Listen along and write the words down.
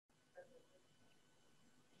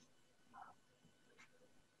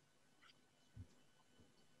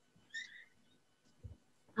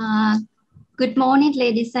Uh, Good morning,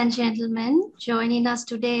 ladies and gentlemen, joining us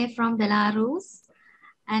today from Belarus.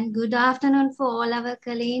 And good afternoon for all our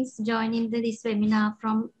colleagues joining this webinar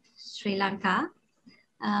from Sri Lanka.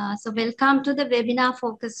 So welcome to the webinar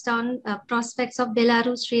focused on prospects of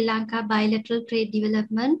Belarus-Sri Lanka bilateral trade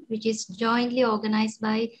development, which is jointly organized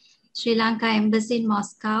by Sri Lanka Embassy in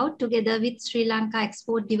Moscow, together with Sri Lanka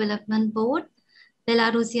Export Development Board,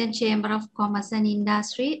 Belarusian Chamber of Commerce and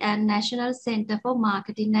Industry, and National Center for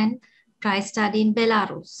Marketing and Price Study in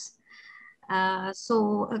Belarus.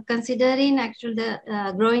 Considering actually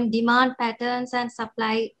the growing demand patterns and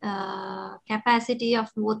supply capacity of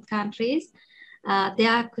both countries,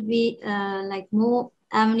 there could be like more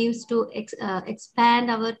avenues to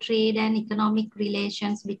expand our trade and economic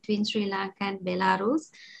relations between Sri Lanka and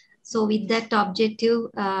Belarus. So with that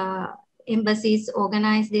objective, embassies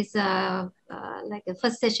organize this like the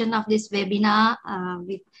first session of this webinar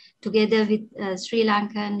together with Sri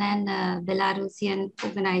Lankan and Belarusian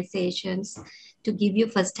organizations to give you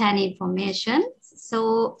first-hand information.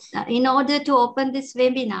 So in order to open this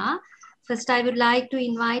webinar, first I would like to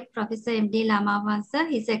invite Professor M.D.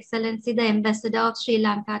 Lamavansa, His Excellency the Ambassador of Sri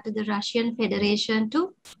Lanka to the Russian Federation,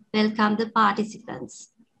 to welcome the participants.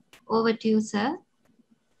 Over to you, sir.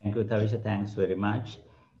 Thank you, Tavisha. Thanks very much.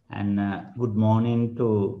 And good morning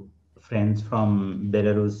to friends from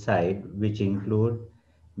Belarus side, which include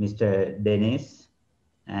Mr. Denis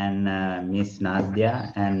and Miss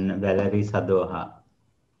Nadia and Valerie Sadoha.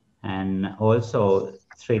 And also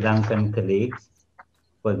Sri Lankan colleagues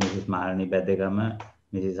for Mrs. Malani Badegama,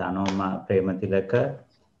 Mrs. Anoma Prematilaka,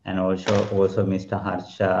 and also Mr.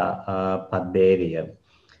 Harsha Padberia.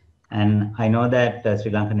 And I know that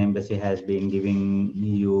Sri Lankan Embassy has been giving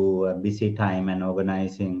you a busy time and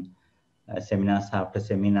organizing seminars after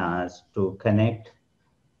seminars to connect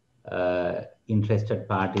interested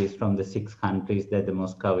parties from the 6 countries that the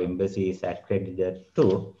Moscow Embassy is accredited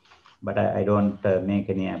to. But I don't make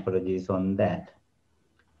any apologies on that.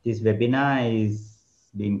 This webinar is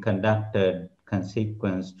being conducted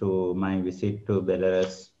consequence to my visit to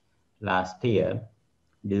Belarus last year,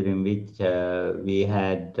 during which we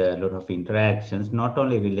had a lot of interactions, not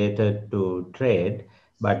only related to trade,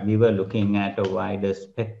 but we were looking at a wider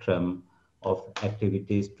spectrum of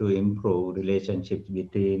activities to improve relationships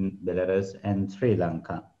between Belarus and Sri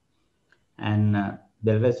Lanka. And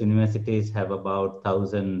Belarus universities have about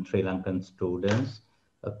 1,000 Sri Lankan students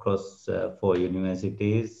across 4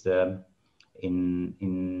 universities in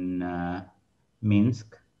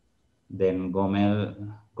Minsk, then Gomel,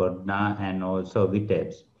 Grodno, and also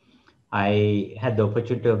Vitebsk. I had the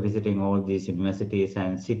opportunity of visiting all these universities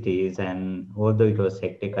and cities, and although it was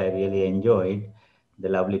hectic, I really enjoyed the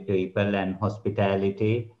lovely people and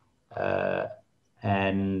hospitality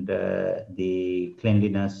and the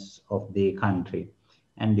cleanliness of the country.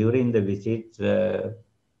 And during the visits,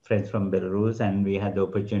 friends from Belarus, and we had the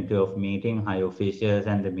opportunity of meeting high officials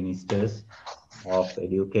and the ministers of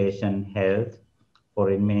education, health,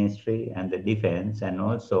 foreign ministry, and the defense, and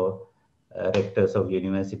also rectors of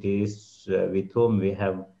universities with whom we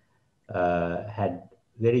have had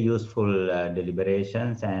very useful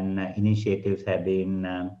deliberations, and initiatives have been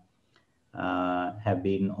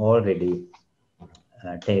already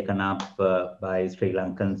taken up by Sri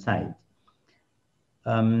Lankan side.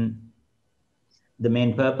 The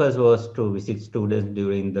main purpose was to visit students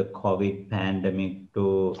during the COVID pandemic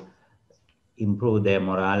to improve their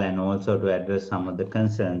morale and also to address some of the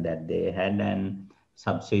concerns that they had. And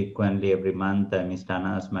subsequently, every month, Mr.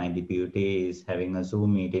 Anas, my deputy, is having a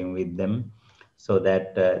Zoom meeting with them so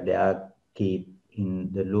that they are keep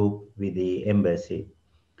in the loop with the embassy.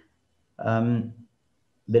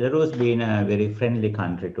 Belarus being a very friendly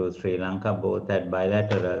country to Sri Lanka, both at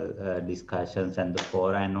bilateral discussions and the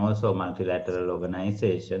fora and also multilateral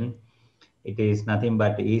organization, it is nothing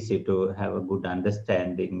but easy to have a good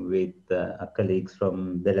understanding with our colleagues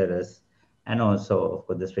from Belarus, and also, of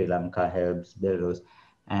course, the Sri Lanka helps Belarus.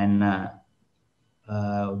 And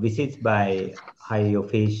visits by high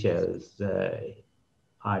officials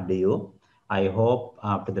are due. I hope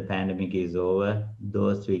after the pandemic is over,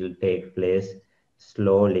 those will take place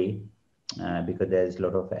slowly because there's a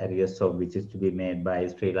lot of areas of visits to be made by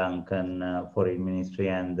Sri Lankan Foreign Ministry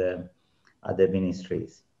and the other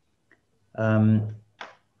ministries.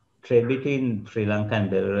 Trade between Sri Lanka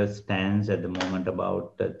and Belarus stands at the moment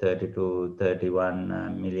about 30 to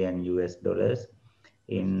 31 million US dollars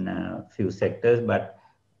in a few sectors, but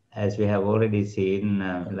as we have already seen,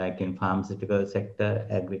 like in pharmaceutical sector,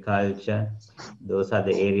 agriculture, those are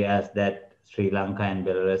the areas that Sri Lanka and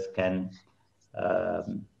Belarus can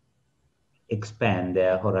expand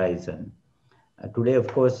their horizon. Today, of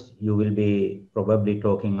course, you will be probably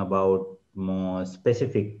talking about more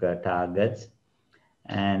specific targets,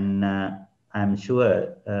 and I'm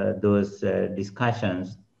sure those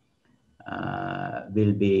discussions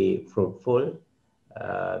will be fruitful.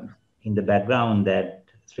 In the background, that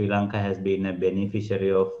Sri Lanka has been a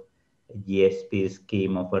beneficiary of GSP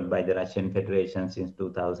scheme offered by the Russian Federation since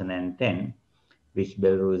 2010, which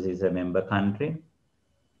Belarus is a member country,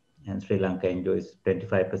 and Sri Lanka enjoys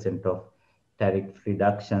 25% of tariff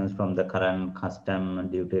reductions from the current custom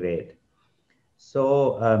duty rate.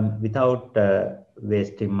 So without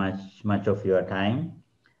wasting much of your time,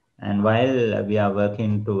 and while we are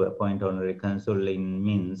working to appoint honorary consul in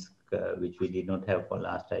Minsk, which we did not have for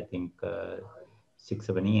last, I think,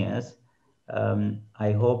 6-7 years,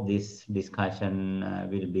 I hope this discussion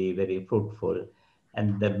will be very fruitful.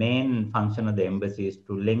 And the main function of the embassy is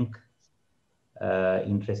to link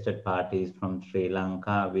interested parties from Sri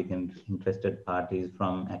Lanka with interested parties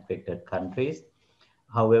from affected countries.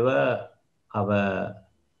 However, our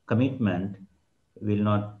commitment will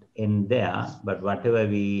not end there, but whatever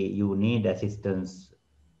you need assistance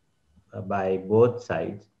by both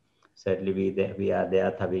sides, certainly we are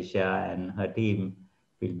there. Tavisha and her team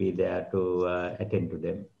will be there to attend to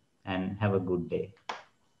them. And have a good day.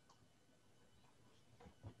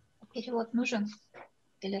 Перевод нужен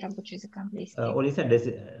или рабочий язык английский? Olisa,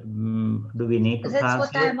 do we need to That's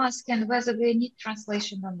translate? what I'm asking, whether we need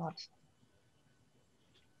translation or not.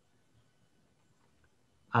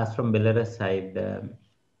 As from Belarus side,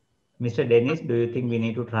 Mr. Dennis, do you think we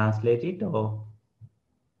need to translate it or?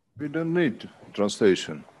 We don't need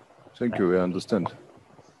translation. Thank you, we understand.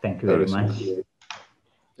 Thank you very much.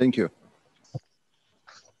 Thank you.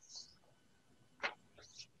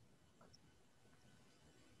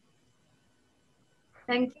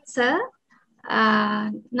 Thank you, sir.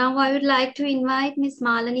 Now I would like to invite Ms.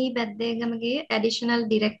 Malani Beddegamage, Additional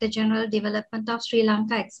Director General Development of Sri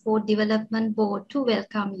Lanka Export Development Board, to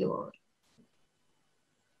welcome you all.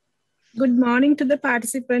 Good morning to the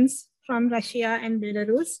participants from Russia and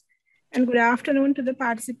Belarus, and good afternoon to the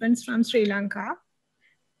participants from Sri Lanka.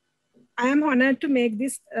 I am honored to make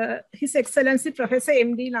this His Excellency Professor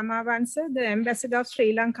M.D. Lamavansa, the Ambassador of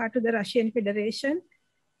Sri Lanka to the Russian Federation,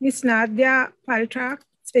 Ms. Nadia Paltrak,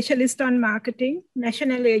 Specialist on Marketing,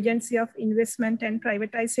 National Agency of Investment and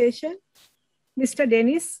Privatization, Mr.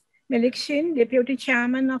 Denis Melikshin, Deputy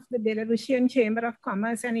Chairman of the Belarusian Chamber of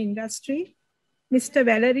Commerce and Industry, Mr.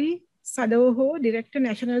 Valery Sadoho, Director,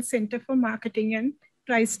 National Center for Marketing and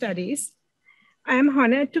Price Studies. I am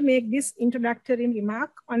honored to make this introductory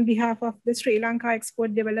remark on behalf of the Sri Lanka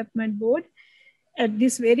Export Development Board at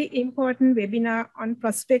this very important webinar on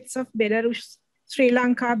prospects of Belarus-Sri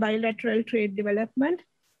Lanka bilateral trade development,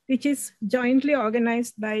 which is jointly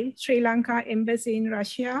organized by Sri Lanka Embassy in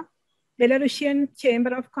Russia, Belarusian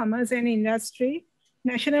Chamber of Commerce and Industry,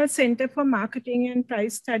 National Center for Marketing and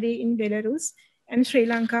Price Study in Belarus, and Sri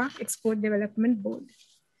Lanka Export Development Board.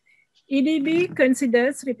 EDB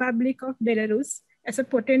considers Republic of Belarus as a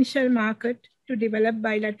potential market to develop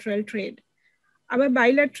bilateral trade. Our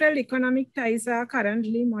bilateral economic ties are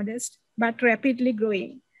currently modest, but rapidly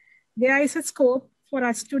growing. There is a scope for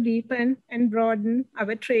us to deepen and broaden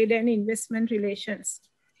our trade and investment relations.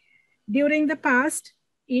 During the past,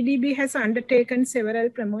 EDB has undertaken several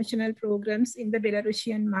promotional programs in the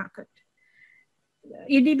Belarusian market.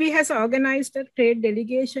 EDB has organized a trade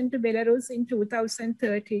delegation to Belarus in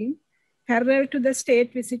 2013, parallel to the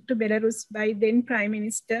state visit to Belarus by then Prime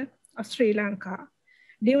Minister of Sri Lanka.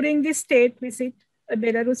 During this state visit, a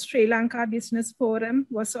Belarus-Sri Lanka Business Forum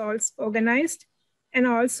was also organized, and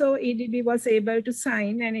also EDB was able to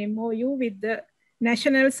sign an MOU with the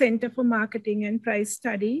National Center for Marketing and Price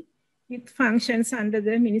Study, with functions under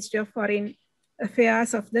the Ministry of Foreign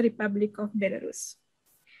Affairs of the Republic of Belarus.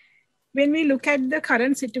 When we look at the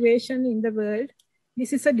current situation in the world,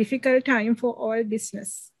 this is a difficult time for all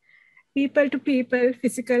business. People-to-people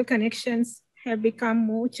physical connections have become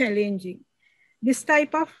more challenging. This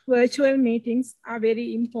type of virtual meetings are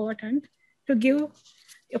very important to give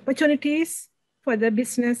opportunities for the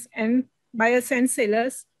business and buyers and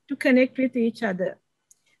sellers to connect with each other.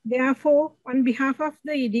 Therefore, on behalf of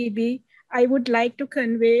the EDB, I would like to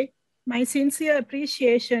convey my sincere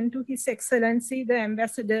appreciation to His Excellency, the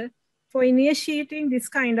Ambassador, for initiating this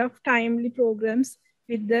kind of timely programs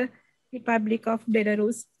with the Republic of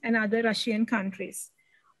Belarus and other Russian countries.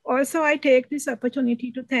 Also, I take this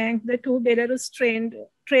opportunity to thank the two Belarus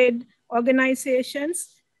trade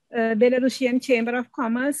organizations, Belarusian Chamber of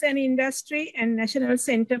Commerce and Industry and National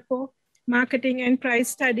Center for Marketing and Price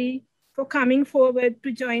Study, for coming forward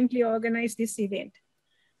to jointly organize this event.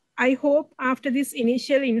 I hope after this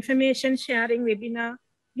initial information sharing webinar,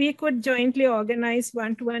 we could jointly organize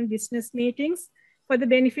one-to-one business meetings for the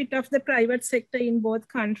benefit of the private sector in both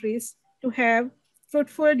countries to have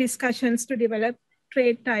fruitful discussions to develop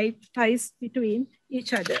trade ties between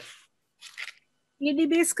each other.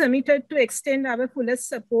 EDB is committed to extend our fullest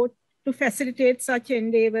support to facilitate such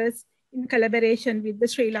endeavors in collaboration with the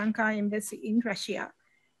Sri Lanka Embassy in Russia.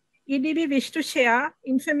 EDB wishes to share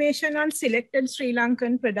information on selected Sri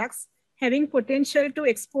Lankan products having potential to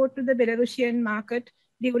export to the Belarusian market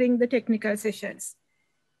during the technical sessions.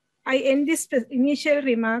 I end this initial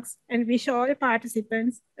remarks and wish all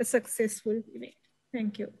participants a successful event.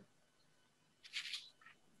 Thank you.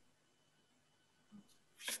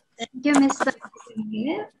 Thank you, Mr.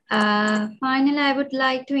 Finally, I would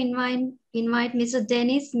like to invite Mr.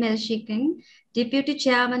 Denis Melshikin, Deputy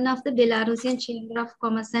Chairman of the Belarusian Chamber of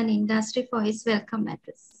Commerce and Industry, for his welcome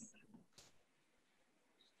address.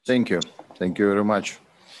 Thank you. Thank you very much.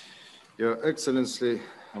 Your Excellency,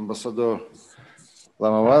 Ambassador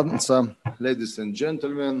Lamavansa, ladies and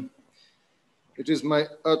gentlemen, it is my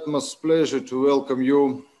utmost pleasure to welcome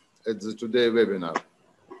you at the today's webinar.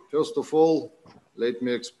 First of all, let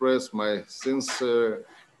me express my sincere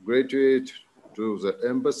gratitude to the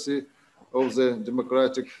Embassy of the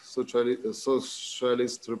Democratic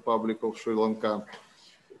Socialist Republic of Sri Lanka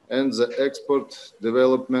and the Export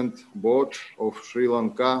Development Board of Sri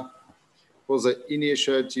Lanka for the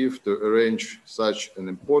initiative to arrange such an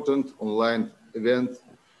important online event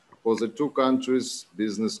for the two countries'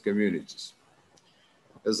 business communities.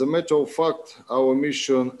 As a matter of fact, our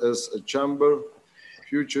mission as a chamber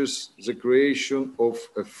features the creation of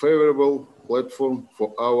a favorable platform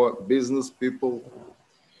for our business people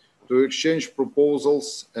to exchange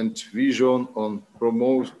proposals and vision on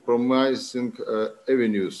promising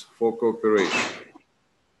avenues for cooperation.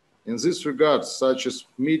 In this regard, such a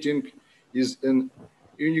meeting is an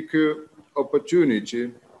unique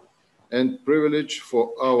opportunity and privilege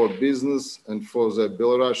for our business and for the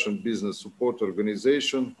Belarusian Business Support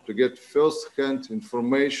Organization to get first-hand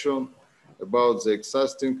information about the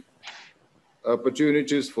existing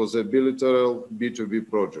opportunities for the bilateral B2B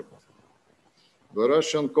project. The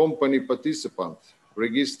Russian company participant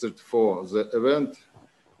registered for the event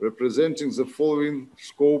representing the following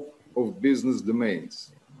scope of business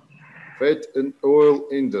domains: fat and oil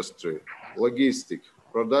industry, logistics,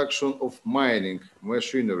 production of mining,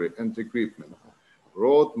 machinery and equipment,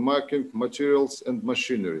 road marking materials and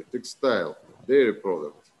machinery, textile, dairy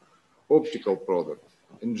products, optical products,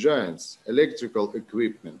 engines, electrical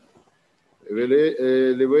equipment,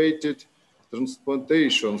 elevated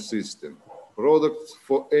transportation system, products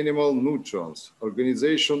for animal nutrients,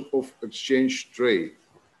 organization of exchange trade,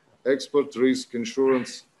 export risk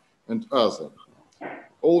insurance, and other.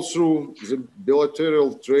 Also, the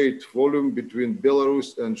bilateral trade volume between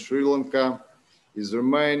Belarus and Sri Lanka is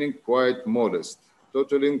remaining quite modest,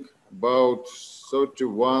 totaling about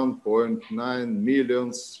 31.9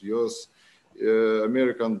 million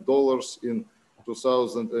American dollars in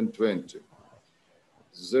 2020.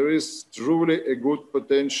 There is truly a good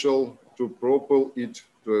potential to propel it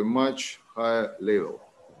to a much higher level.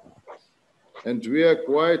 And we are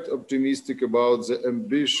quite optimistic about the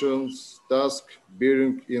ambitious task,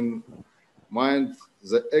 bearing in mind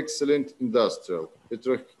the excellent industrial,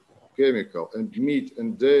 petrochemical, and meat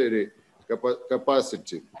and dairy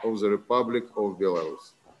capacity of the Republic of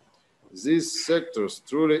Belarus. These sectors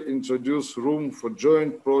truly introduce room for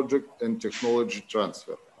joint project and technology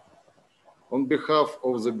transfer. On behalf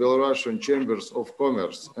of the Belarusian Chambers of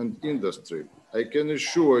Commerce and Industry, I can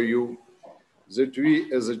assure you that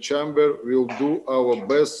we as a chamber will do our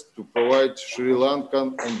best to provide Sri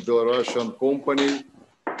Lankan and Belarusian companies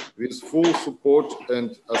with full support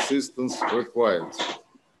and assistance required.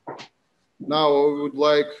 Now I would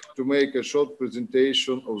like to make a short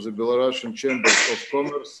presentation of the Belarusian Chambers of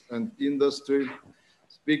Commerce and Industry,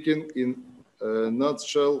 speaking in a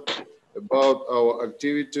nutshell about our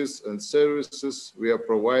activities and services we are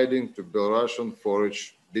providing to Belarusian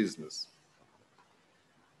forage business.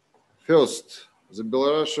 First, the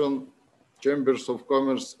Belarusian Chambers of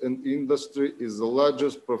Commerce and Industry is the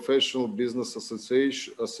largest professional business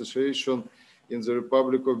association in the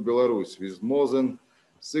Republic of Belarus with more than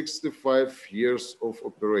 65 years of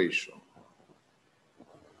operation.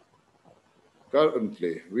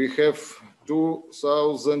 Currently, we have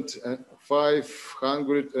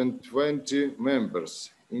 2,520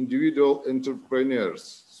 members, individual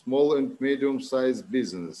entrepreneurs, small and medium-sized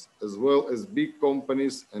business, as well as big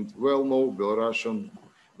companies and well-known Belarusian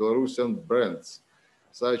brands,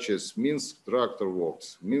 such as Minsk Tractor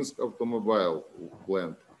Works, Minsk Automobile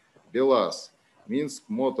Plant, Belas, Minsk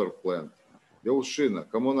Motor Plant, Belshina,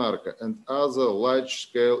 Kommunarka, and other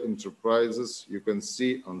large-scale enterprises you can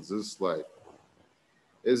see on this slide.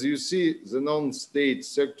 As you see, the non-state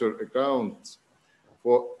sector accounts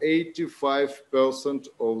for 85%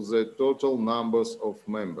 of the total numbers of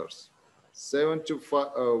members.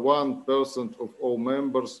 71% of all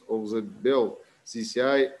members of the BEL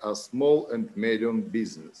CCI are small and medium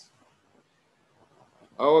business.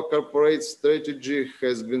 Our corporate strategy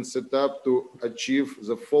has been set up to achieve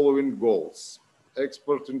the following goals: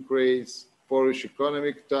 export increase, foreign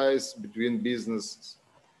economic ties between businesses,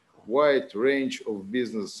 wide range of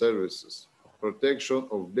business services, protection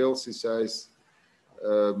of BEL CCI's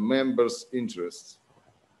members' interests.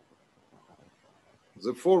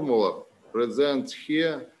 The formula present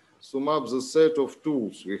here sum up the set of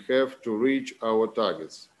tools we have to reach our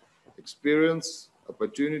targets: experience,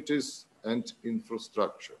 opportunities, and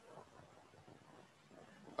infrastructure.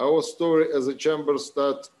 Our story as a chamber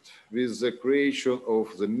started with the creation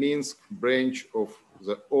of the Minsk branch of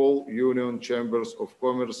the All Union Chambers of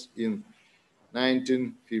Commerce in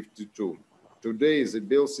 1952. Today, the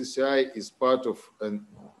BEL CCI is part of an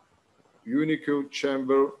unique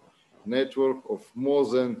chamber network of more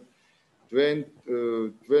than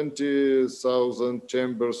 20,000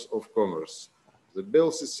 chambers of commerce. The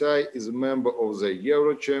BEL CCI is a member of the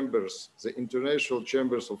Euro Chambers, the International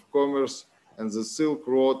Chambers of Commerce, and the Silk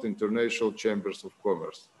Road International Chambers of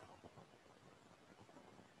Commerce.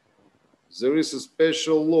 There is a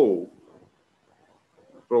special law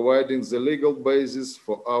providing the legal basis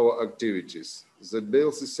for our activities. The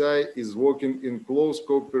BEL CCI is working in close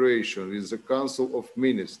cooperation with the Council of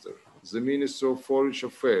Ministers, the Ministry of Foreign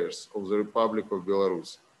Affairs of the Republic of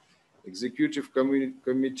Belarus, executive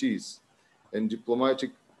committees, and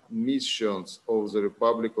diplomatic missions of the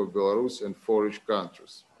Republic of Belarus and foreign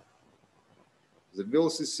countries. The BEL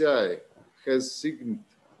CCI has signed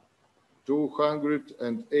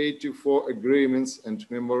 284 agreements and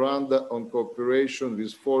memoranda on cooperation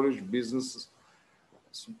with foreign business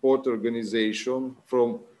support organizations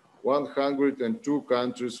from 102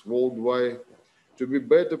 countries worldwide to be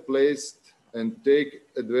better placed and take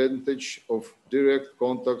advantage of direct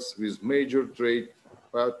contacts with major trade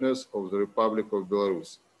partners of the Republic of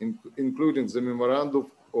Belarus, including the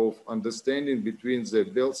Memorandum of Understanding between the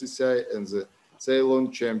BEL CCI and the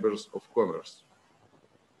Ceylon Chambers of Commerce.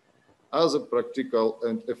 Other practical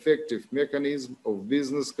and effective mechanism of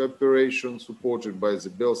business cooperation supported by the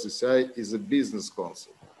BEL CCI is a business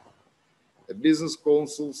council. A business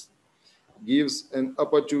council gives an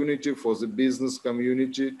opportunity for the business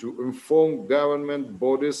community to inform government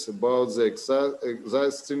bodies about the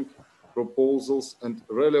existing proposals and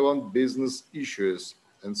relevant business issues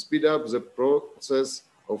and speed up the process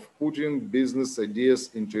of putting business ideas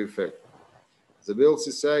into effect. The BEL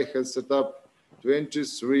CCI has set up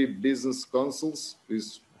 23 business councils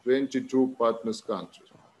with 22 partners countries.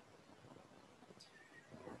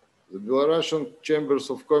 The Belarusian Chambers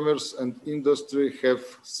of Commerce and Industry have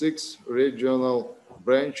 6 regional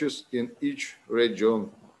branches in each region,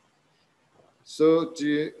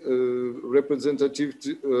 30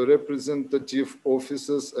 representative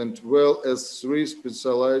offices, as well as 3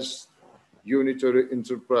 specialized unitary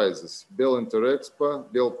enterprises: BEL Interexpo,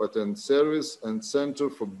 BEL Patent Service, and Center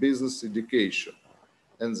for Business Education,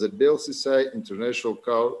 and the BEL CCI International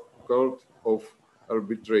Court of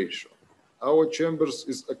Arbitration. Our chambers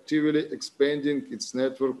is actively expanding its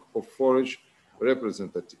network of foreign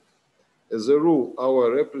representatives. As a rule, our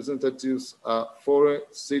representatives are foreign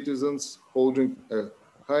citizens holding a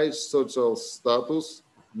high social status,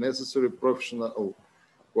 necessary professional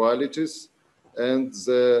qualities, and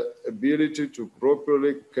the ability to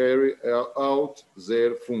properly carry out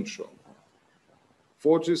their function.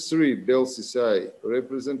 43 BEL CCI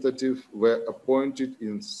representatives were appointed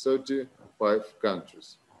in 35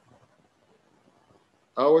 countries.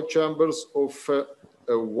 Our chambers offer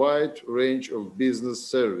a wide range of business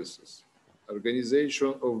services: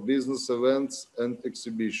 organization of business events and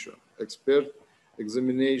exhibition, expert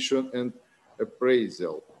examination and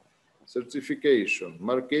appraisal, certification,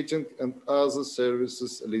 marketing, and other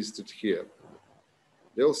services listed here.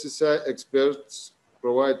 The LCCI experts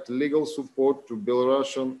provide legal support to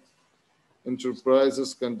Belarusian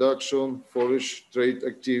enterprises conducting foreign trade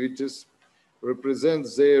activities, represent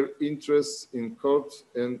their interests in court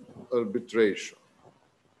and arbitration.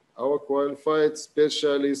 Our qualified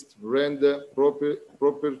specialists render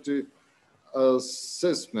property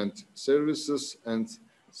assessment services and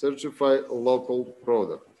certify local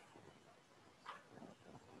product.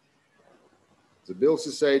 The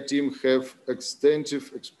BLCCI team have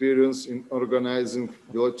extensive experience in organizing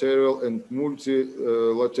bilateral and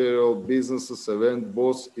multilateral business events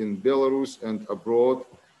both in Belarus and abroad,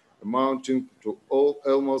 amounting to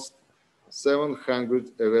almost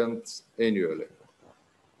 700 events annually.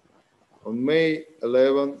 On May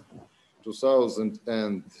 11,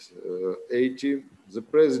 2018, the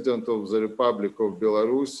President of the Republic of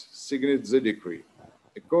Belarus signed the decree.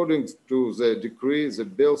 According to the decree, the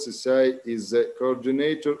BLCCI is the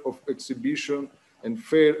coordinator of exhibition and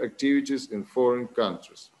fair activities in foreign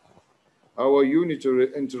countries. Our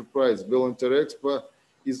unitary enterprise, Belinterexpo,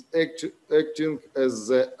 is acting as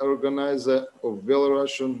the organizer of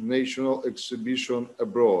Belarusian national exhibition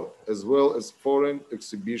abroad, as well as foreign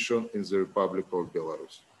exhibition in the Republic of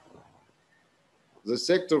Belarus. The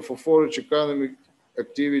sector for foreign economic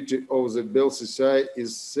activity of the BLCCI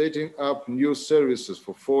is setting up new services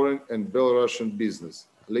for foreign and Belarusian business,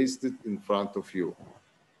 listed in front of you,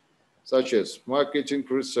 such as marketing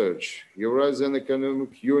research, Eurasian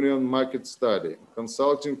Economic Union market study,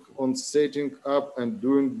 consulting on setting up and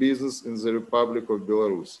doing business in the Republic of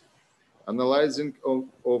Belarus, analyzing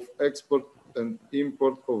of export and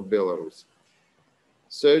import of Belarus,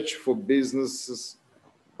 search for business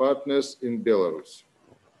partners in Belarus.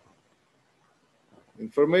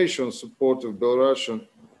 Information support of Belarusian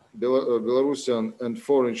and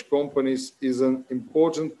foreign companies is an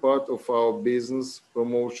important part of our business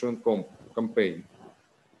promotion campaign.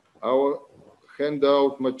 Our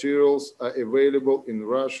handout materials are available in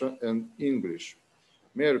Russian and English.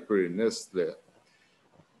 Mercury, Nestle,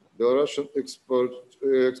 Belarusian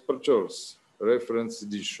exporters, reference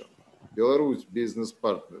edition. Belarus business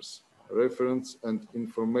partners, reference and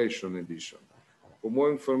information edition. For more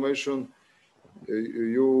information,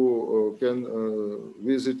 you can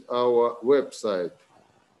visit our website.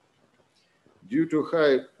 Due to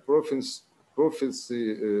high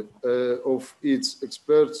proficiency of its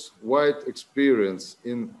experts' wide experience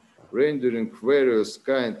in rendering various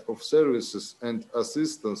kinds of services and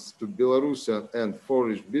assistance to Belarusian and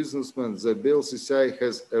foreign businessmen, the BLCCI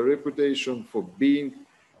has a reputation for being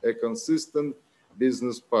a consistent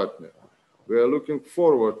business partner. We are looking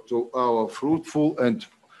forward to our fruitful and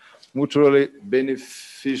mutually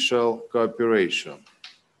beneficial cooperation.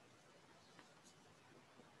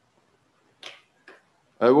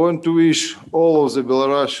 I want to wish all of the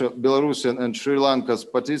Belarusian and Sri Lanka's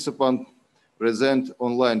participants present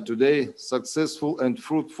online today successful and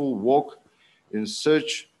fruitful work in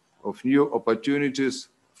search of new opportunities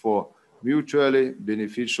for mutually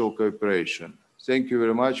beneficial cooperation. Thank you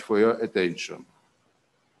very much for your attention.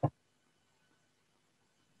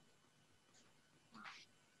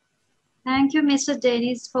 Thank you, Mr.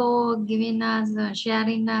 Dennis, for giving us,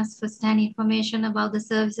 sharing us first-hand information about the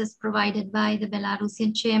services provided by the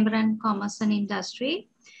Belarusian Chamber and Commerce and Industry.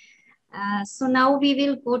 So now we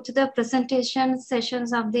will go to the presentation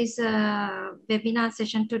sessions of this webinar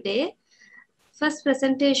session today. First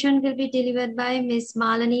presentation will be delivered by Ms.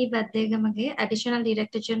 Malani Baddegamage, Additional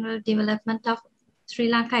Director General Development of Sri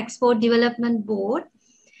Lanka Export Development Board.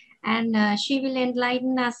 And she will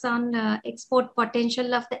enlighten us on export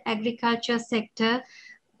potential of the agriculture sector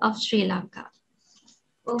of Sri Lanka.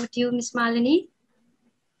 Over to you, Ms. Malani.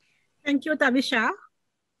 Thank you, Tavisha.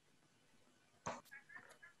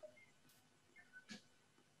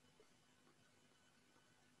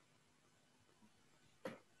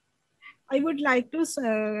 I would like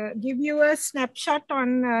to give you a snapshot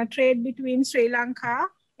on trade between Sri Lanka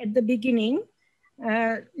at the beginning.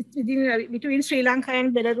 Between Sri Lanka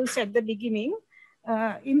and Belarus at the beginning.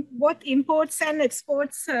 Both imports and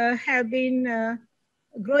exports have been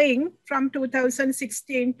growing from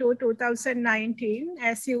 2016 to 2019,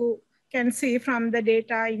 as you can see from the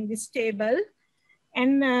data in this table.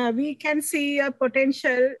 And we can see a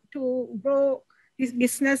potential to grow this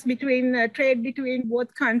business between trade between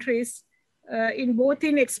both countries in both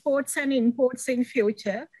in exports and imports in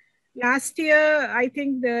future. Last year, I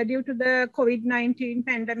think due to the COVID-19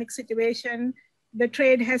 pandemic situation, the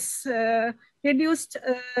trade has reduced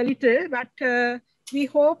a little, but we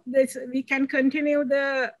hope that we can continue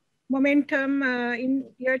the momentum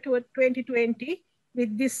in year 2020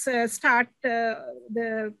 with this start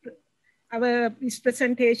this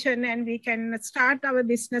presentation, and we can start our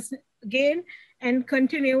business again and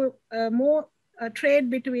continue more trade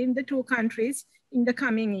between the two countries in the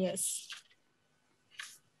coming years.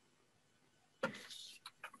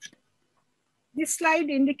 This slide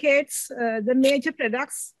indicates the major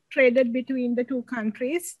products traded between the two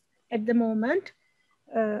countries at the moment.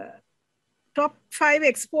 Top 5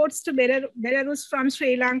 exports to Belarus from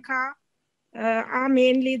Sri Lanka are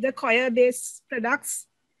mainly the coir-based products,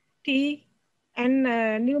 tea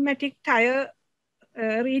and pneumatic tire,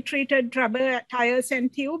 retreated rubber tires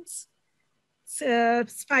and tubes,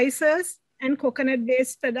 spices, and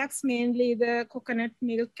coconut-based products, mainly the coconut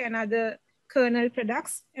milk and other kernel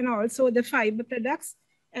products, and also the fiber products,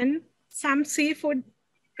 and some seafood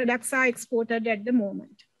products are exported at the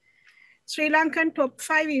moment. Sri Lankan top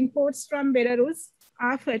 5 imports from Belarus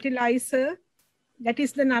are fertilizer. That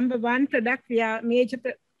is the #1 product, major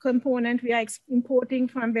component we are importing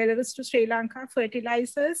from Belarus to Sri Lanka: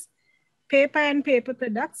 fertilizers, paper and paper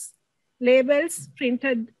products, labels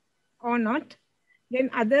printed or not, then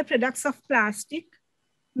other products of plastic,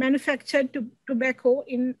 manufactured tobacco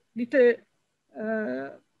in little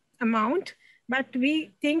amount, but we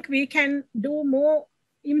think we can do more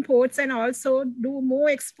imports and also do more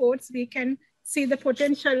exports. We can see the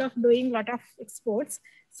potential of doing a lot of exports.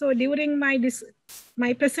 So during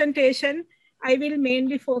my presentation, I will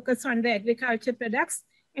mainly focus on the agriculture products,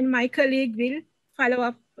 and my colleague will follow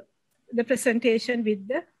up the presentation with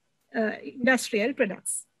the industrial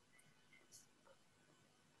products.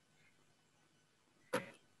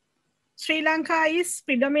 Sri Lanka is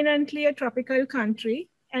predominantly a tropical country,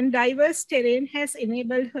 and diverse terrain has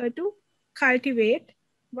enabled her to cultivate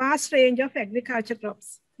vast range of agriculture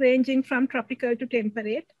crops, ranging from tropical to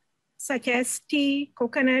temperate, such as tea,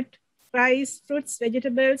 coconut, rice, fruits,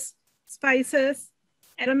 vegetables, spices,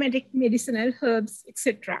 aromatic medicinal herbs,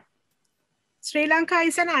 etc. Sri Lanka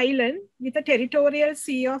is an island with a territorial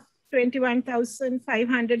sea of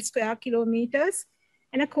 21,500 square kilometers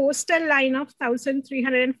and a coastal line of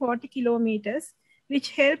 1,340 kilometers,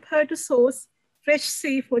 which help her to source fresh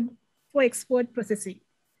seafood for export processing.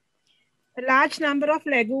 A large number of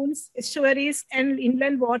lagoons, estuaries, and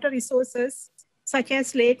inland water resources, such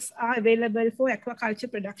as lakes, are available for aquaculture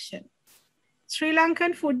production. Sri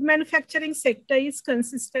Lankan food manufacturing sector is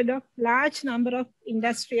consisted of large number of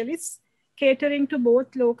industrialists catering to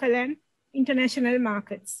both local and international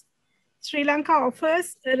markets. Sri Lanka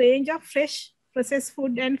offers a range of fresh processed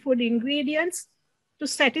food and food ingredients to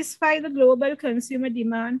satisfy the global consumer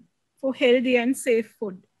demand for healthy and safe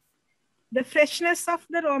food. The freshness of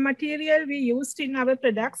the raw material we used in our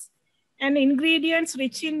products and ingredients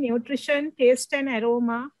rich in nutrition, taste, and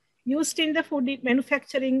aroma used in the food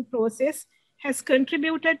manufacturing process has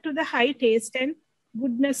contributed to the high taste and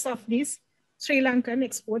goodness of these Sri Lankan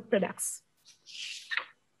export products.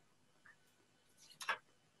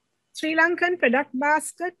 Sri Lankan product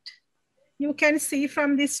basket, you can see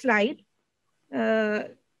from this slide,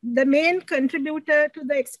 the main contributor to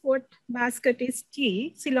the export basket is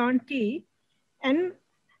tea, Ceylon tea, and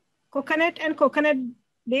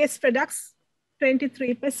coconut-based products,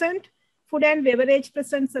 23%, food and beverage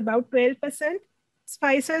presents about 12%,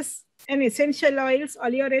 spices and essential oils,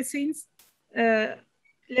 oleoresins,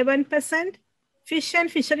 11%, fish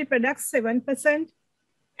and fishery products, 7%,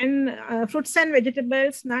 and fruits and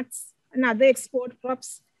vegetables, nuts, and other export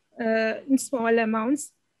crops in small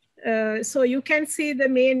amounts. So you can see the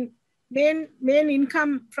main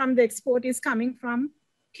income from the export is coming from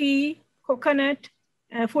tea, coconut,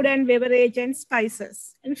 food and beverage, and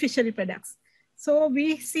spices, and fishery products. So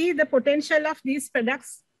we see the potential of these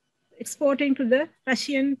products exporting to the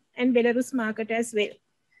Russian and Belarus market as well.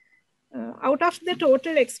 Out of the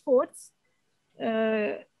total exports,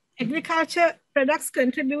 agriculture products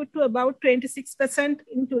contribute to about 26%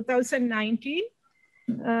 in 2019.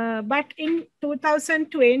 But in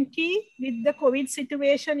 2020, with the COVID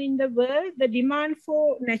situation in the world, the demand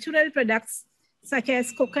for natural products such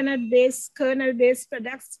as coconut-based, kernel-based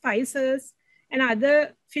products, spices, and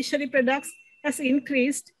other fishery products has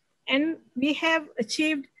increased, and we have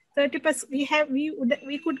achieved 30%.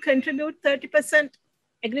 We could contribute 30%.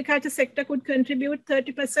 Agriculture sector could contribute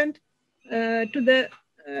 30% to the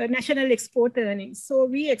national export earnings. So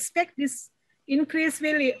we expect this increase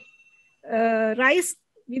will rise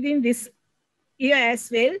within this year as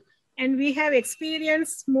well. And we have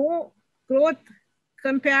experienced more growth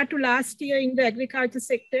compared to last year in the agriculture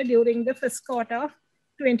sector during the first quarter of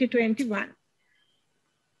 2021.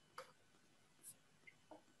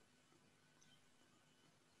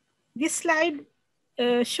 This slide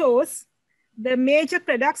shows the major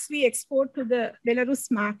products we export to the Belarus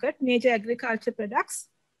market, major agriculture products.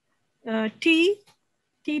 Tea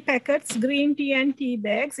packets, green tea and tea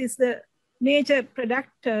bags is the major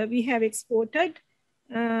product we have exported.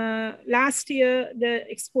 Last year, the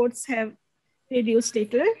exports have reduced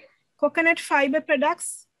little. Coconut fiber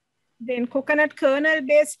products, then coconut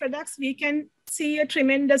kernel-based products, we can see a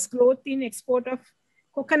tremendous growth in export of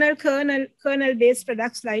coconut kernel-based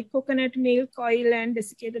products like coconut milk, oil, and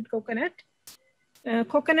desiccated coconut.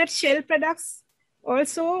 Coconut shell products,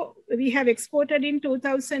 also we have exported in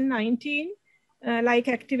 2019. like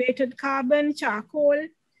activated carbon, charcoal.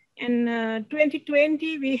 And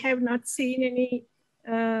 2020, we have not seen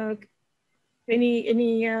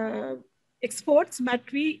any exports, but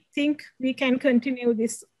we think we can continue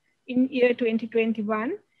this in year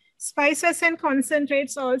 2021. Spices and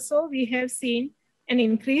concentrates also, we have seen an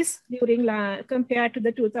increase during compared to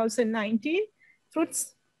the 2019.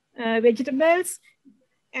 Fruits, vegetables,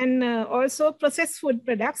 and also processed food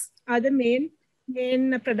products are the main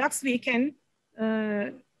products we can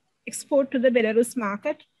export to the Belarus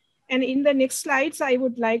market. And in the next slides, I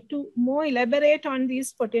would like to more elaborate on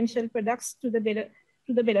these potential products to the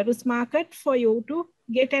Belarus market for you to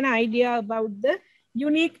get an idea about the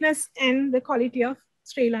uniqueness and the quality of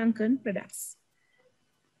Sri Lankan products.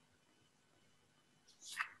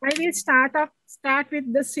 I will start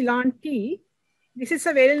with the Ceylon tea. This is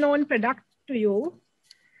a well-known product to you.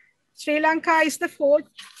 Sri Lanka is the 4th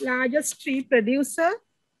largest tea producer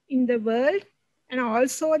in the world and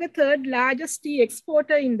also the 3rd largest tea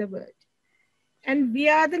exporter in the world. And we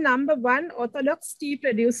are the #1 orthodox tea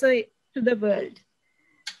producer to the world.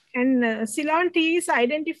 And Ceylon tea is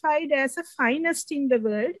identified as the finest in the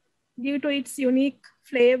world due to its unique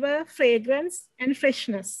flavor, fragrance, and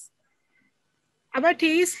freshness. Our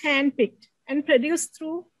tea is hand-picked and produced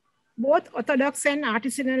through both orthodox and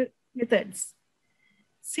artisanal methods.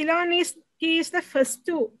 Ceylon tea is the first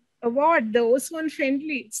to award the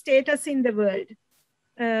ozone-friendly status in the world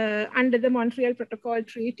under the Montreal Protocol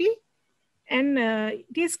Treaty. And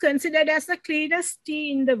it is considered as the cleanest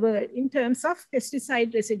tea in the world in terms of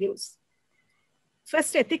pesticide residues.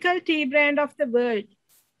 First ethical tea brand of the world.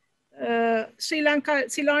 Sri Lanka,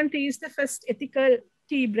 Ceylon tea is the first ethical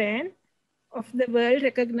tea brand of the world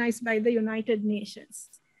recognized by the United Nations.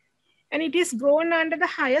 And it is grown under the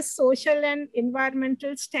highest social and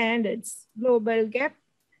environmental standards, Global GAP,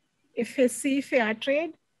 FSC, Fair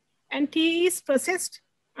Trade, and tea is processed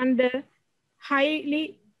under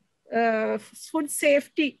highly food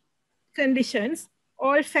safety conditions.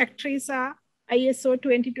 All factories are ISO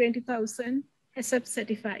 20000 HACCP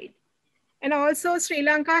certified. And also Sri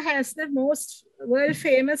Lanka has the most world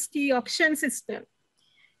famous tea auction system.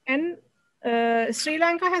 And Sri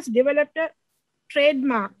Lanka has developed a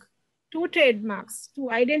trademark, 2 trademarks to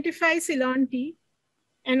identify Ceylon tea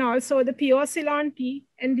and also the pure Ceylon tea.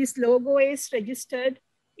 And this logo is registered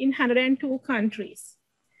in 102 countries.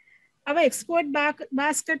 Our export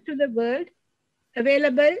basket to the world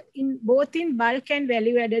available in both in bulk and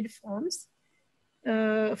value-added forms.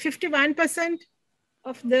 51%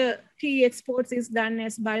 of the tea exports is done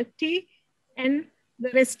as bulk tea, and the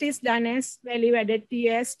rest is done as value-added tea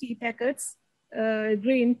as tea packets,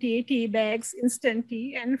 green tea, tea bags, instant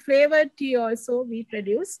tea, and flavored tea also we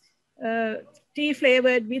produce. Tea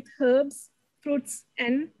flavored with herbs, fruits,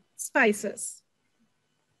 and spices.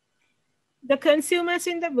 The consumers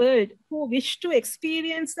in the world who wish to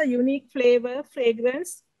experience the unique flavor,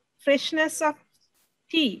 fragrance, freshness of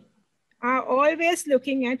tea are always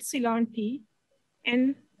looking at Ceylon tea,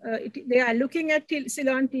 and they are looking at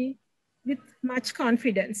Ceylon tea with much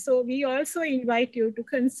confidence. So we also invite you to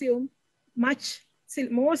consume much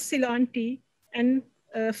more Ceylon tea and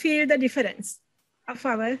feel the difference of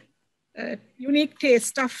our unique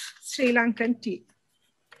taste of Sri Lankan tea.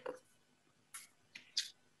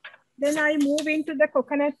 Then I move into the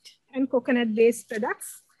coconut and coconut-based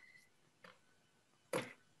products.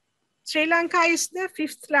 Sri Lanka is the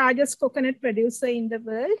 5th largest coconut producer in the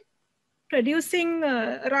world, producing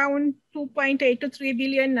around 2.8 to 3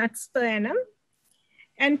 billion nuts per annum.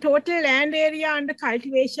 And total land area under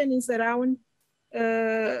cultivation is around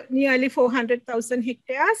nearly 400,000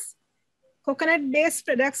 hectares. Coconut-based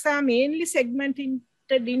products are mainly segmented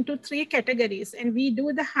into 3 categories, and we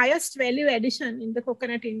do the highest value addition in the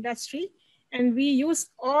coconut industry, and we use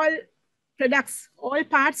all products, all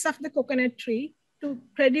parts of the coconut tree to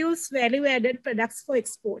produce value-added products for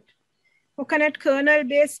export. Coconut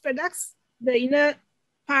kernel-based products, the inner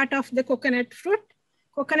part of the coconut fruit,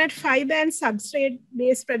 coconut fiber and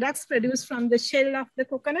substrate-based products produced from the shell of the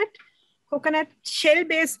coconut. Coconut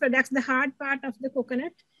shell-based products, the hard part of the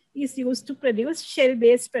coconut, is used to produce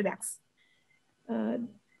shell-based products.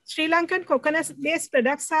 Sri Lankan coconut-based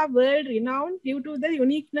products are world-renowned due to the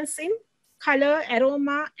uniqueness in color,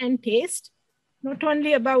 aroma, and taste. Not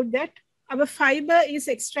only about that, our fiber is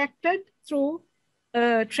extracted through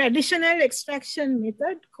a traditional extraction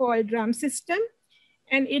method called drum system,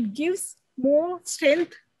 and it gives more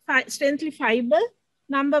strengthy fiber,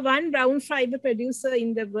 #1 brown fiber producer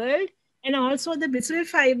in the world, and also the bristle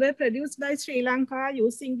fiber produced by Sri Lanka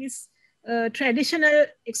using this traditional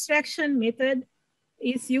extraction method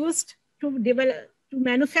is used to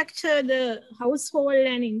manufacture the household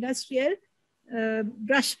and industrial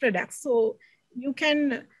brush products. So you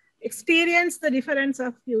can experience the difference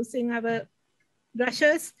of using our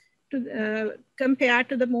brushes to compare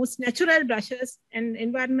to the most natural brushes and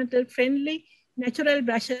environmental friendly natural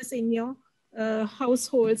brushes in your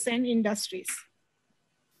households and industries.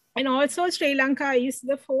 And also Sri Lanka is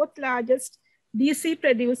the 4th largest DC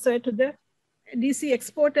producer to the DC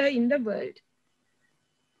exporter in the world.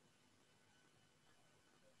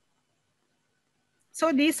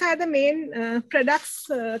 So these are the main products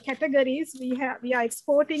categories we are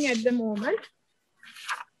exporting at the moment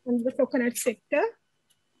in the coconut sector.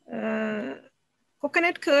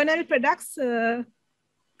 Coconut kernel products,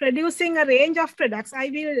 producing a range of products. I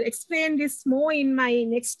will explain this more in my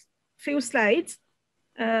next few slides.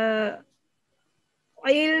 Oil,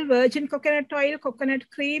 virgin coconut oil, coconut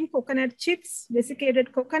cream, coconut chips,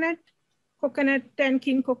 desiccated coconut, coconut and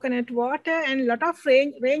king coconut water, and a lot of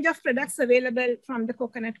range of products available from the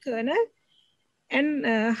coconut kernel. And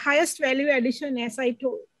highest value addition, as I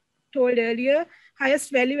told earlier,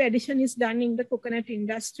 highest value addition is done in the coconut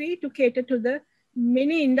industry to cater to the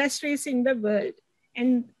many industries in the world.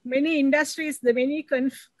 And many industries, the many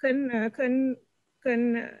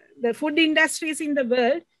the food industries in the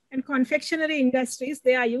world and confectionery industries,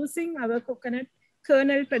 they are using our coconut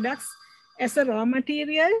kernel products as a raw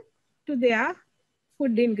material to their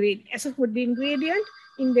food ingredient, as a food ingredient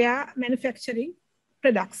in their manufacturing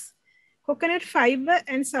products. Coconut fiber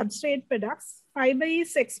and substrate products. Fiber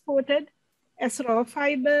is exported as raw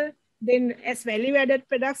fiber, then as value-added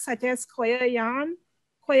products such as coir yarn,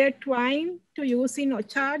 coir twine to use in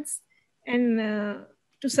orchards and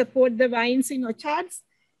to support the vines in orchards.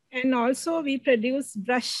 And also we produce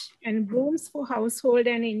brush and brooms for household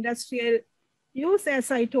and industrial use,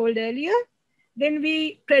 as I told earlier. Then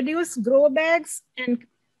we produce grow bags and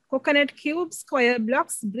coconut cubes, coir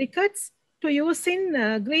blocks, briquettes to use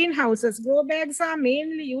in greenhouses. Grow bags are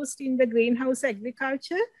mainly used in the greenhouse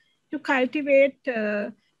agriculture to cultivate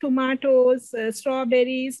tomatoes,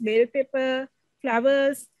 strawberries, bell pepper,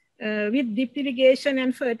 flowers with drip irrigation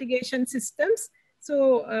and fertigation systems.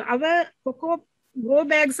 So our cocoa grow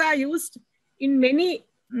bags are used in many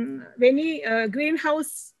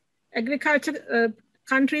greenhouse agriculture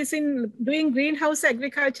countries in doing greenhouse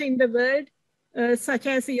agriculture in the world, such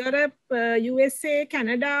as Europe, USA,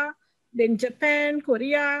 Canada, then Japan,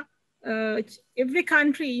 Korea. Every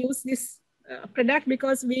country use this product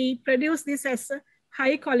because we produce this as a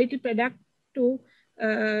high quality product to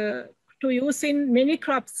use in many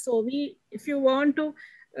crops. So if you want to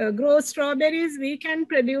grow strawberries, we can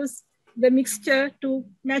produce the mixture to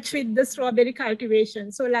match with the strawberry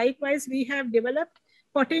cultivation. So likewise, we have developed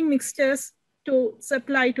potting mixtures to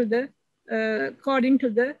supply to the, according to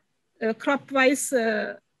the crop-wise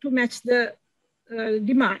to match the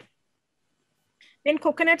demand. Then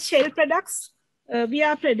coconut shell products, we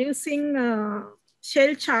are producing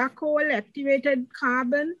shell charcoal, activated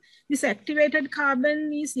carbon. This activated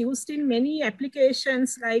carbon is used in many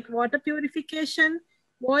applications like water purification.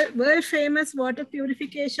 World famous water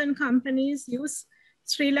purification companies use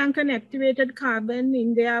Sri Lankan activated carbon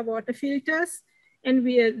in their water filters. And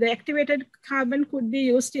the activated carbon could be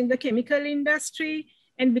used in the chemical industry.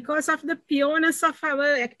 And because of the pureness of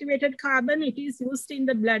our activated carbon, it is used in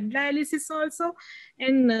the blood dialysis also,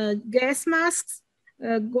 and gas masks,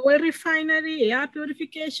 gold refinery, air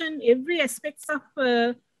purification, every aspects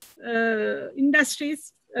of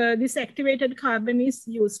industries, this activated carbon is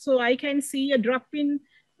used. So I can see a drop in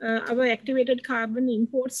our activated carbon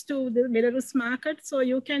imports to the Belarus market. So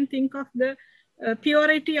you can think of the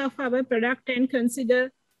purity of our product and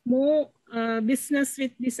consider more business with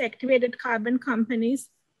these activated carbon companies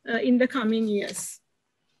in the coming years.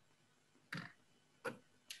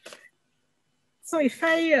 So if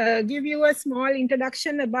I give you a small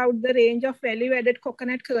introduction about the range of value-added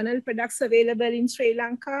coconut kernel products available in Sri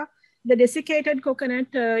Lanka, the desiccated coconut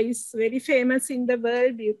is very famous in the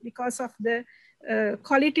world because of the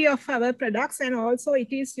quality of our products, and also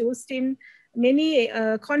it is used in many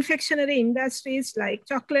confectionery industries like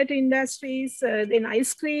chocolate industries, then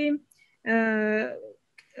ice cream.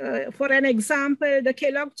 For an example, the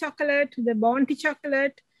Kellogg chocolate, the Bounty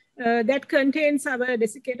chocolate, that contains our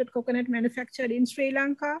desiccated coconut manufactured in Sri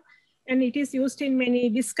Lanka, and it is used in many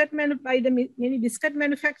biscuit many biscuit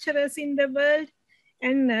manufacturers in the world.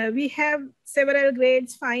 And we have several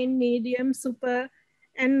grades: fine, medium, super,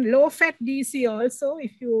 and low-fat DC also.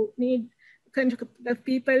 If you need the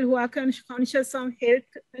people who are conscious of health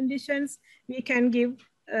conditions, we can give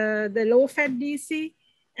the low-fat DC.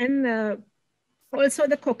 And also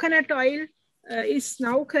the coconut oil is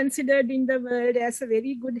now considered in the world as a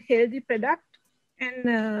very good healthy product.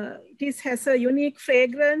 And it has a unique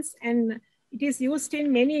fragrance and it is used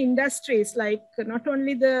in many industries, like not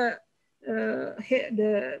only the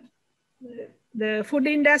food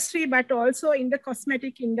industry, but also in the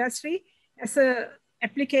cosmetic industry as a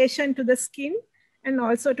application to the skin, and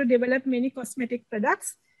also to develop many cosmetic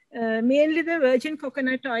products. Mainly the virgin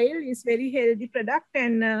coconut oil is very healthy product,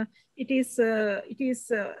 and it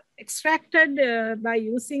is extracted by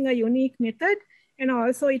using a unique method, and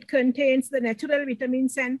also it contains the natural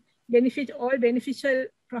vitamins and all beneficial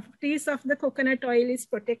properties of the coconut oil is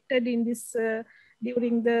protected in this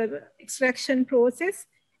during the extraction process,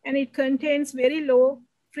 and it contains very low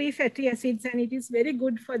free fatty acids, and it is very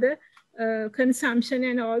good for the consumption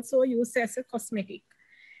and also used as a cosmetic.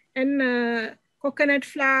 And coconut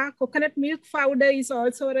flour, coconut milk powder is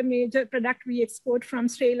also a major product we export from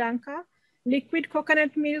Sri Lanka. Liquid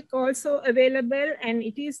coconut milk also available, and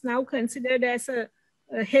it is now considered as a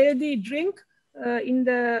healthy drink in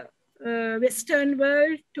the Western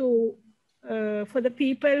world for the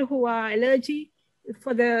people who are allergic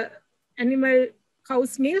for the animal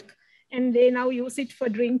cow's milk, and they now use it for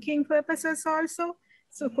drinking purposes also.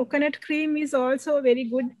 So coconut cream is also very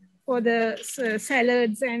good for the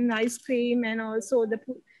salads and ice cream, and also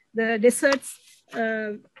the desserts.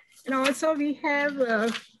 And also we have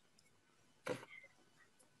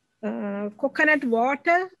coconut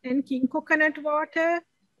water and king coconut water.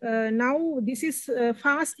 Now this is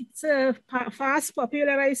it's a fast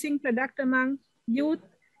popularizing product among youth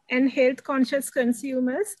and health conscious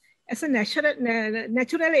consumers as a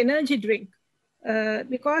natural energy drink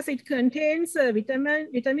because it contains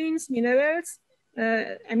vitamins, minerals,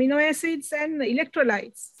 amino acids and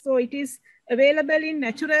electrolytes. So it is available in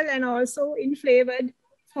natural and also in flavored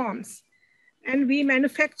forms. And we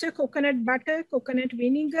manufacture coconut butter, coconut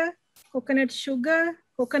vinegar, coconut sugar,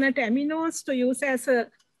 coconut aminos to use as a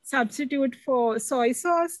substitute for soy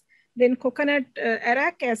sauce, then coconut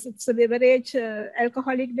arak as it's a beverage,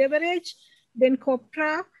 alcoholic beverage, then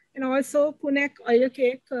copra, and also punak oil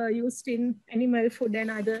cake used in animal food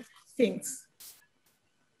and other things.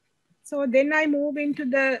 So then I move into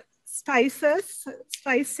the spice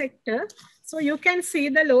sector. So you can see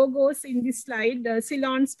the logos in this slide,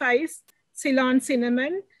 Ceylon spice, Ceylon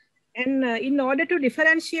cinnamon. And in order to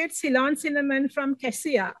differentiate Ceylon cinnamon from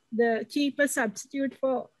cassia, the cheaper substitute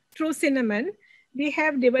for true cinnamon, we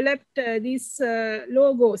have developed these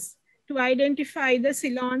logos to identify the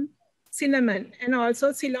Ceylon cinnamon and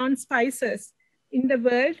also Ceylon spices in the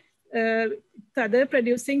world, other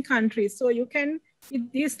producing countries. So you can,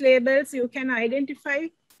 with these labels, you can identify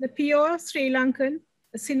the pure Sri Lankan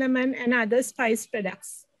cinnamon and other spice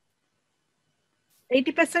products.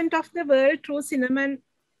 80% of the world true cinnamon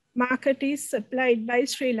market is supplied by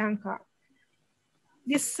Sri Lanka.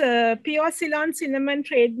 This pure Ceylon cinnamon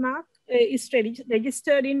trademark is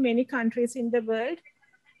registered in many countries in the world.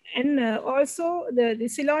 And also the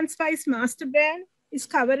Ceylon Spice Master Brand is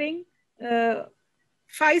covering 5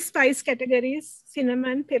 spice categories: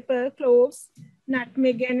 cinnamon, pepper, cloves,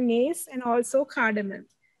 nutmeg and mace, and also cardamom.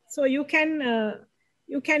 So you can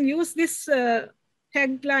use this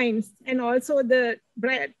taglines and also the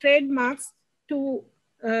trademarks to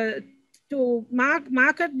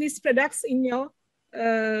market these products in your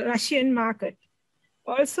Russian market.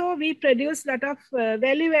 Also, we produce a lot of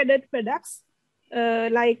value-added products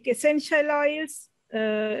like essential oils,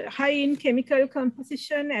 high in chemical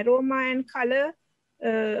composition, aroma and color,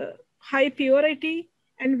 high purity,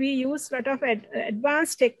 and we use a lot of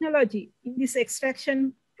advanced technology in this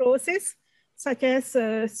extraction process, such as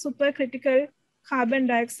supercritical carbon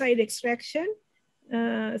dioxide extraction.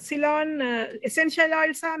 Ceylon essential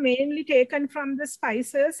oils are mainly taken from the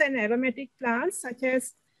spices and aromatic plants such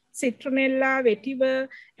as citronella, vetiver,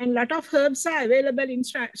 and a lot of herbs are available in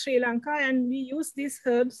Sri Lanka, and we use these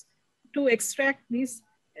herbs to extract these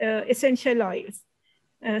essential oils.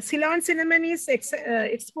 Ceylon cinnamon is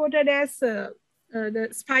exported as the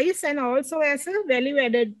spice and also as a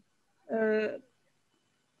value-added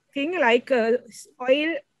thing like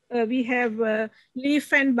oil. We have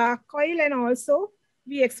leaf and bark oil, and also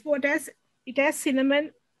we export as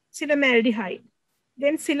cinnamaldehyde.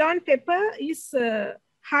 Then Ceylon pepper is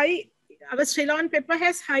high. Our Ceylon pepper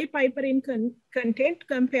has high piperine content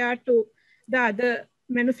compared to the other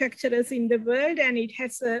manufacturers in the world, and it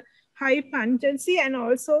has a high pungency, and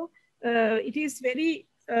also it is very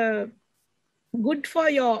good for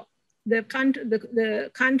the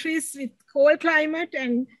countries with cold climate,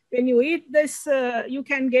 and when you eat this, you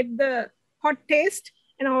can get the hot taste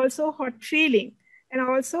and also hot feeling, and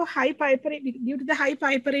also high piperine due to the high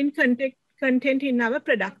piperine content in our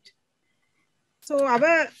product. So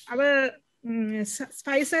our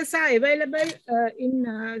spices are available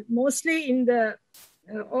in mostly in the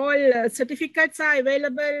all certificates are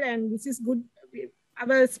available, and this is good.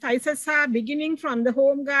 Our spices are beginning from the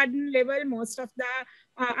home garden level. Most of the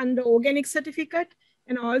are under organic certificate,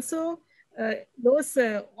 and also those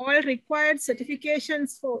all required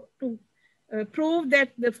certifications to prove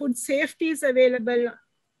that the food safety is available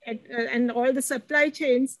and all the supply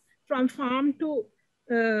chains from farm to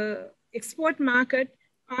export market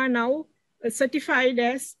are now certified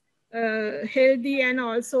as healthy, and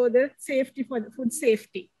also the safety for the food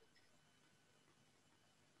safety.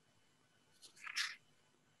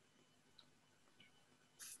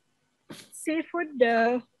 Seafood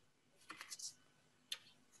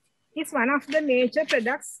is one of the major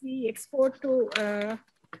products we export to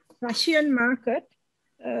Russian market.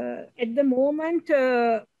 At the moment,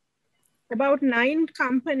 about 9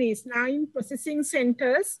 companies, 9 processing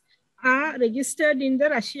centers are registered in the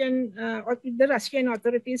Russian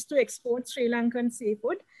authorities to export Sri Lankan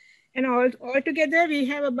seafood. And altogether, we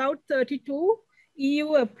have about 32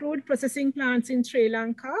 EU approved processing plants in Sri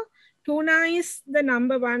Lanka. Tuna is the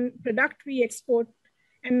 #1 product we export,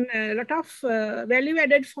 and a lot of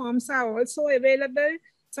value-added forms are also available.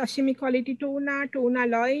 Sashimi quality tuna, tuna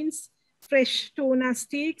loins, fresh tuna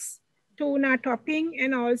sticks, tuna topping,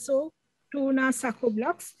 and also tuna sako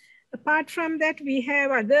blocks. Apart from that, we have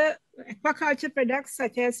other aquaculture products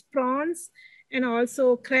such as prawns and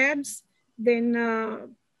also crabs. Then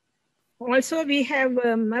also we have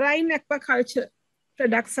marine aquaculture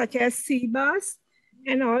products such as sea bass,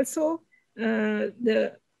 and also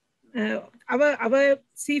our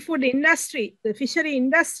seafood industry, the fishery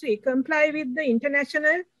industry, comply with the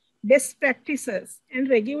international best practices and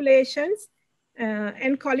regulations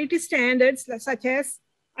and quality standards such as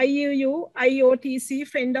IUU, IOTC,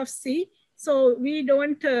 Friend of Sea. So we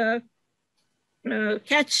don't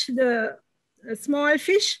catch the small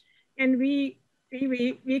fish, and we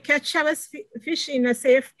catch our fish in a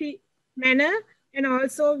safety manner. And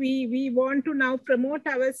also we want to now promote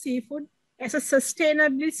our seafood as a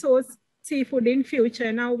sustainably sourced seafood in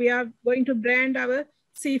future. Now we are going to brand our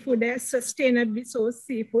seafood as sustainably sourced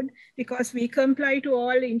seafood, because we comply to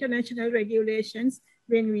all international regulations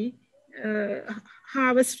when we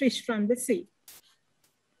harvest fish from the sea.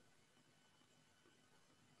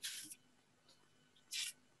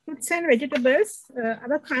 Fruits and vegetables.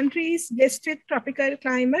 Our country is blessed with tropical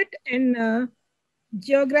climate and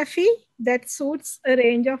geography that suits a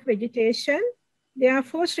range of vegetation.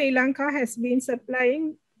 Therefore, Sri Lanka has been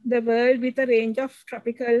supplying the world with a range of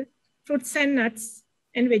tropical fruits and nuts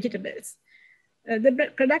and vegetables.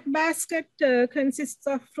 The product basket consists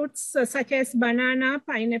of fruits such as banana,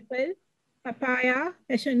 pineapple, papaya,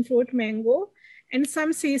 passion fruit, mango, and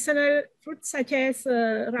some seasonal fruits such as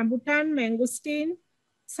rambutan, mangosteen,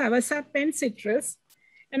 soursop, and citrus.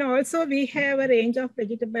 And also we have a range of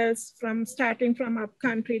vegetables starting from up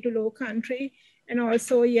country to low country, and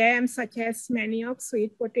also yams such as manioc,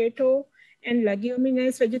 sweet potato, and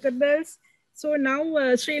leguminous vegetables. So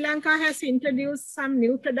now Sri Lanka has introduced some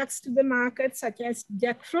new products to the market, such as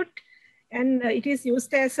jackfruit, and it is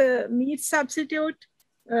used as a meat substitute.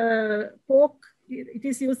 Pork, it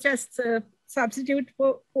is used as a substitute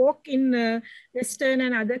for pork in Western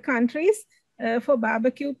and other countries. For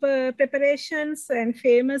barbecue preparations, and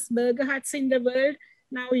famous burger huts in the world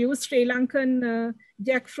now use Sri Lankan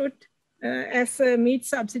jackfruit as a meat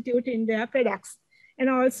substitute in their products.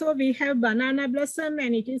 And also we have banana blossom,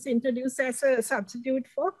 and it is introduced as a substitute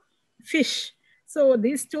for fish. So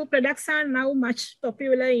these 2 products are now much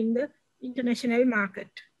popular in the international market.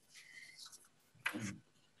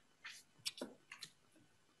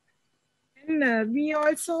 And we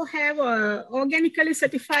also have organically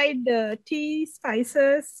certified tea,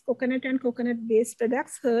 spices, coconut and coconut-based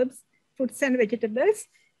products, herbs, fruits and vegetables,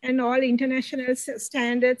 and all international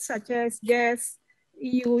standards such as GAS,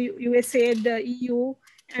 EU, USA, the EU,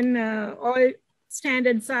 and all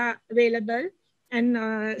standards are available. And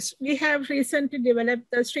we have recently developed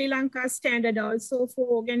the Sri Lanka standard also for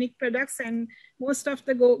organic products, and most of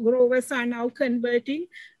the growers are now converting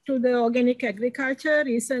to the organic agriculture.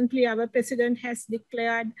 Recently, our president has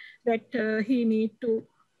declared that he needs to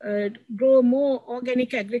grow more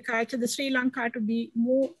organic agriculture, the Sri Lanka to be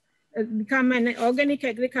more, become an organic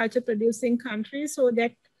agriculture producing country. So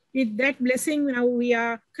that with that blessing, now we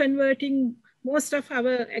are converting most of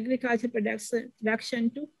our agriculture production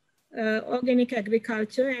to organic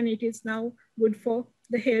agriculture, and it is now good for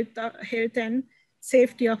the health and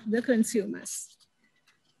safety of the consumers.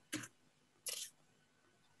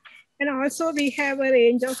 And also we have a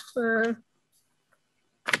range of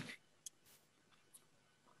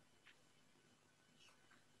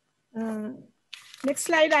next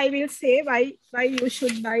slide, I will say why you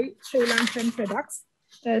should buy Sri Lankan products.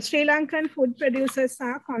 Sri Lankan food producers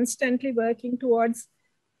are constantly working towards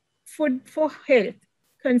food for health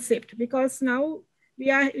concept, because now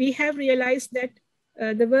we have realized that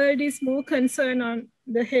the world is more concerned on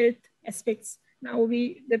the health aspects. Now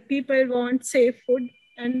the people want safe food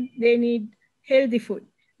and they need healthy food.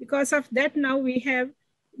 Because of that, now we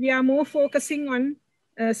are more focusing on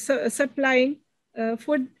supplying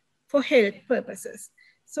food for health purposes.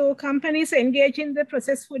 So companies engaged in the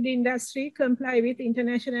processed food industry comply with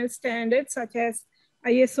international standards such as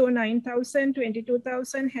ISO 9000,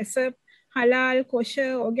 22000, HACCP, halal,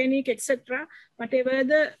 kosher, organic, etc. Whatever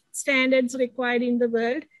the standards required in the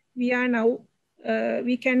world, we are now,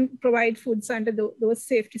 we can provide foods under those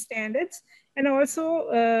safety standards. And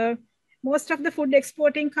also, most of the food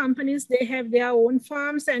exporting companies, they have their own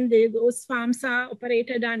farms, and those farms are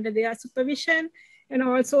operated under their supervision. And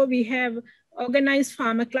also we have organized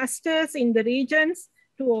farmer clusters in the regions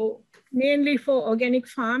mainly for organic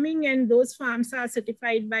farming, and those farms are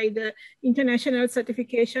certified by the international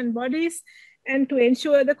certification bodies, and to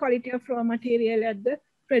ensure the quality of raw material at the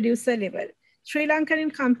producer level. Sri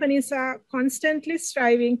Lankan companies are constantly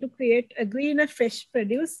striving to create a greener fresh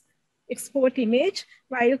produce export image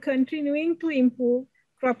while continuing to improve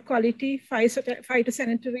crop quality,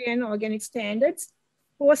 phytosanitary and organic standards,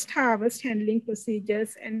 post-harvest handling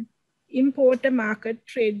procedures, and importer market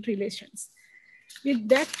trade relations. With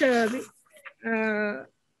that,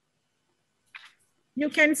 you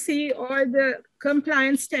can see all the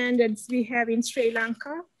compliance standards we have in Sri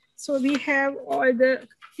Lanka. So we have all the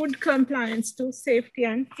food compliance to safety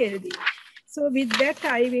and healthy. So with that,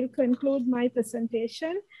 I will conclude my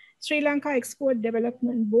presentation. Sri Lanka Export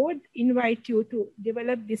Development Board invite you to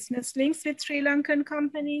develop business links with Sri Lankan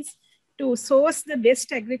companies to source the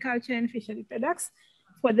best agriculture and fishery products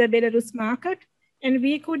for the Belarus market. And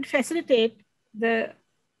we could facilitate the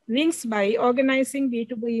links by organizing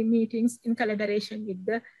B2B meetings in collaboration with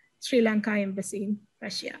the Sri Lanka Embassy in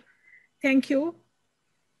Russia. Thank you.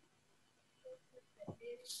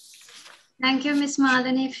 Thank you, Ms.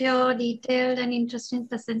 Malini, for your detailed and interesting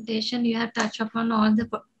presentation. You have touched upon all the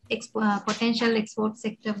potential export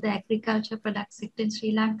sector of the agriculture product sector in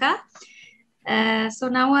Sri Lanka. So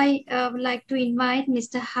now I would like to invite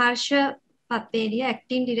Mr. Harsha Papedia,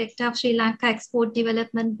 Acting Director of Sri Lanka Export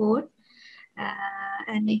Development Board.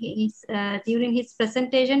 And during his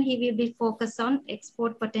presentation, he will be focused on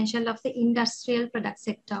export potential of the industrial product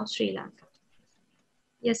sector of Sri Lanka.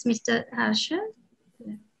 Yes, Mr. Harsha.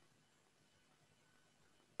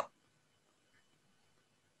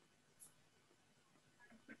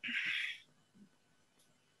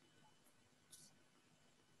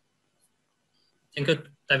 Thank you,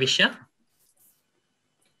 Tavisha.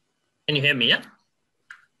 Can you hear me? Yeah?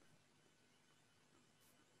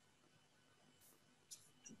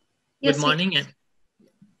 Yes,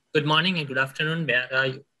 good morning and good afternoon,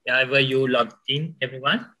 wherever you logged in,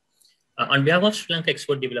 everyone. On behalf of Sri Lanka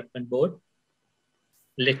Export Development Board,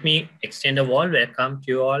 let me extend a warm welcome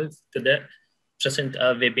to you all to the present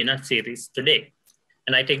webinar series today.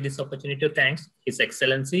 And I take this opportunity to thank His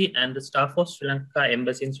Excellency and the staff of Sri Lanka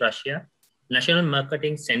Embassy in Russia, National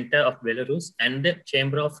Marketing Center of Belarus, and the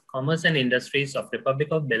Chamber of Commerce and Industries of Republic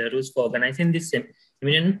of Belarus for organizing this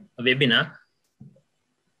eminent webinar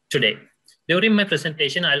today. During my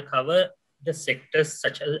presentation, I'll cover the sectors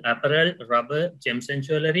such as apparel, rubber, gems and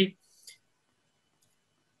jewelry,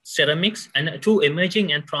 ceramics, and two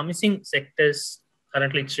emerging and promising sectors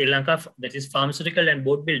currently in Sri Lanka, that is pharmaceutical and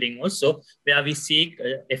boat building also, where we seek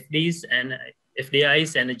FDIs and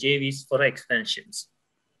JVs for expansions.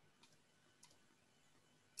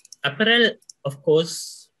 Apparel, of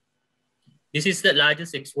course, this is the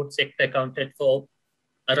largest export sector, accounted for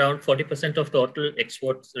around 40% of total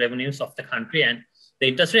export revenues of the country. And the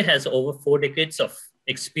industry has over 4 decades of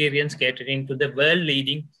experience catering to the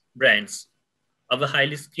world-leading brands. Our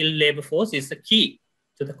highly skilled labor force is the key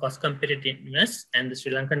to the cost competitiveness, and the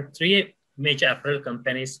Sri Lankan 3 major apparel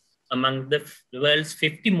companies among the world's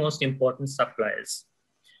 50 most important suppliers.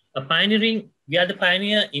 We are the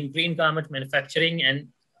pioneer in green garment manufacturing, and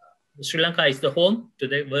Sri Lanka is the home to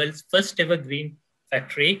the world's first ever green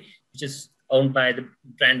factory, which is owned by the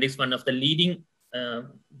brand, is one of the leading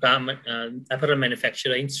apparel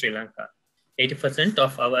manufacturer in Sri Lanka. 80%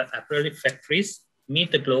 of our apparel factories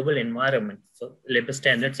meet the global environment for labor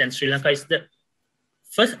standards, and Sri Lanka is the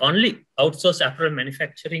only outsourced apparel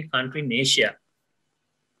manufacturing country in Asia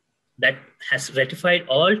that has ratified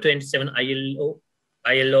all 27 ILO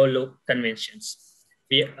law conventions.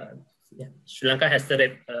 Sri Lanka has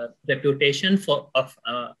the reputation of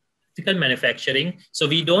ethical manufacturing. So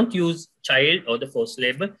we don't use child or the forced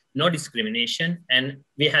labor, no discrimination, and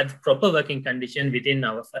we have proper working conditions within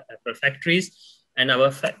our factories, and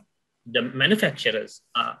the manufacturers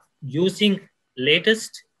are using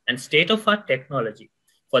latest and state-of-art technology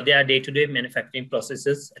for their day-to-day manufacturing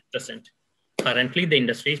processes at present. Currently, the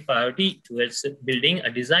industry's priority towards building a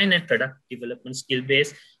design and product development skill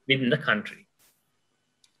base within the country.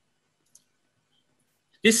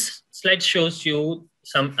 This slide shows you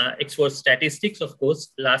some export statistics. Of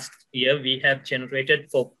course, last year we have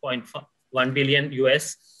generated 4.1 billion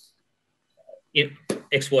US in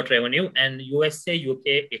export revenue, and USA,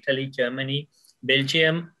 UK, Italy, Germany,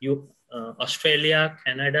 Belgium, Australia,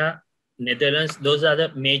 Canada, Netherlands, those are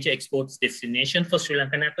the major exports destinations for Sri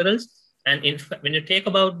Lankan apparels. And when you take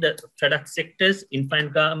about the product sectors,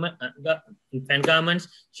 infant garments,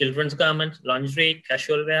 children's garments, lingerie,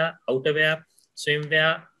 casual wear, outerwear,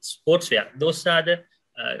 swimwear, sportswear, those are the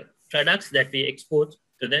products that we export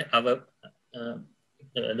to the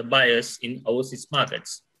buyers in overseas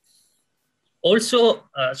markets. Also,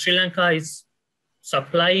 Sri Lanka is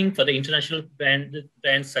supplying for the international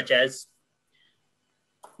brands such as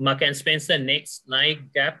Marks and Spencer, Next, Nike,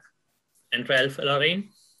 Gap, and Ralph Lauren.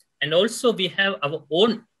 And also we have our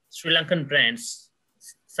own Sri Lankan brands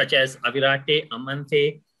such as Avirate,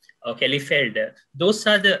 Amante, or Kelly Felder. Those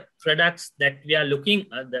are the products that we are looking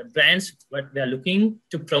at, the brands that we are looking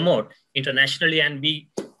to promote internationally, and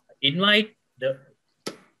we invite the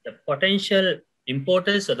potential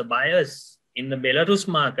importers or the buyers in the Belarus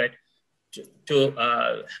market to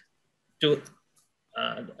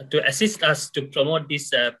assist us to promote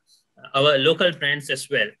this our local brands as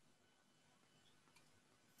well.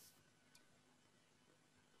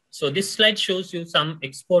 So this slide shows you some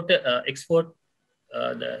the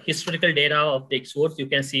historical data of the exports. You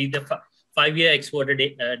can see the 5-year exported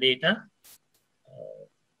data.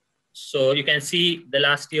 So you can see the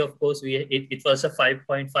last year, of course, it was a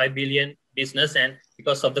 5.5 billion business, and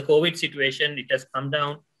because of the COVID situation, it has come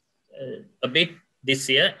down a bit this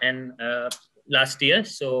year and last year.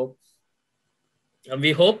 So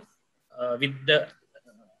we hope within the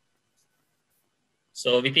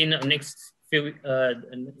next few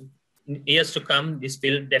years to come, this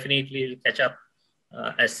will definitely catch up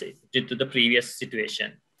to the previous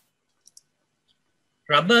situation.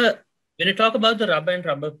 Rubber, when you talk about the rubber and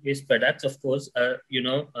rubber-based products, of course,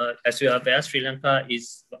 as you are aware, Sri Lanka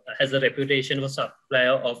has a reputation for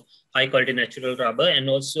supplier of high-quality natural rubber. And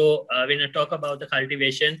also, when you talk about the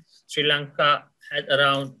cultivation, Sri Lanka has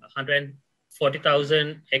around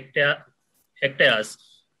 140,000 hectares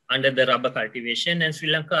under the rubber cultivation, and Sri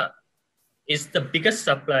Lanka is the biggest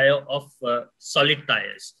supplier of solid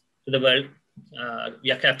tires to the world.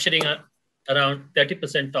 We are capturing around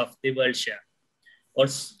 30% of the world share.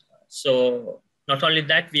 Also, not only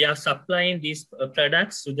that, we are supplying these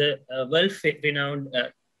products to the world-renowned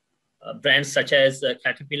brands such as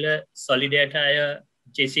Caterpillar, Solid Tire,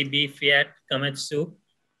 JCB, Fiat, Komatsu,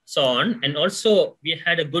 so on. And also, we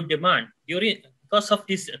had a good demand because of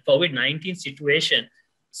this COVID-19 situation.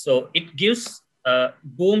 So it gives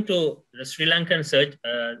boom to the Sri Lankan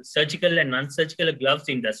surgical and non-surgical gloves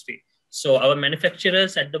industry. So our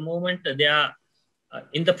manufacturers at the moment, they are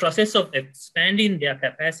in the process of expanding their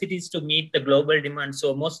capacities to meet the global demand.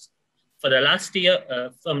 So from last year,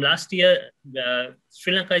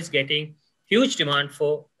 Sri Lanka is getting huge demand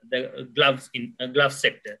for the gloves in glove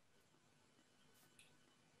sector.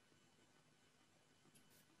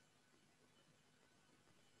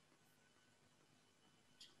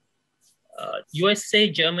 USA,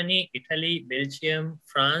 Germany, Italy, Belgium,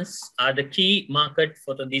 France are the key market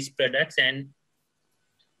for these products. And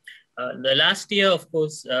the last year, of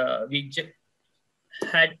course, we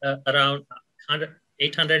had around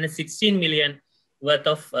 816 million worth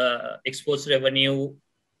of exports revenue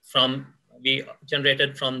we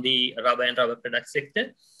generated from the rubber and rubber product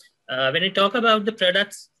sector. When you talk about the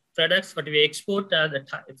products what we export,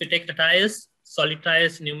 if you take the tires, solid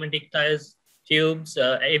tires, pneumatic tires, tubes,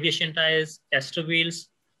 aviation tires, caster wheels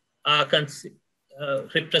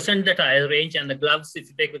represent the tire range, and the gloves, if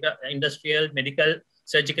you take the industrial, medical,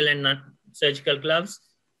 surgical and non-surgical gloves.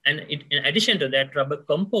 And in addition to that, rubber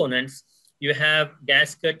components, you have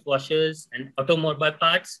gasket, washers, and automobile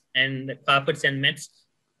parts, and carpets and mats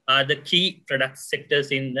are the key product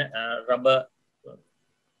sectors in the rubber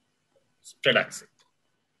products.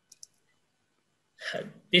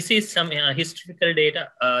 This is some historical data,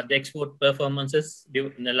 the export performances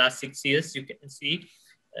in the last 6 years. You can see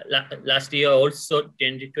last year also,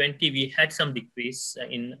 2020, we had some decrease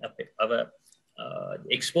in our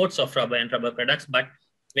exports of rubber and rubber products. But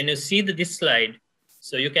when you see this slide,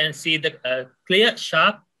 so you can see the clear,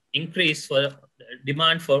 sharp increase for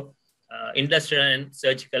demand for industrial and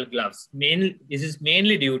surgical gloves. This is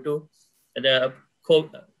mainly due to the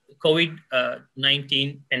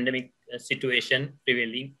COVID-19 pandemic situation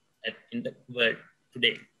prevailing in the world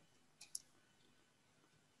today.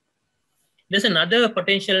 There's another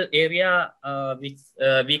potential area which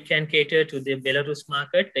we can cater to the Belarus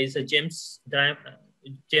market. There is a gems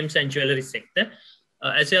and jewelry sector.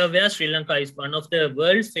 As you're aware, Sri Lanka is one of the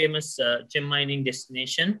world's famous gem mining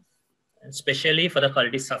destination, especially for the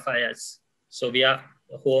quality sapphires. So we are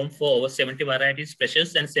home for over 70 varieties,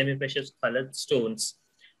 precious and semi-precious colored stones,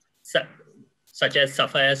 such as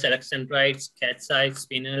sapphires, alexandrites, cat's eye,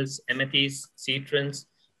 spinels, amethysts, citrons,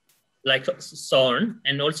 like so on.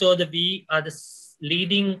 And also we are the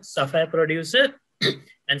leading sapphire producer,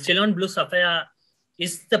 and Ceylon Blue sapphire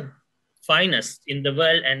is the finest in the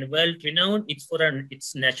world and world renowned. It's for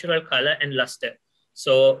its natural color and luster.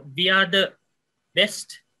 So we are the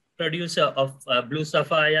best producer of blue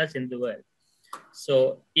sapphires in the world.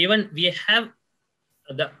 So even we have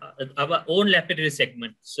our own laboratory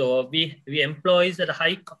segment. So we employ the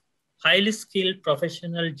highly skilled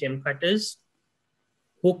professional gem cutters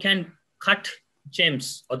who can cut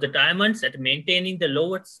gems or the diamonds at maintaining the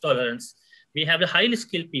lowest tolerance. We have the highly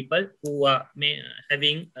skilled people who are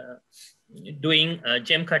doing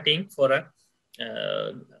gem cutting for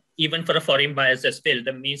even for a foreign buyers as well.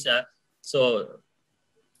 That means so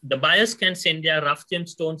the buyers can send their rough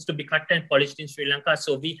gemstones to be cut and polished in Sri Lanka.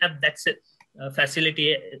 So we have that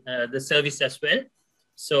facility, the service as well.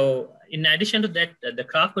 So in addition to that, the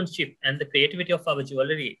craftsmanship and the creativity of our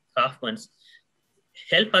jewelry craftsmen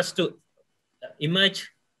help us to emerge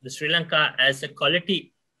the Sri Lanka as a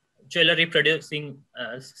quality jewelry producing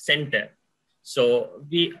center. So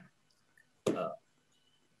we,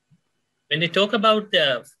 when they talk about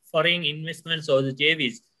the foreign investments or the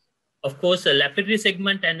JVs, of course, the lapidary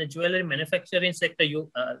segment and the jewelry manufacturing sector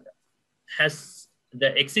has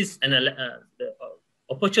the exists and the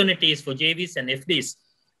opportunities for JVs and FDs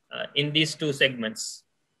in these two segments.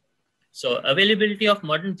 So availability of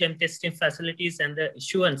modern gem testing facilities and the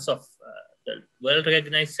issuance of the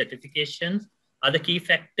well-recognized certifications are the key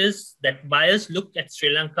factors that buyers look at Sri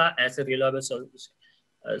Lanka as a reliable source.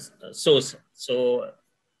 So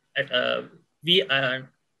at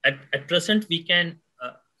present, we can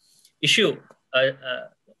issue a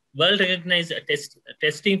well-recognized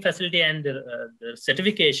testing facility and the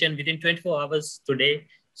certification within 24 hours today.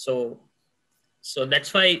 So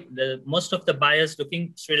that's why most of the buyers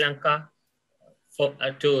looking Sri Lanka for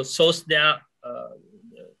to source their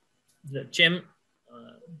the gem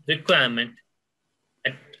requirement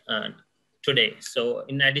at today. So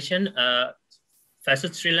in addition,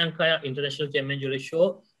 Facet Sri Lanka International Gem and Jewelry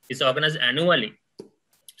Show is organized annually.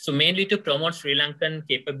 So mainly to promote Sri Lankan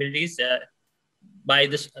capabilities by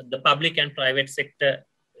the public and private sector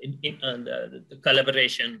in the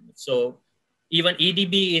collaboration. So even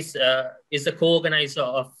EDB is a co-organizer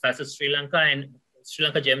of Facet Sri Lanka, and Sri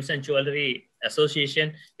Lanka Gems and Jewelry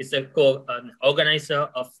Association is a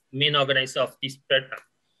main organizer of this program.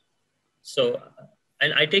 So,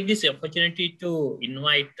 and I take this opportunity to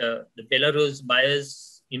invite the Belarus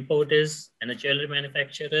buyers, importers, and the jewelry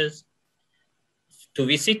manufacturers to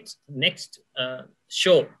visit next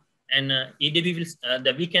show. And EDB will,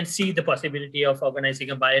 we can see the possibility of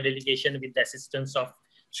organizing a buyer delegation with the assistance of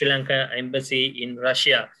Sri Lanka Embassy in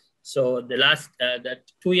Russia. So the last,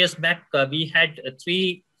 2 years back, we had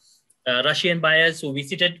 3 Russian buyers who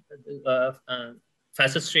visited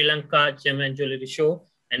Facet Sri Lanka Gem and Jewelry Show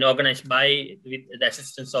and organized with the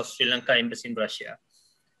assistance of Sri Lanka Embassy in Russia.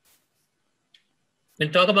 When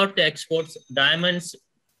we talk about the exports, diamonds,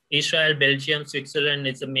 Israel, Belgium, Switzerland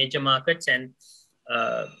is the major markets, and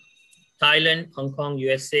Thailand, Hong Kong,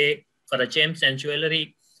 USA for the gems and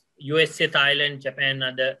jewelry. USA, Thailand, Japan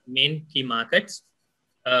are the main key markets.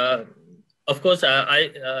 Of course,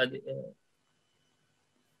 the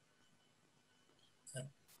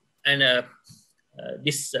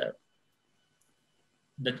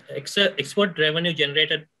export revenue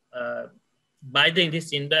generated by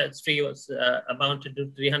this industry was amounted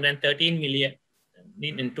to 313 million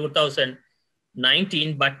in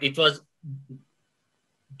 2019, but it was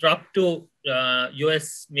dropped to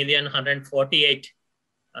US million 148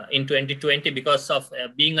 in 2020 because of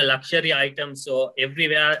being a luxury item. So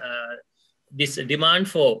everywhere this demand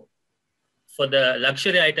for the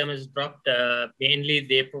luxury item is dropped. Mainly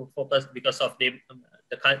they focus because of the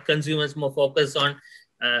consumers more focus on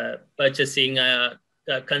purchasing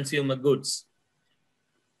consumer goods.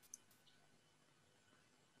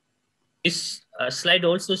 This slide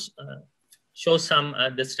also shows some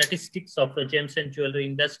the statistics of the gems and jewelry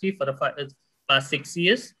industry for the past 6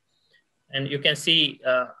 years. And you can see,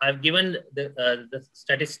 I've given the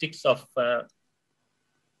statistics of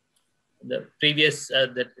the previous,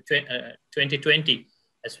 2020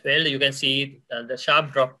 as well. You can see the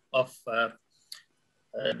sharp drop of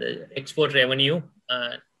the export revenue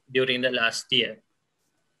during the last year.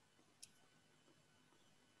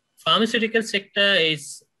 Pharmaceutical sector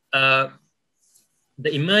is the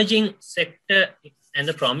emerging sector and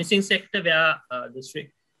the promising sector where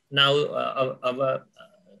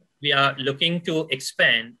we are looking to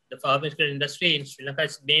expand. The pharmaceutical industry in Sri Lanka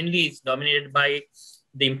is mainly dominated by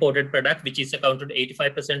the imported product, which is accounted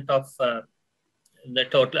 85% of the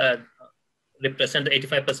total, represent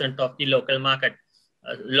 85% of the local market.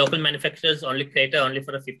 Local manufacturers only cater only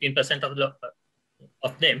for 15%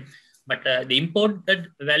 of them. But the imported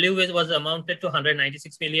value was amounted to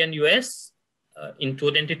 196 million US in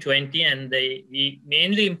 2020, and we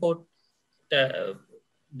mainly import the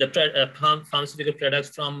pharmaceutical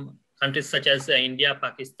products from countries such as India,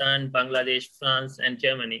 Pakistan, Bangladesh, France, and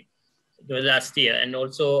Germany last year. And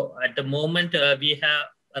also at the moment, we have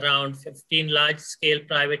around 15 large-scale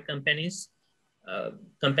private companies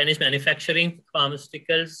manufacturing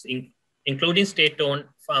pharmaceuticals, including state-owned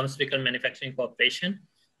pharmaceutical manufacturing corporation.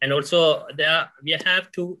 And also we have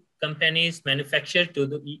 2 companies manufactured to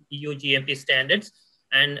the EU GMP standards,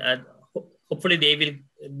 and hopefully they will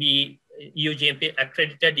be EU GMP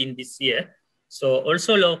accredited in this year. So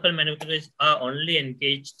also local manufacturers are only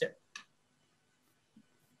engaged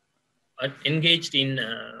in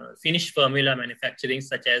finished formula manufacturing,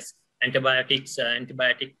 such as antibiotics,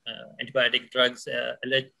 antibiotic drugs,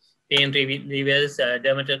 pain relievers,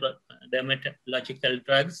 dermatological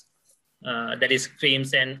drugs, that is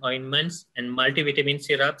creams and ointments, and multivitamin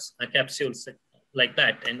syrups, capsules like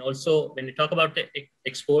that. And also when you talk about the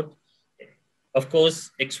export, of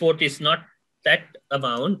course, export is not that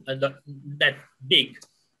amount, that big,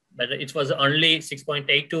 but it was only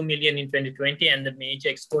 6.82 million in 2020, and the major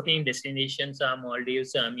exporting destinations are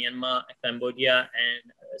Maldives, Myanmar, Cambodia,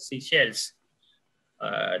 and Seychelles.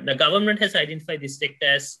 The government has identified this sector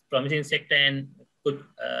as promising sector and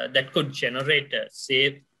that could generate,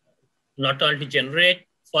 not only generate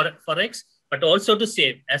for Forex, but also to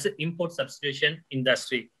save as an import substitution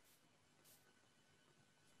industry.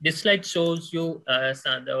 This slide shows you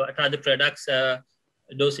what are the products,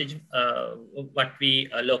 dosage, what we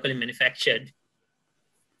locally manufactured.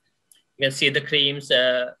 You can see the creams,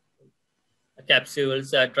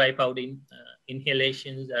 capsules, dry powder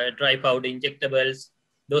inhalations, dry powder injectables.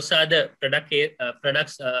 Those are the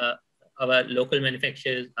products our local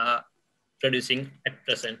manufacturers are producing at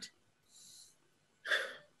present.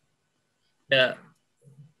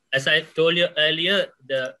 As I told you earlier,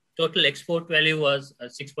 the total export value was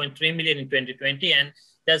 6.3 million in 2020, and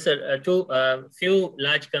there's few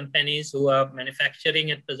large companies who are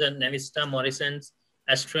manufacturing at present. Navista, Morrison's,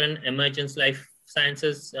 Astron, Emergence Life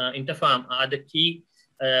Sciences, Interpharm are the key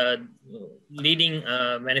leading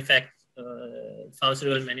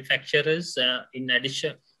pharmaceutical manufacturers. In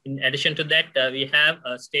addition to that, we have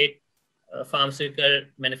a state pharmaceutical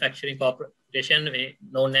manufacturing corporation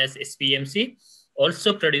known as SPMC,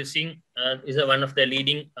 also producing, is one of the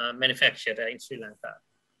leading manufacturer in Sri Lanka.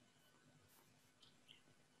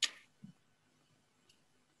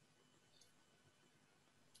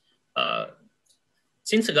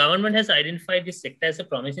 Since the government has identified this sector as a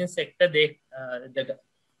promising sector,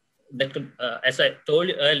 that could, as I told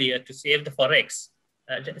you earlier, to save the Forex.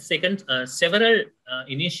 Second, several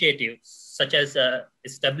initiatives, such as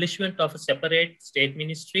establishment of a separate state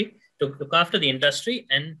ministry to look after the industry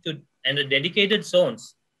and a dedicated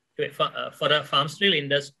zones for a pharmaceutical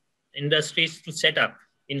industries to set up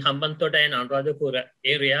in Hambantota and Anuradhapura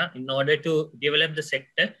area in order to develop the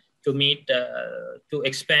sector to meet, to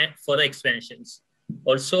expand further expansions.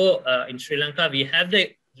 Also, in Sri Lanka, we have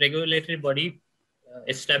the regulatory body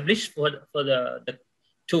established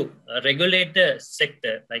to regulate the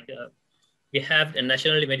sector. Like we have the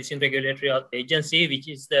National Medicine Regulatory Agency, which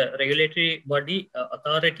is the regulatory body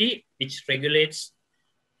authority which regulates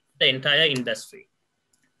the entire industry.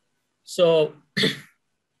 So,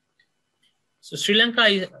 Sri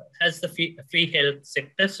Lanka has the free health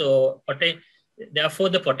sector. So therefore,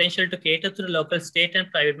 the potential to cater to the local, state, and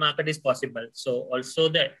private market is possible. So also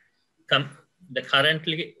the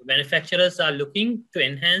currently manufacturers are looking to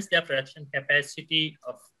enhance their production capacity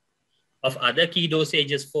of other key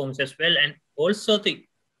dosages forms as well, and also to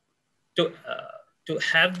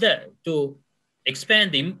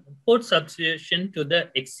expand the import substitution to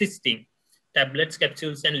the existing tablets,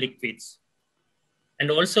 capsules, and liquids.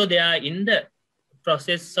 And also they are in the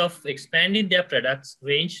process of expanding their products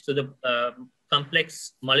range to the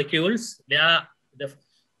complex molecules, where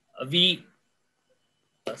we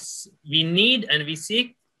need and we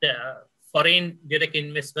seek the foreign direct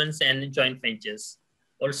investments and joint ventures.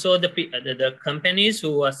 Also, the companies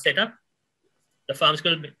who are set up, the farms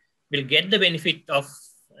will get the benefit of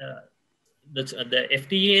the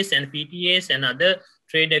FTAs and PTAs and other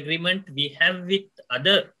trade agreement we have with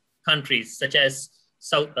other countries, such as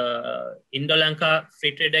Indo-Lanka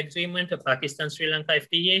Free Trade Agreement, Pakistan-Sri Lanka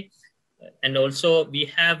FTA, and also we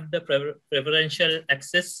have the preferential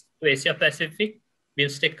access to Asia Pacific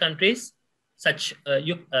BIMSTEC countries. Such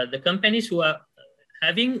the companies who are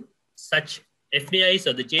having such FDIs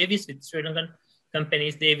or the JVs with Sri Lankan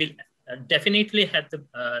companies, they will definitely have the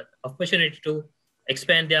opportunity to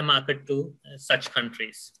expand their market to such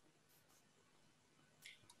countries.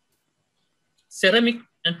 Ceramic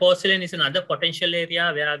and porcelain is another potential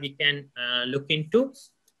area where we can look into.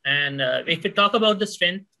 And if we talk about the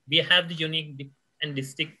strength, we have the unique and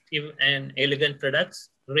distinctive and elegant products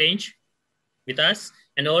range with us,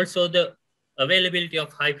 and also the availability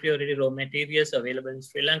of high priority raw materials available in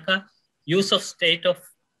Sri Lanka, use of state-of-art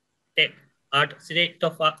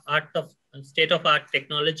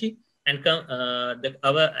technology, and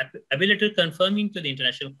our ability to conforming to the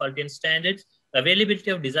international quality and standards,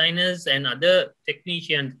 availability of designers and other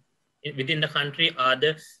technicians within the country are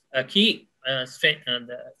the key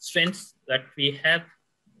strengths that we have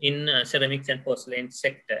in ceramics and porcelain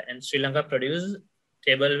sector. And Sri Lanka produces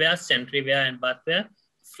tableware, sanitaryware, and bathware,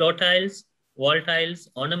 floor tiles, wall tiles,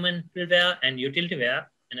 ornamental ware, and utility ware,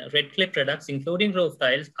 and red clay products, including roof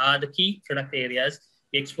tiles, are the key product areas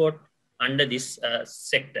we export under this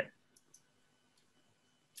sector.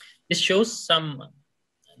 This shows some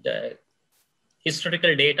the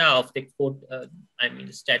historical data of the export,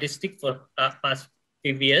 statistic for past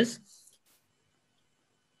few years.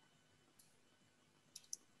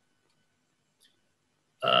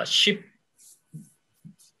 Ship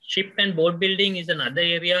and boat building is another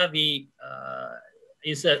area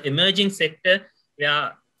is an emerging sector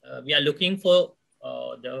where we are looking for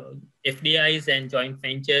the FDIs and joint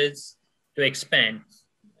ventures to expand.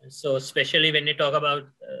 So especially when you talk about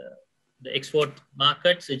the export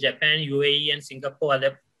markets, Japan, UAE, and Singapore are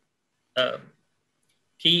the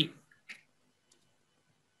key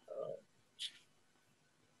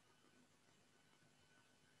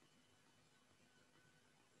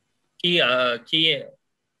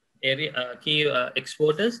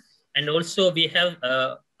exporters. And also we have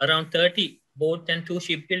around 30 boat and 2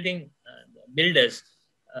 shipbuilding builders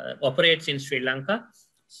operates in Sri Lanka.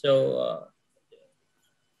 So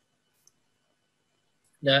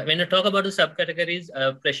when you talk about the subcategories,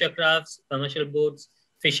 pressure crafts, commercial boats,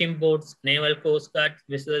 fishing boats, naval coast guard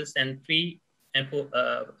vessels, and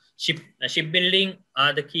shipbuilding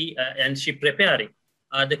are the key, and ship repairing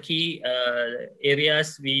are the key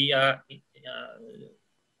areas we are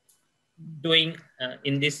doing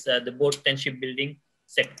in this the boat and shipbuilding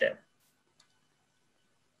sector.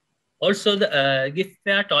 Also, the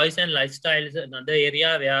giftware, toys, and lifestyle is another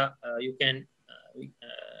area where you can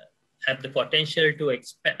have the potential to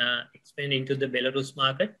expand into the Belarus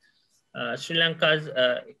market. Sri Lanka's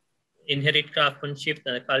inherent craftsmanship,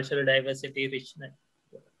 cultural diversity, richness,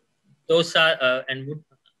 those are and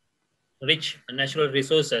rich natural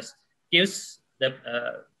resources gives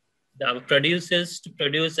our producers to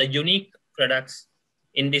produce unique products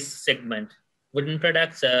in this segment. Wooden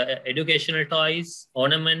products, educational toys,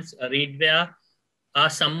 ornaments, reedware are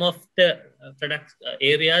some of the products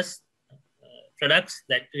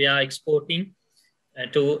that we are exporting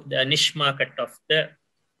to the niche market of the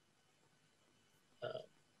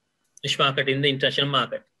niche market in the international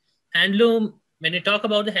market. Handloom, when you talk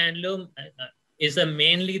about the handloom, is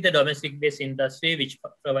mainly the domestic-based industry which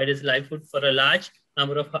provides livelihood for a large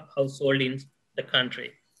number of households in the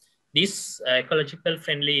country. These ecological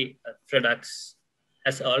friendly products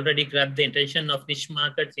has already grabbed the attention of niche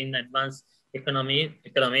markets in advanced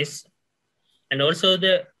economies. And also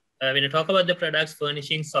when you talk about the products,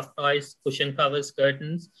 furnishing, soft toys, cushion covers,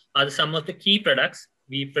 curtains are some of the key products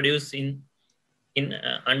we produce in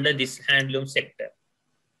under this handloom sector.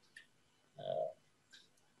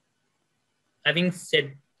 Having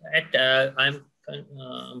said that,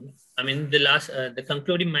 I'm in the last,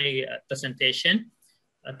 concluding my presentation.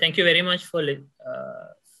 Thank you very much for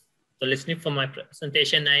listening for my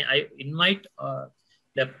presentation. I invite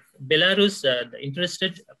the Belarus, the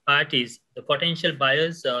interested parties, the potential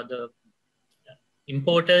buyers, the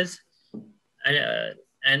importers,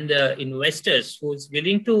 and the investors who's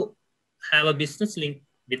willing to have a business link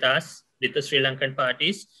with us, with the Sri Lankan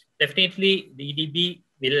parties. Definitely, the EDB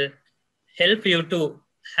will help you to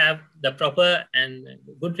have the proper and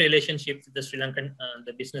good relationship with the Sri Lankan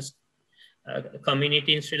the business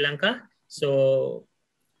community in Sri Lanka. So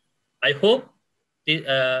I hope this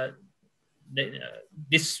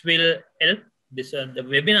will help, the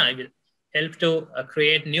webinar will help to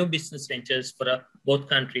create new business ventures for both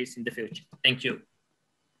countries in the future. Thank you.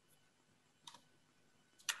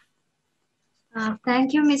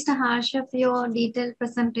 Thank you, Mr. Harsha, for your detailed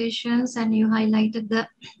presentations, and you highlighted the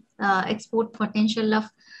export potential of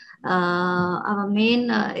our main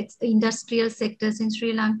industrial sectors in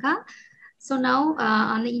Sri Lanka. So now,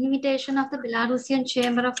 on the invitation of the Belarusian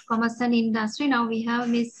Chamber of Commerce and Industry, now we have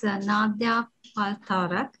Ms. Nadia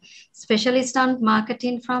Paltarak, specialist on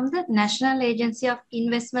marketing from the National Agency of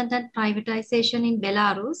Investment and Privatization in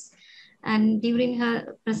Belarus. And during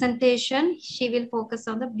her presentation, she will focus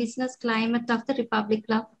on the business climate of the Republic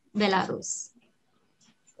of Belarus.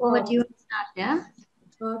 Over to you, Nadia.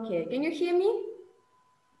 Okay, can you hear me?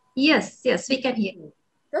 Yes, we can hear you.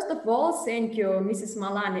 First of all, thank you, Mrs.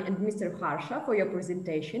 Malani and Mr. Harsha, for your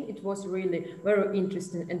presentation. It was really very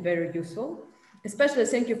interesting and very useful. Especially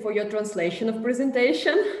thank you for your translation of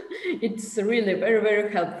presentation. It's really very,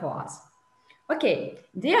 very helpful for us. Okay,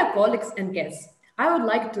 dear colleagues and guests, I would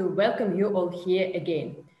like to welcome you all here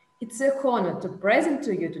again. It's a honor to present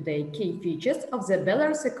to you today key features of the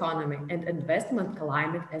Belarus economy and investment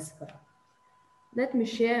climate as well. Let me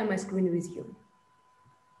share my screen with you.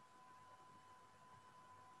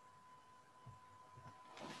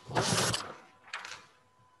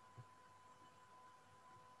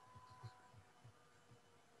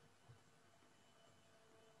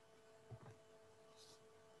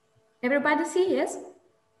 Everybody see, yes?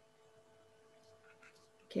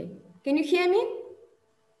 Okay, can you hear me?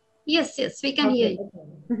 Yes, we can hear you.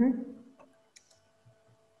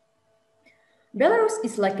 Belarus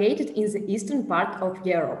is located in the eastern part of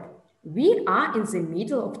Europe. We are in the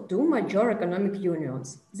middle of two major economic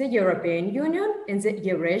unions, the European Union and the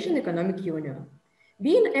Eurasian Economic Union.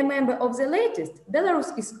 Being a member of the latest,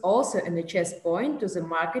 Belarus is also an access point to the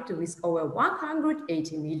market with over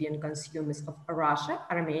 180 million consumers of Russia,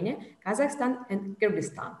 Armenia, Kazakhstan, and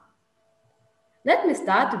Kyrgyzstan. Let me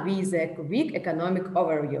start with a quick economic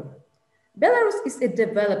overview. Belarus is a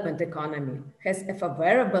development economy, has a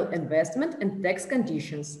favorable investment and tax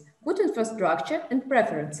conditions, good infrastructure and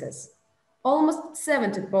preferences. Almost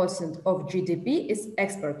 70% of GDP is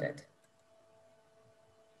exported.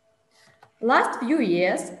 Last few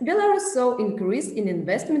years, Belarus saw increase in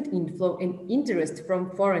investment inflow and interest from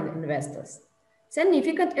foreign investors.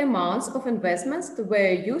 Significant amounts of investments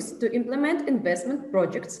were used to implement investment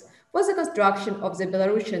projects for the construction of the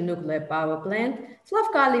Belarusian nuclear power plant,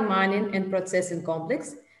 Slavkali mining and processing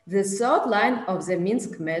complex, the third line of the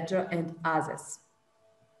Minsk metro, and others.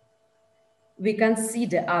 We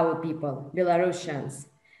consider our people, Belarusians,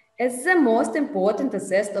 as the most important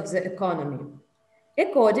asset of the economy.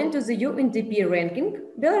 According to the UNDP ranking,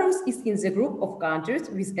 Belarus is in the group of countries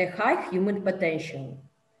with a high human potential.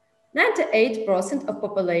 98% of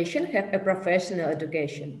population have a professional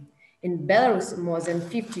education. In Belarus, more than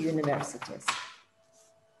 50 universities.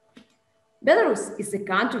 Belarus is a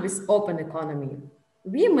country with open economy.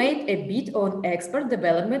 We made a bid on export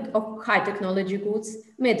development of high technology goods,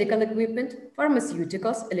 medical equipment,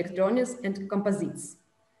 pharmaceuticals, electronics, and composites,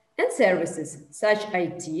 and services such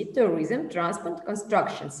IT, tourism, transport,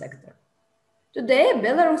 construction sector. Today,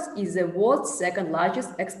 Belarus is the world's second largest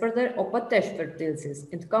exporter of potash fertilizers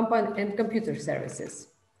and computer services.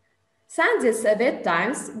 Since the Soviet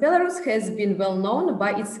times, Belarus has been well known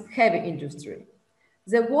by its heavy industry.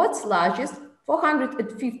 The world's largest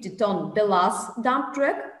 450-ton Belarus dump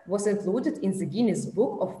truck was included in the Guinness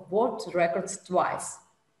Book of World Records twice,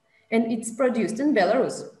 and it's produced in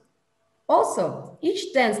Belarus. Also,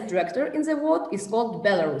 each 10th tractor in the world is called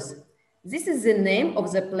Belarus. This is the name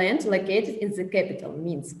of the plant located in the capital,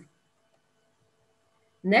 Minsk.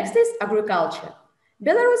 Next is agriculture.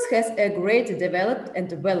 Belarus has a great developed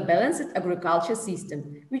and well-balanced agriculture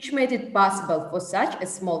system, which made it possible for such a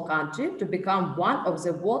small country to become one of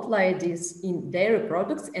the world leaders in dairy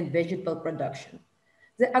products and vegetable production.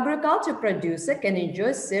 The agriculture producer can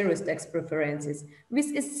enjoy serious tax preferences.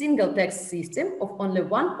 With a single tax system of only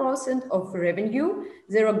 1% of revenue,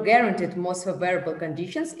 there are guaranteed most favorable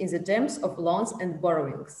conditions in the terms of loans and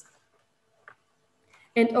borrowings.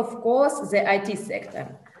 And of course, the IT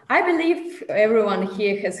sector. I believe everyone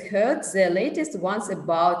here has heard the latest ones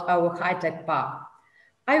about our high-tech park.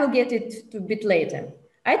 I will get it a bit later.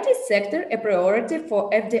 IT sector a priority for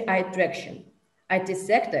FDI traction. IT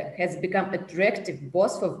sector has become attractive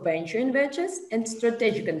both for venture investors and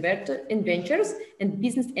strategic inventors and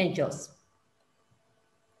business angels.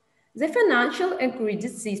 The financial and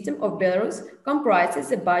credit system of Belarus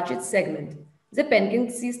comprises a budget segment. the banking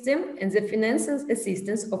system, and the financial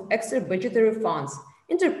assistance of extra budgetary funds,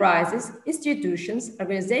 enterprises, institutions,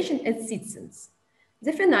 organizations, and citizens.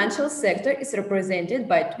 The financial sector is represented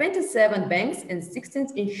by 27 banks and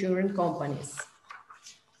 16 insurance companies.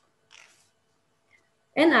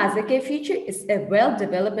 Another key feature is a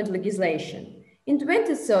well-developed legislation. In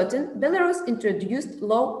 2013, Belarus introduced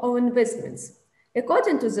law on investments.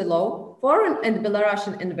 According to the law, foreign and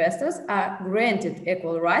Belarusian investors are granted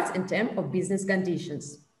equal rights in terms of business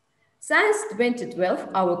conditions. Since 2012,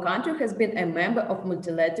 our country has been a member of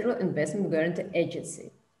Multilateral Investment Guarantee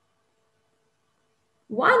Agency.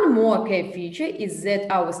 One more key feature is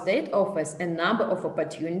that our state offers a number of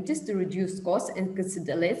opportunities to reduce costs and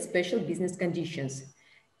consolidate special business conditions.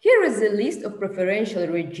 Here is a list of preferential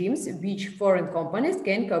regimes which foreign companies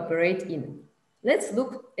can cooperate in. Let's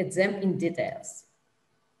look at them in details.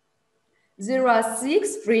 There are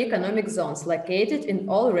 6 free economic zones located in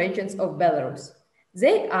all regions of Belarus.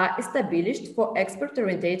 They are established for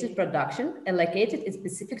export-oriented production and located in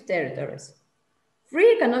specific territories.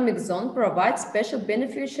 Free economic zone provides special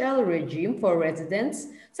beneficial regime for residents,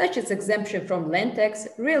 such as exemption from land tax,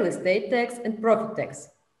 real estate tax, and profit tax.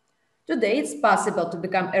 Today, it's possible to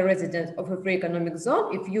become a resident of a free economic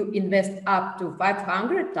zone if you invest up to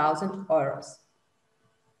 500,000 euros.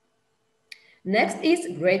 Next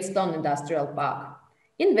is Great Stone Industrial Park.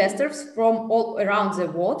 Investors from all around the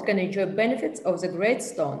world can enjoy benefits of the Great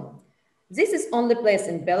Stone. This is only place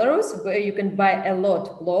in Belarus where you can buy a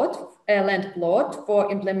land plot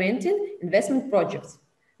for implementing investment projects.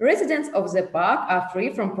 Residents of the park are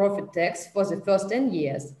free from profit tax for the first 10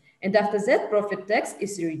 years, and after that, profit tax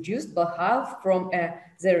is reduced by half from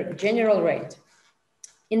their general rate.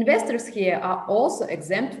 Investors here are also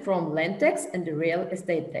exempt from land tax and real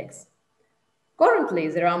estate tax. Currently,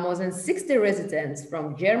 there are more than 60 residents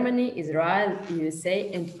from Germany, Israel,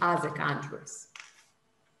 USA, and other countries.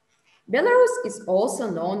 Belarus is also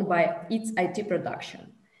known by its IT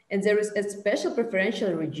production, and there is a special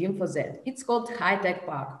preferential regime for that. It's called High-Tech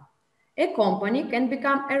Park. A company can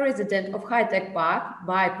become a resident of High-Tech Park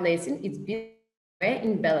by placing its business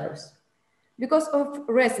in Belarus. Because of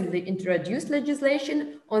recently introduced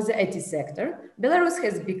legislation on the IT sector, Belarus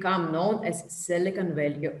has become known as Silicon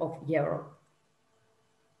Valley of Europe.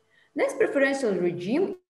 Next preferential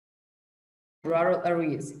regime, rural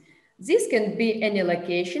areas. This can be any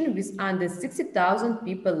location with under 60,000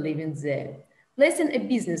 people living there. Placing a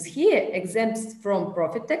business here exempts from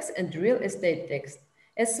profit tax and real estate tax,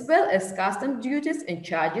 as well as custom duties and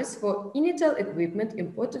charges for initial equipment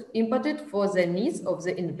imported for the needs of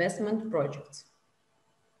the investment projects.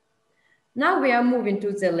 Now we are moving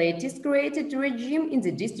to the latest created regime in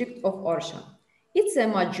the district of Orsha. It's a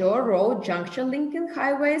major road junction linking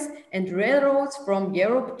highways and railroads from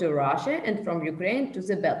Europe to Russia and from Ukraine to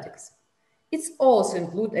the Baltics. It also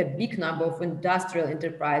includes a big number of industrial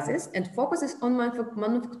enterprises and focuses on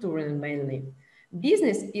manufacturing mainly.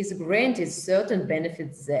 Business is granted certain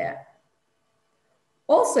benefits there.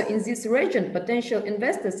 Also in this region, potential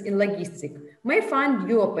investors in logistics may find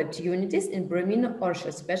new opportunities in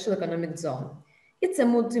Bremino-Orsha Special Economic Zone. It's a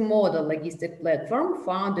multimodal logistic platform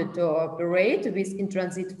founded to operate with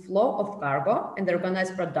in-transit flow of cargo and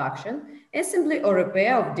organized production, assembly or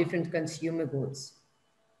repair of different consumer goods.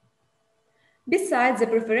 Besides the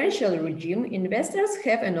preferential regime, investors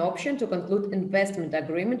have an option to conclude investment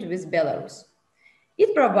agreement with Belarus.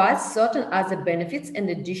 It provides certain other benefits and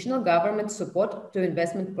additional government support to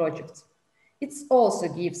investment projects. It also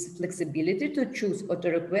gives flexibility to choose or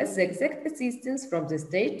to request the exact assistance from the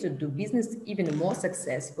state to do business even more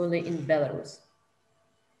successfully in Belarus.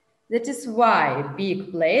 That is why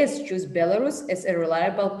big players choose Belarus as a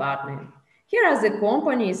reliable partner. Here are the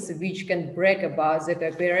companies which can brag about the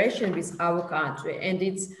cooperation with our country, and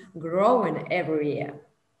it's growing every year.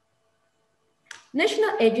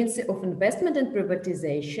 National Agency of Investment and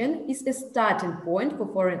Privatization is a starting point for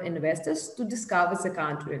foreign investors to discover the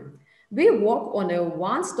country. We work on a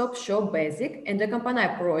one-stop shop basic and accompany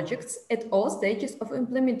projects at all stages of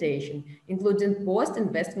implementation, including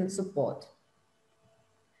post-investment support.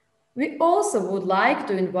 We also would like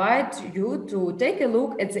to invite you to take a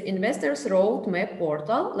look at the Investors Roadmap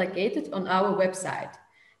portal located on our website.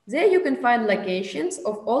 There you can find locations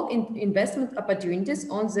of all investment opportunities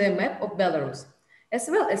on the map of Belarus, as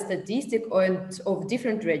well as statistics of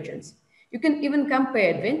different regions. You can even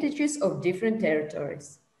compare advantages of different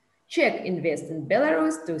territories. Check Invest in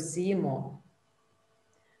Belarus to see more.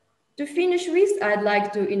 To finish with, I'd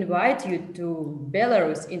like to invite you to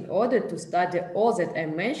Belarus in order to study all that I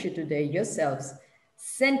mentioned today yourselves.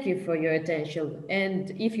 Thank you for your attention. And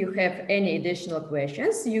if you have any additional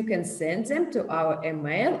questions, you can send them to our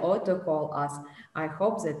email or to call us. I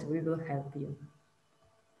hope that we will help you.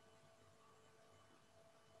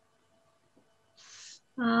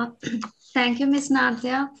 Thank you, Ms.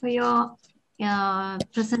 Nadia, for your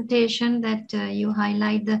presentation that you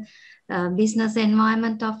highlight the business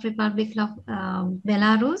environment of Republic of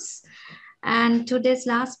Belarus. And today's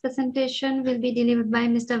last presentation will be delivered by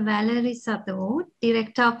Mr. Valery Satov,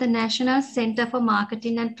 Director of the National Center for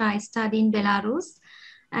Marketing and Price Study in Belarus.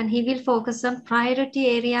 And he will focus on priority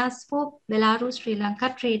areas for Belarus-Sri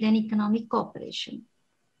Lanka trade and economic cooperation.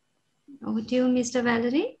 Over to you, Mr.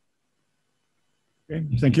 Valery.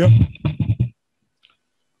 Okay, thank you.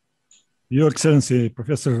 Your Excellency,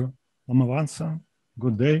 Professor Lamavansa,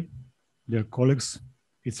 good day, dear colleagues.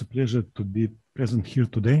 It's a pleasure to be present here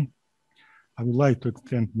today. I would like to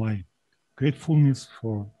extend my gratefulness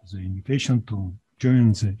for the invitation to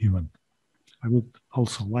join the event. I would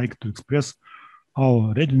also like to express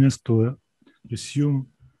our readiness to resume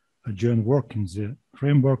a joint work in the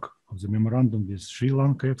framework of the memorandum with Sri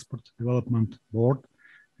Lanka Export Development Board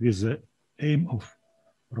with the aim of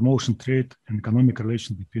promotion trade and economic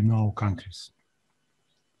relations between our countries.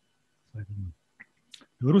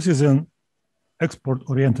 Belarus is an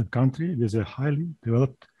export-oriented country with a highly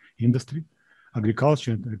developed industry,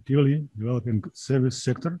 agriculture and actively developing service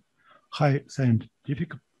sector, high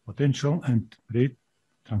scientific potential and great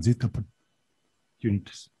transit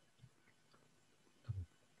opportunities.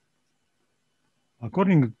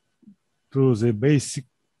 According to the basic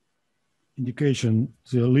indication,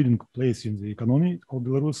 the leading place in the economy of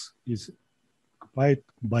Belarus is occupied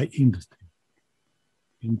by industry.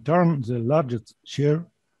 In turn, the largest share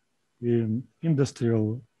in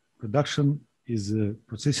industrial production is the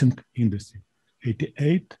processing industry,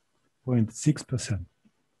 88.6%.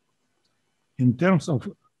 In terms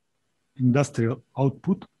of industrial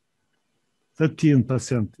output,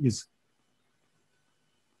 13% is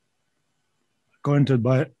accounted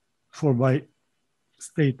for by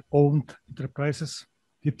state-owned enterprises,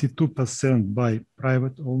 52% by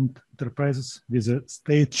private-owned enterprises with a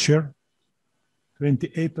state share,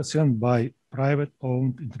 28% by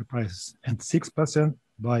private-owned enterprises, and 6%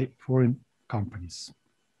 by foreign companies.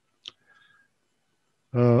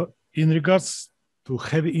 In regards to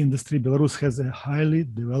heavy industry, Belarus has a highly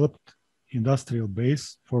developed industrial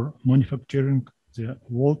base for manufacturing the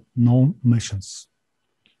world-known machines.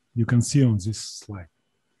 You can see on this slide,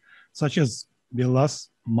 such as Belarus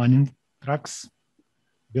mining trucks,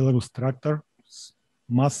 Belarus tractors,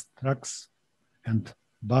 mass trucks and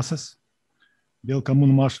buses,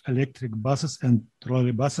 Belkommunmash electric buses and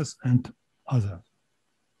trolley buses, and others.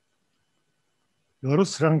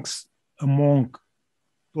 Belarus ranks among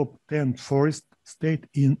top 10 forest states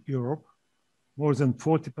in Europe. More than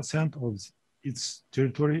 40% of its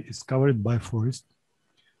territory is covered by forest.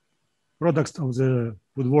 Products of the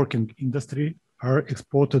woodworking industry are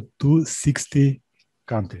exported to 60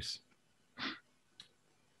 countries.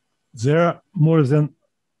 There are more than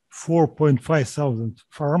 4.5 thousand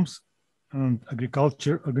farms and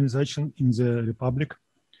agriculture organizations in the Republic,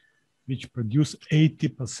 which produce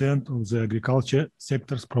 80% of the agriculture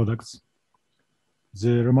sector's products.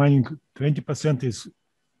 The remaining 20% is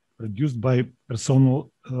produced by personal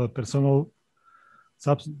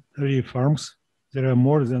subsidiary farms. There are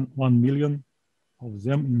more than 1 million of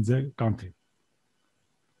them in the country.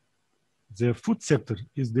 The food sector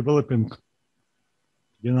is developing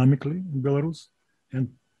dynamically in Belarus,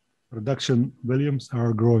 and production volumes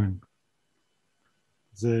are growing.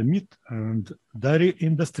 The meat and dairy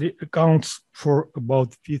industry accounts for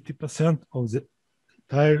about 50% of the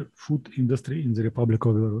entire food industry in the Republic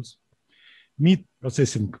of Belarus. Meat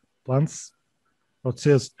processing plants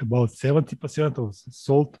process about 70% of the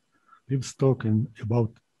salt livestock, and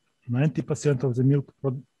about 90% of the milk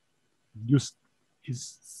produced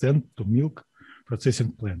is sent to milk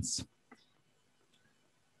processing plants.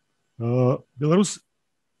 Belarus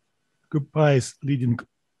occupies leading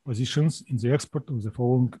positions in the export of the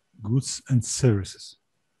following goods and services.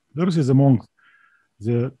 Belarus is among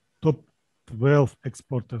the top 12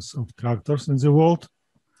 exporters of tractors in the world,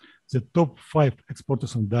 the top 5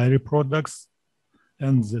 exporters of dairy products,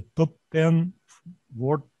 and the top 10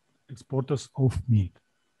 world exporters of meat.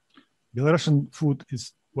 Belarusian food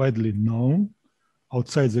is widely known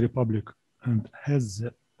outside the Republic and has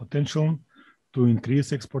the potential to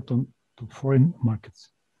increase export to foreign markets.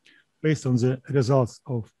 Based on the results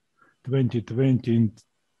of 2020,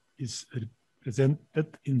 is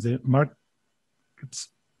represented in the markets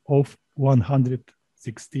of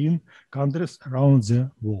 116 countries around the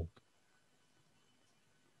world.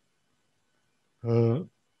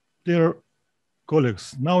 Dear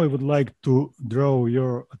colleagues, now I would like to draw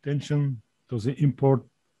your attention to the important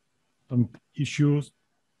issues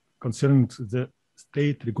concerning the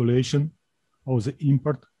state regulation of the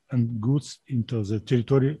import and goods into the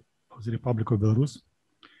territory of the Republic of Belarus,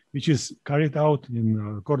 which is carried out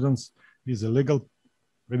in accordance with the legal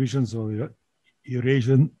provisions of the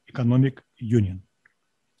Eurasian Economic Union.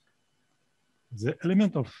 The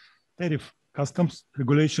element of tariff customs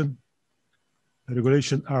regulation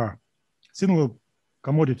are single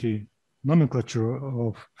commodity nomenclature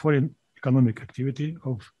of foreign economic activity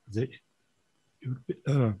of the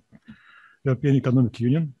European Economic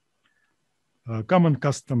Union, common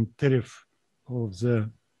custom tariff of the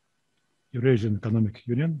Eurasian Economic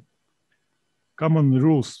Union, common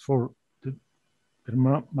rules for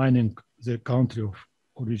determining the country of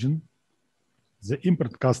origin, the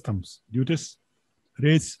import customs duties.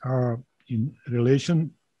 Rates are in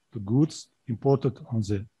relation to goods imported on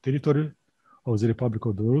the territory of the Republic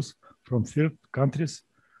of Belarus from third countries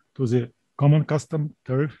to the common custom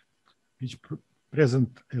tariff, which present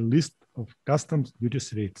a list of customs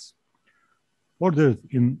duties rates, ordered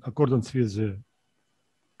in accordance with the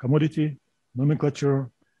commodity nomenclature,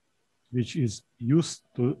 which is used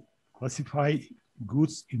to classify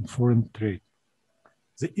goods in foreign trade.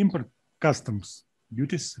 The import customs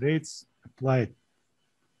duties rates applied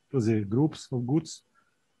to the groups of goods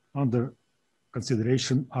under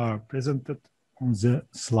consideration are presented on the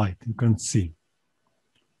slide. You can see.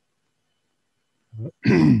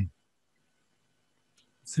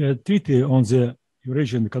 The Treaty on the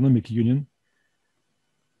Eurasian Economic Union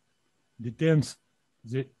details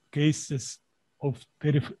the cases of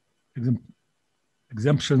tariff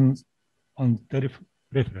exemptions on tariff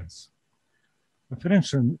preference.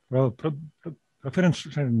 Preferential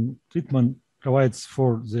treatment provides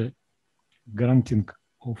for the granting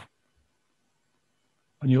of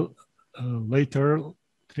unilateral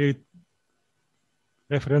trade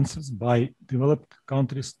preferences by developed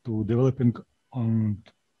countries to developing and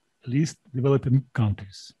least developing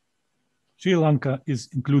countries. Sri Lanka is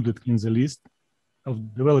included in the list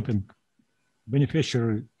of developing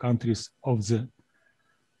beneficiary countries of the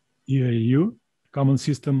EU common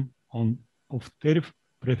system of tariff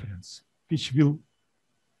preference, which will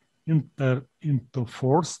enter into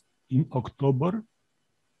force in October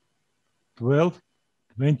 12,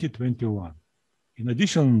 2021. In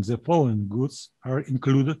addition, the following goods are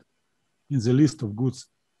included in the list of goods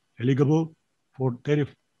eligible for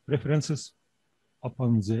tariff preferences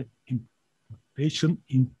upon the importation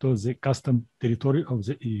into the custom territory of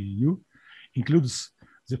the EU, includes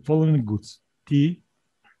the following goods: tea,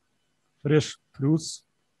 fresh fruits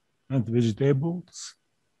and vegetables,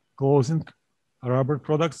 clothing, rubber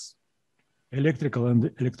products, electrical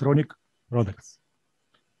and electronic products.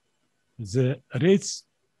 The rates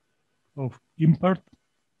of import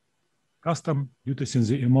custom duties in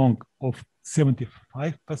the amount of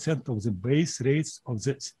 75% of the base rates of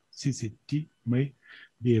the CCT may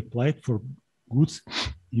be applied for goods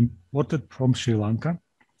imported from Sri Lanka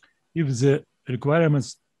if the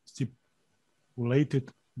requirements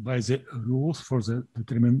stipulated by the rules for the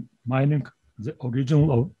determining the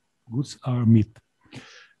original goods are met.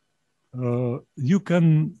 You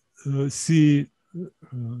can see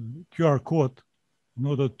QR code in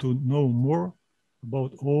order to know more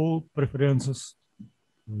about all preferences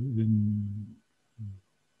in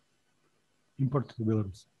import to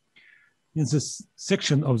Belarus. In this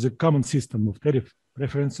section of the common system of tariff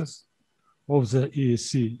preferences of the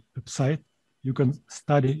ESC website, you can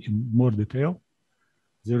study in more detail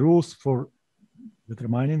the rules for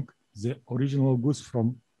determining the original goods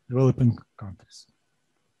from developing countries.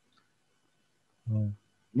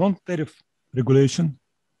 Non-tariff regulation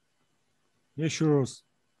measures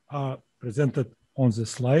are presented on the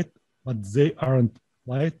slide, but they aren't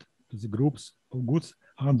applied to the groups of goods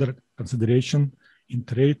under consideration in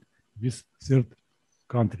trade with third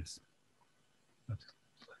countries.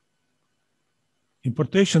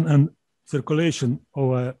 Importation and circulation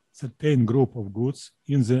of a certain group of goods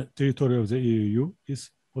in the territory of the EU is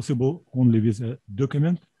possible only with a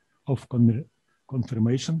document of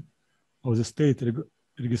confirmation of the state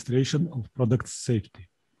registration of product safety.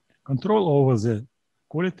 Control over the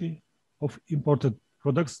quality of imported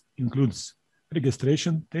products includes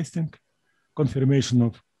registration, testing, confirmation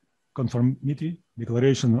of conformity,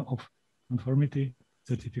 declaration of conformity,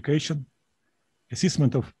 certification,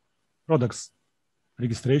 assessment of products,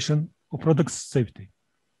 registration of products safety.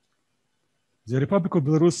 The Republic of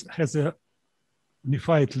Belarus has a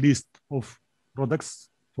unified list of products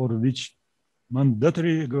for which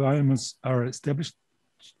mandatory requirements are established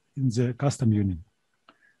in the custom union.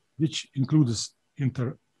 which includes inter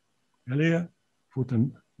alia, food and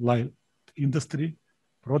light industry,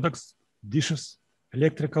 products, dishes,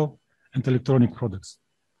 electrical and electronic products,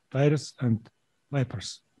 tires and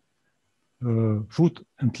wipers. Food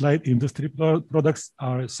and light industry products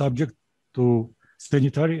are subject to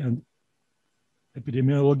sanitary and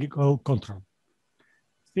epidemiological control.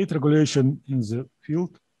 State regulation in the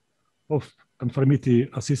field of conformity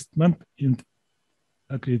assessment and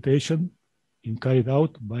accreditation is carried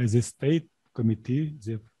out by the State Committee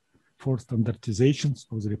for Standardizations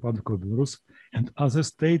of the Republic of Belarus and other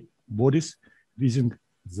state bodies within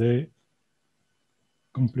the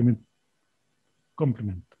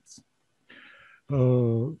complements.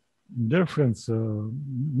 Dear friends,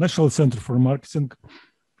 National Center for Marketing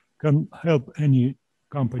can help any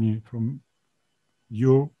company from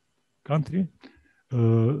your country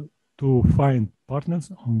to find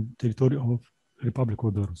partners on territory of Republic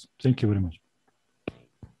of Belarus. Thank you very much.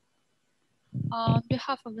 On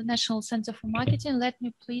behalf of the National Center for Marketing, let me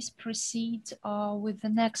please proceed with the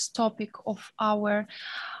next topic of our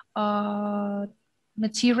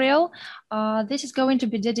material. This is going to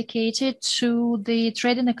be dedicated to the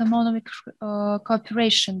trade and economic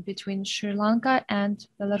cooperation between Sri Lanka and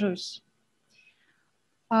Belarus.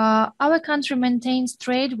 Our country maintains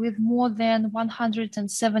trade with more than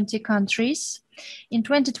 170 countries. In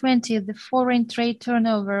 2020, the foreign trade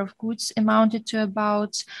turnover of goods amounted to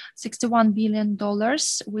about $61 billion,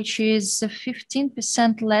 which is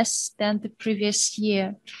 15% less than the previous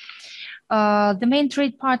year. The main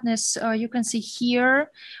trade partners you can see here,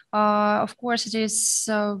 of course, it is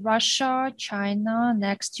Russia, China,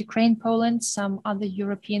 next Ukraine, Poland, some other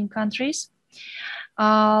European countries.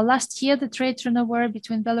 Last year, the trade turnover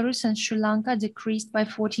between Belarus and Sri Lanka decreased by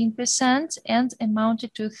 14% and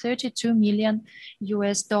amounted to $32 million.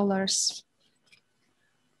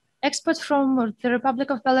 Export from the Republic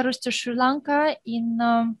of Belarus to Sri Lanka in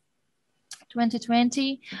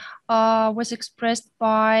 2020 was expressed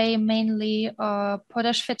by mainly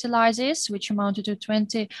potash fertilizers, which amounted to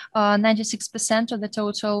 96% of the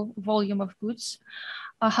total volume of goods.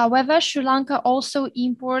 However, Sri Lanka also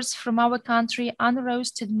imports from our country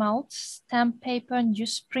unroasted malt, stamp paper,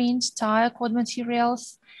 newsprint, tire cord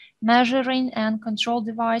materials, measuring and control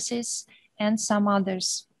devices, and some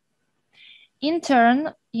others. In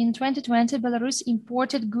turn, in 2020, Belarus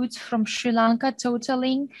imported goods from Sri Lanka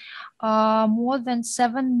totaling more than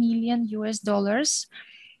 $7 million,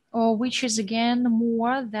 which is again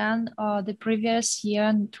more than the previous year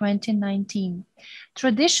in 2019.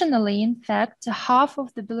 Traditionally, in fact, half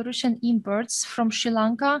of the Belarusian imports from Sri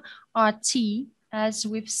Lanka are tea, as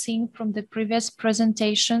we've seen from the previous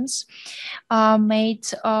presentations made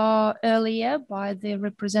earlier by the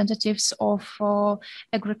representatives of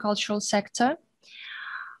agricultural sector.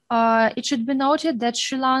 It should be noted that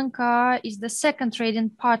Sri Lanka is the second trading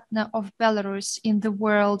partner of Belarus in the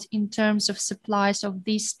world in terms of supplies of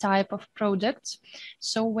this type of product.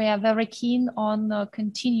 So we are very keen on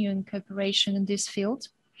continuing cooperation in this field.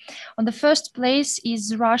 On the first place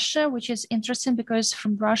is Russia, which is interesting because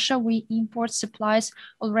from Russia we import supplies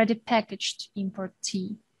already packaged import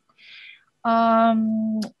tea.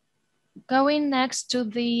 Going next to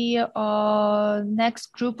the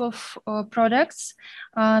next group of products,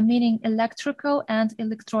 meaning electrical and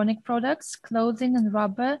electronic products, clothing and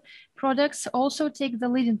rubber products also take the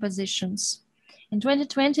leading positions. In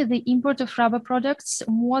 2020, the import of rubber products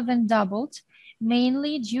more than doubled,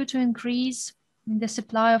 mainly due to increase in the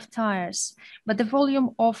supply of tires, but the volume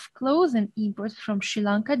of clothing import from Sri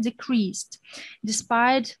Lanka decreased,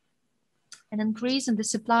 despite an increase in the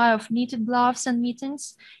supply of knitted gloves and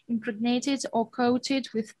mittens impregnated or coated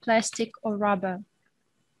with plastic or rubber.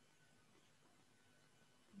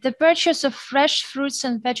 The purchase of fresh fruits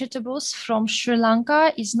and vegetables from Sri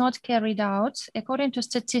Lanka is not carried out. According to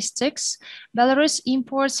statistics, Belarus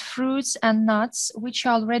imports fruits and nuts which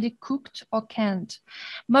are already cooked or canned.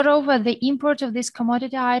 Moreover, the import of this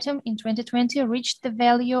commodity item in 2020 reached the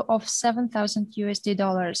value of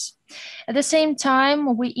 $7,000. At the same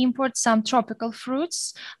time, we import some tropical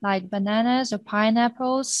fruits like bananas or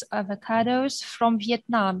pineapples, avocados from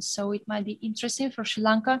Vietnam. So it might be interesting for Sri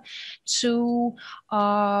Lanka to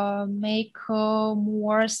make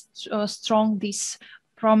more strong this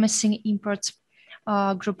promising import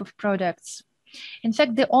group of products. In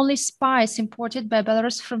fact, the only spice imported by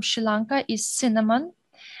Belarus from Sri Lanka is cinnamon.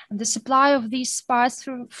 And the supply of these spices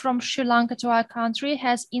from Sri Lanka to our country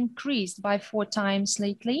has increased by 4 times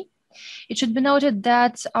lately. It should be noted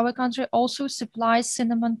that our country also supplies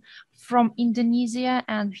cinnamon from Indonesia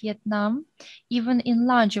and Vietnam, even in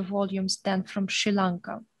larger volumes than from Sri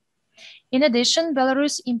Lanka. In addition,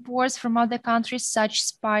 Belarus imports from other countries such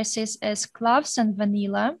spices as cloves and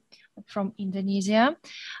vanilla from Indonesia,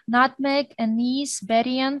 nutmeg, anise,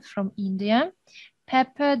 berian from India,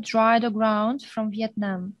 pepper, dried or ground from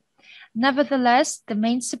Vietnam. Nevertheless, the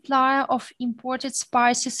main supplier of imported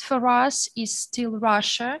spices for us is still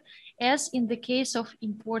Russia, as in the case of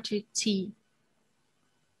imported tea.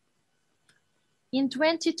 In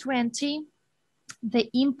 2020, the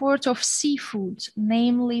import of seafood,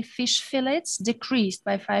 namely fish fillets, decreased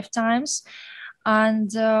by 5 times.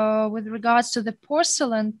 And with regards to the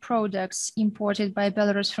porcelain products imported by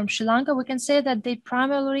Belarus from Sri Lanka, we can say that they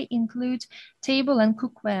primarily include table and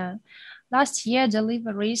cookware. Last year,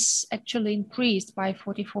 deliveries actually increased by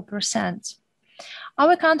 44%.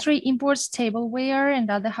 Our country imports tableware and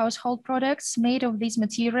other household products made of this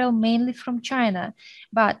material mainly from China,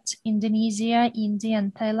 but Indonesia, India,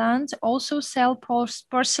 and Thailand also sell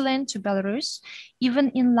porcelain to Belarus, even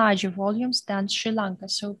in larger volumes than Sri Lanka.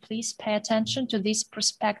 So please pay attention to this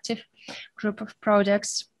prospective group of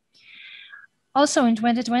products. Also in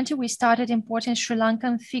 2020, we started importing Sri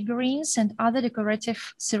Lankan figurines and other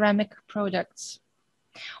decorative ceramic products.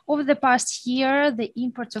 Over the past year, the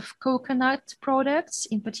import of coconut products,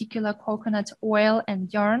 in particular coconut oil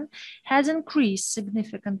and yarn, has increased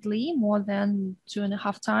significantly, more than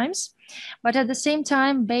 2.5 times. But at the same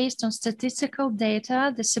time, based on statistical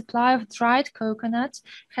data, the supply of dried coconut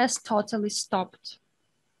has totally stopped.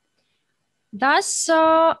 Thus,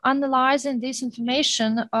 analyzing this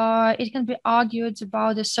information, it can be argued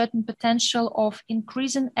about a certain potential of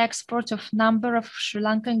increasing export of number of Sri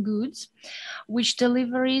Lankan goods, which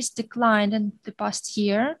deliveries declined in the past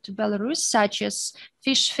year to Belarus, such as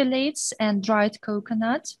fish fillets and dried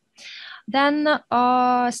coconut. Then,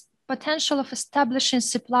 potential of establishing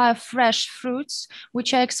supply of fresh fruits,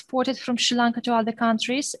 which are exported from Sri Lanka to other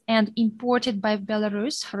countries and imported by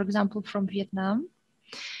Belarus, for example, from Vietnam.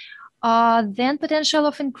 Then potential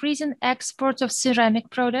of increasing export of ceramic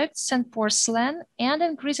products and porcelain, and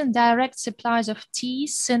increasing direct supplies of tea,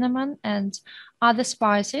 cinnamon, and other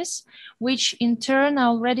spices, which in turn are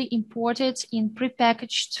already imported in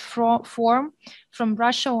prepackaged form from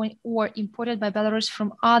Russia or imported by Belarus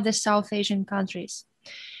from other South Asian countries.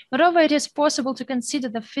 Moreover, it is possible to consider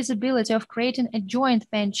the feasibility of creating a joint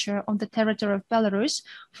venture on the territory of Belarus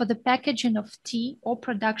for the packaging of tea or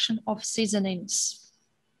production of seasonings.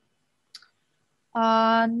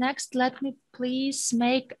 Next, let me please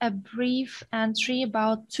make a brief entry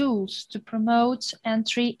about tools to promote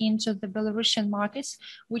entry into the Belarusian markets,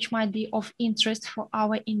 which might be of interest for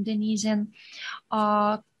our Indonesian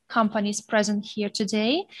companies present here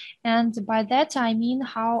today. And by that, I mean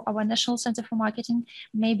how our National Center for Marketing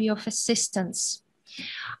may be of assistance.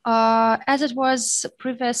 As it was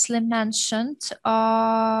previously mentioned,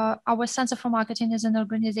 our Center for Marketing is an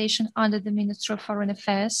organization under the Ministry of Foreign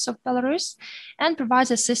Affairs of Belarus and provides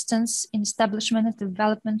assistance in establishment and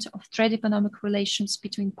development of trade economic relations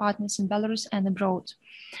between partners in Belarus and abroad.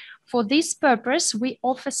 For this purpose, we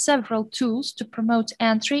offer several tools to promote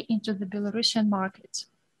entry into the Belarusian market.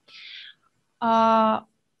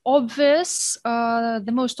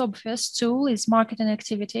 The most obvious tool is marketing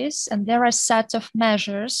activities, and there are a set of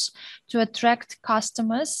measures to attract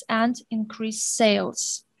customers and increase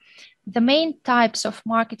sales. The main types of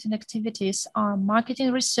marketing activities are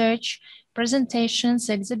marketing research, presentations,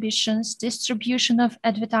 exhibitions, distribution of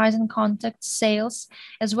advertising content, sales,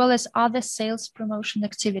 as well as other sales promotion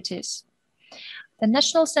activities. The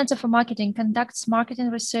National Center for Marketing conducts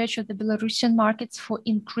marketing research of the Belarusian markets for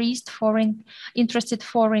interested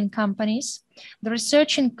foreign companies. The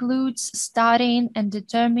research includes studying and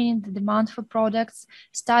determining the demand for products,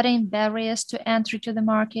 studying barriers to entry to the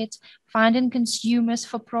market, finding consumers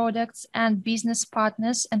for products and business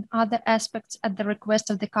partners, and other aspects at the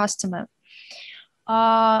request of the customer.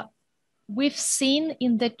 We've seen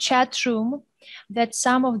in the chat room that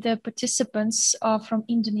some of the participants from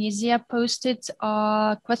Indonesia posted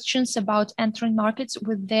questions about entering markets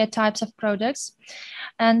with their types of products.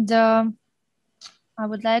 And I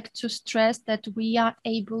would like to stress that we are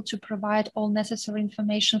able to provide all necessary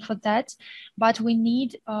information for that, but we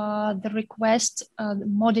need the request,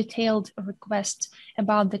 more detailed request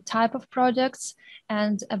about the type of products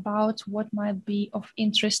and about what might be of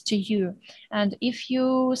interest to you. And if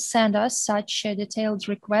you send us such a detailed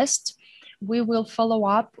request, we will follow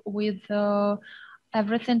up with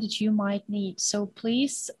everything that you might need. So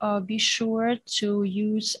please be sure to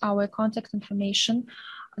use our contact information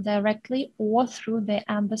directly or through the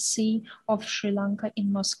Embassy of Sri Lanka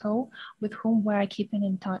in Moscow, with whom we are keeping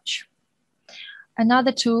in touch.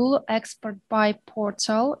 Another tool, Export Buy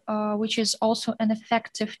Portal, which is also an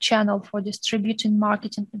effective channel for distributing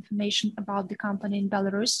marketing information about the company in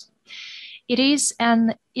Belarus. It is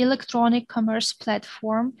an electronic commerce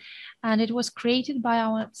platform, and it was created by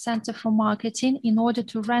our Center for Marketing in order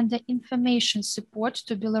to render information support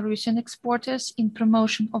to Belarusian exporters in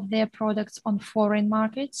promotion of their products on foreign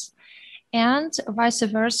markets, and vice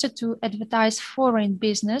versa to advertise foreign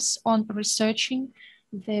business on researching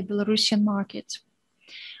the Belarusian market.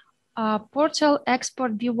 Portal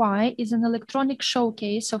Export BY is an electronic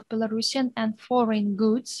showcase of Belarusian and foreign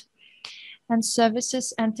goods and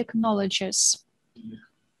services and technologies.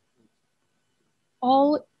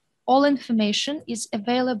 All information is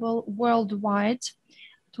available worldwide,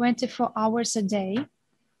 24 hours a day,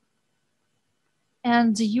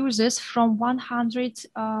 and users from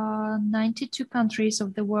 192 countries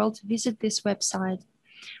of the world visit this website.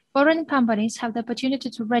 Foreign companies have the opportunity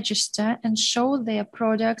to register and show their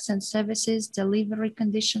products and services, delivery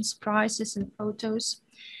conditions, prices, and photos.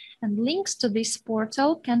 And links to this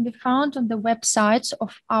portal can be found on the websites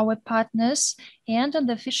of our partners and on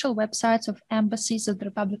the official websites of embassies of the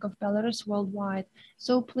Republic of Belarus worldwide.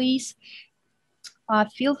 So please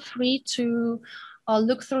feel free to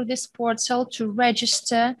look through this portal, to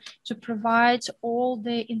register, to provide all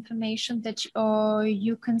the information that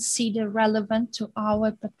you consider relevant to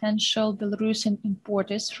our potential Belarusian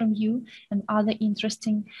importers from you and other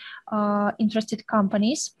interested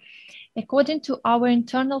companies. According to our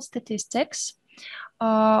internal statistics,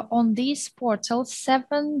 on these portals,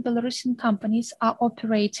 7 Belarusian companies are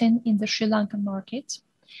operating in the Sri Lankan market.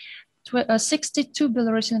 62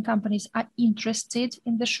 Belarusian companies are interested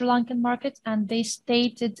in the Sri Lankan market, and they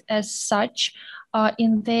stated as such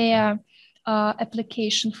in their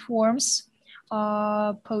application forms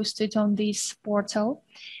posted on this portal.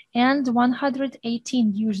 And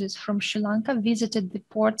 118 users from Sri Lanka visited the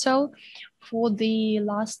portal for the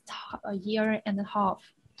last year and a half.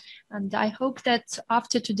 And I hope that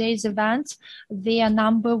after today's event, their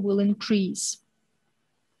number will increase.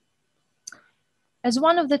 As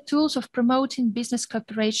one of the tools of promoting business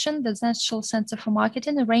cooperation, the National Center for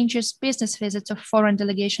Marketing arranges business visits of foreign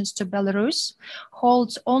delegations to Belarus,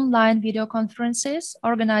 holds online video conferences,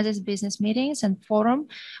 organizes business meetings and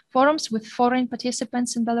forums with foreign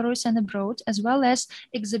participants in Belarus and abroad, as well as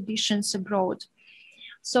exhibitions abroad.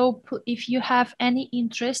 So if you have any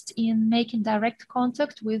interest in making direct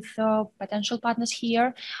contact with potential partners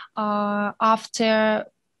here, after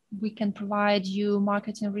we can provide you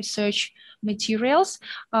marketing research materials,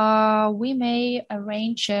 we may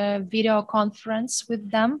arrange a video conference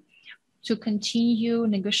with them to continue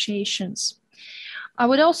negotiations. I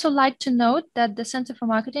would also like to note that the Center for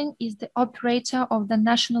Marketing is the operator of the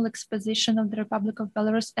National Exposition of the Republic of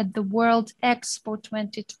Belarus at the World Expo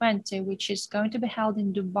 2020, which is going to be held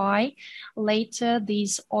in Dubai later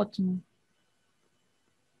this autumn.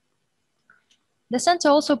 The center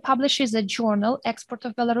also publishes a journal, Export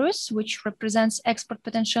of Belarus, which represents export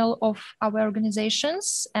potential of our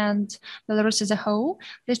organizations and Belarus as a whole.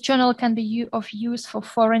 This journal can be of use for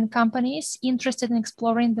foreign companies interested in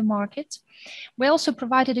exploring the market. We also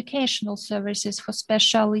provide educational services for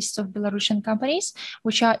specialists of Belarusian companies,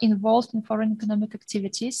 which are involved in foreign economic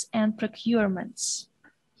activities and procurements.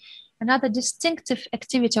 Another distinctive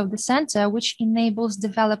activity of the center, which enables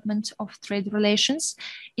development of trade relations,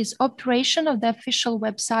 is operation of the official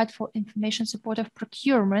website for information support of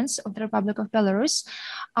procurements of the Republic of Belarus,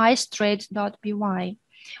 icetrade.by,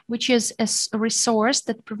 which is a resource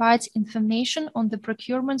that provides information on the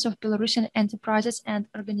procurements of Belarusian enterprises and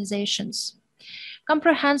organizations.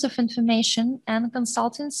 Comprehensive information and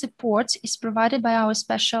consulting support is provided by our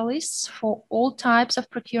specialists for all types of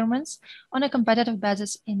procurements on a competitive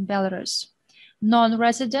basis in Belarus.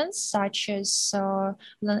 Non-residents, such as Sri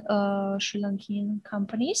Lankan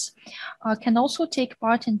companies, can also take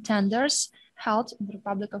part in tenders held in the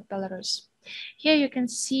Republic of Belarus. Here you can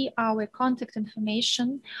see our contact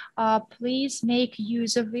information. Please make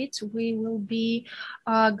use of it. We will be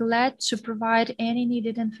glad to provide any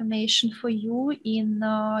needed information for you in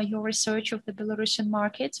your research of the Belarusian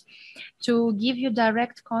market, to give you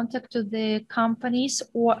direct contact to the companies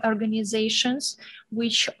or organizations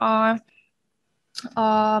which are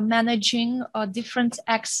managing different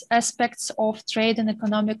aspects of trade and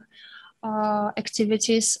economic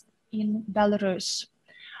activities in Belarus.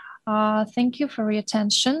 Thank you for your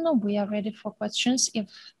attention. We are ready for questions if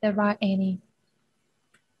there are any.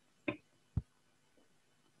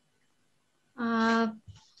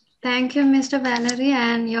 Thank you, Mr. Valery,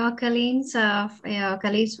 and your colleagues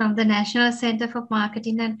from the National Center for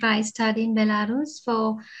Marketing and Price Study in Belarus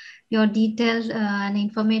for your detailed and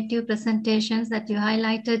informative presentations that you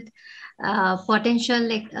highlighted potential,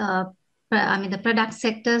 like the product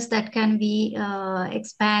sectors that can be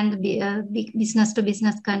expand business to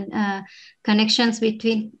business connections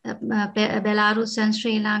between Belarus and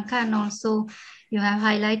Sri Lanka, and also you have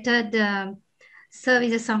highlighted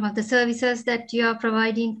services, some of the services that you are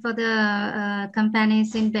providing for the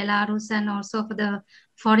companies in Belarus, and also for the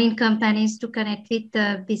foreign companies to connect with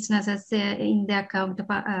the businesses in their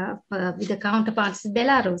with the counterparts in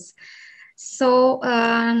Belarus. So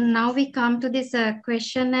now we come to this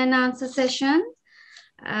question and answer session.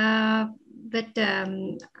 You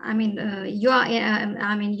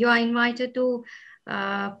are invited to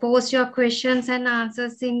post your questions and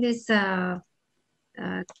answers in this.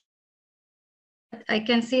 I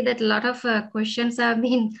can see that a lot of questions have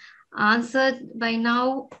been answered by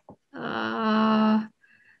now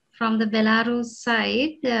from the Belarus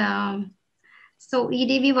side. So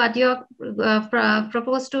EDB, what you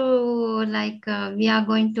propose to, we are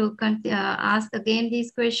going to ask again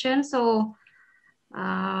these questions. So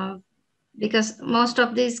because most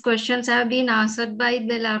of these questions have been answered by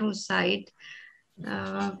Belarus side.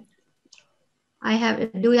 Do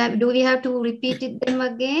we have to repeat them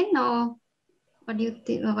again, or what do you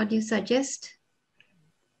think? What do you suggest?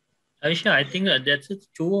 Aisha, I think that's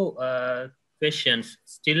two questions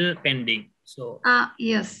still pending. So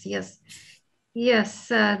yes.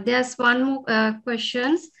 There's one more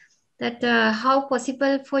questions that how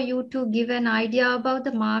possible for you to give an idea about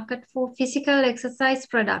the market for physical exercise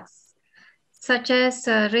products, such as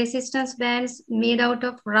resistance bands made out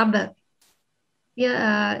of rubber.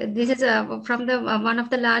 Yeah, this is from the one of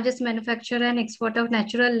the largest manufacturer and exporter of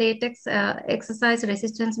natural latex exercise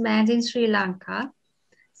resistance bands in Sri Lanka,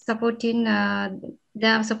 supporting they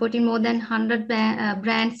are supporting more than 100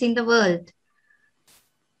 brands in the world.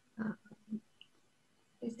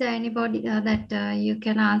 Is there anybody that you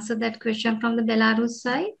can answer that question from the Belarus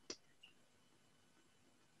side?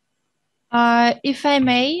 If I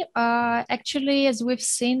may, actually, as we've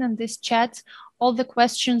seen in this chat, all the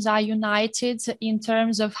questions are united in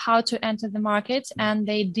terms of how to enter the market, and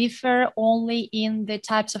they differ only in the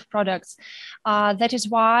types of products. That is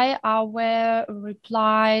why our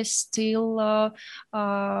reply still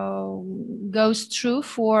goes through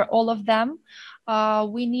for all of them.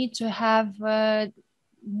 We need to have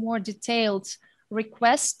more detailed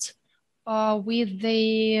request with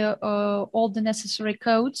all the necessary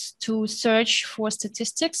codes to search for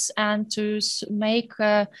statistics and to make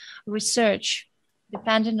research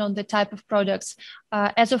depending on the type of products.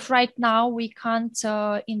 As of right now, we can't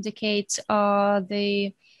indicate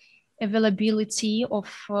the availability of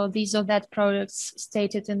these or that products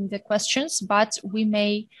stated in the questions, but we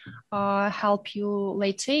may help you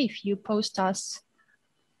later if you post us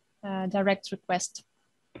a direct request.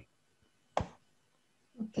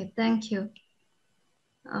 Okay, thank you.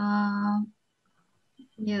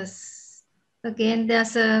 Yes, again,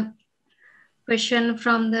 there's a question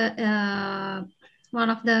from the one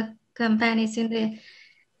of the companies in the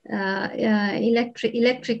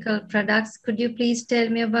electrical products. Could you please tell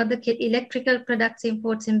me about the electrical products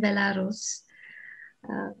imports in Belarus?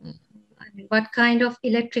 What kind of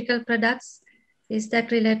electrical products is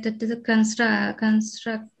that related to the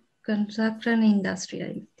construction industry,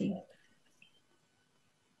 I think?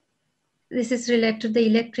 This is related to the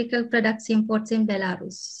electrical products imports in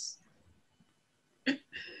Belarus.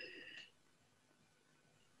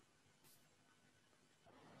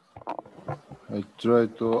 I try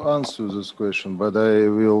to answer this question, but I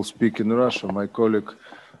will speak in Russian. My colleague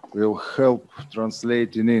will help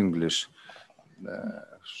translate in English.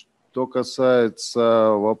 Что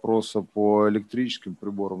касается вопроса по электрическим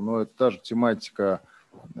приборам, ну, это та же тематика,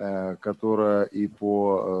 которая и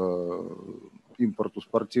по импорту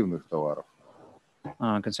спортивных товаров.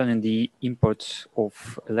 Concerning the import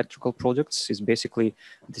of electrical products is basically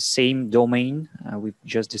the same domain we've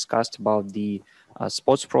just discussed about the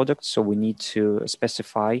sports products. So we need to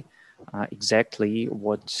specify exactly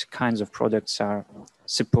what kinds of products are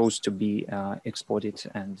supposed to be exported,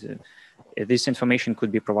 and this information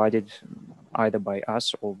could be provided either by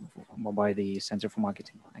us or by the Center for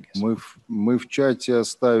Marketing, I guess. Мы в чате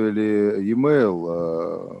оставили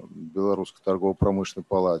e-mail Белорусской торгово-промышленной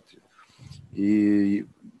палате. И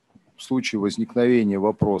в случае возникновения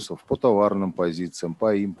вопросов по товарным позициям,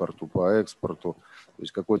 по импорту, по экспорту, то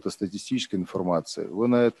есть какой-то статистической информации, вы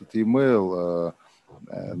на этот e-mail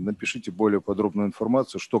напишите более подробную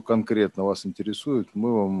информацию, что конкретно вас интересует,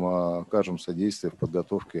 мы вам окажем содействие в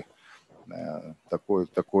подготовке такой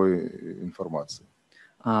информации.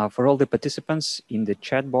 For all the participants in the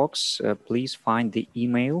chat box, please find the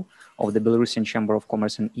email of the Belarusian Chamber of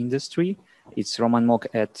Commerce and Industry. It's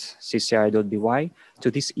romanmok@cci.by.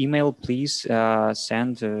 To this email, please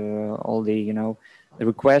send all the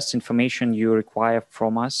requests, information you require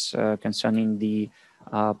from us concerning the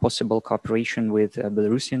possible cooperation with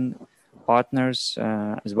Belarusian partners,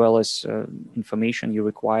 as well as information you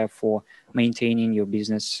require for maintaining your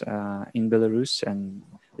business in Belarus, and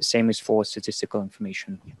the same is for statistical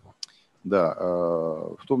information. Да,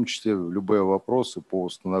 в том числе любые вопросы по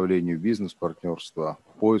установлению бизнес-партнерства,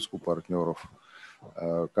 поиску партнеров,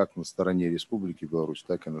 как на стороне Республики Беларусь,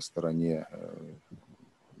 так и на стороне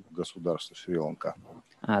государства Шри-Ланка.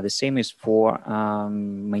 The same is for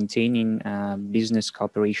maintaining business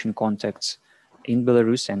cooperation contacts in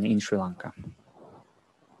Belarus and in Sri Lanka.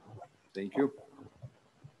 Thank you.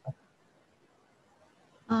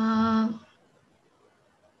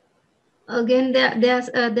 Again,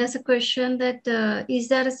 there's a question that is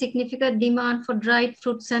there a significant demand for dried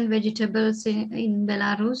fruits and vegetables in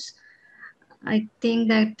Belarus? I think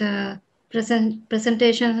that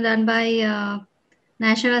presentations done by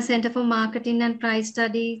National Center for Marketing and Price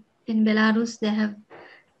Study in Belarus, they have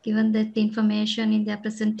given that information in their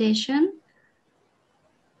presentation.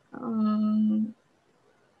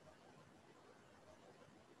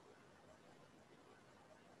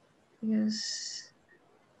 Yes.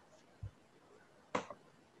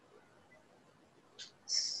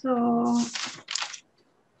 So,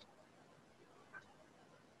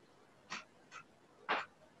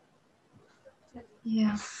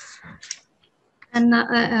 yeah. And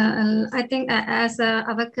I think as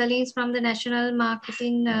our colleagues from the National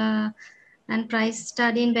Marketing and Price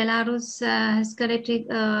Study in Belarus has correctly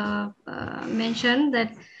mentioned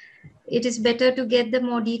that it is better to get the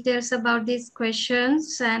more details about these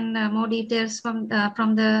questions and more details from our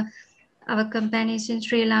companies in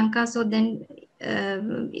Sri Lanka. So then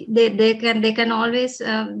they can always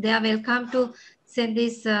they are welcome to send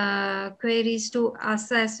these queries to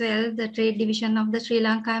us as well, the trade division of the Sri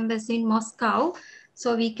Lanka Embassy in Moscow.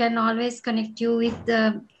 So we can always connect you with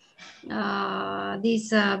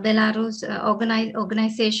these Belarus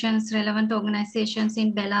organizations, relevant organizations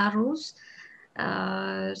in Belarus.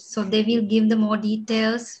 So they will give the more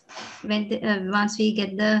details when once we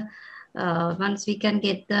can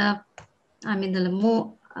get the the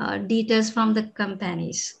more details from the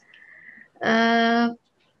companies.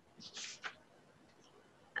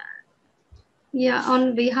 Yeah,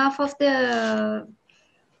 on behalf of the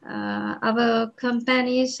our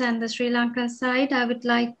companies and the Sri Lankan side, I would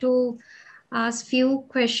like to ask few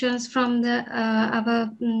questions from the our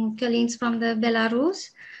colleagues from the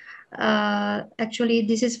Belarus. Actually,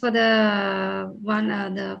 this is for the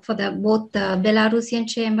both the Belarusian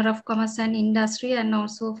Chamber of Commerce and Industry and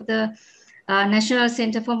also for the National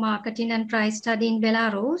Center for Marketing and Price Study in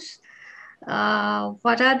Belarus.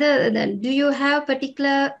 What are do you have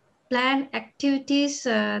particular planned activities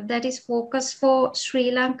that is focused for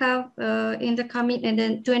Sri Lanka in the coming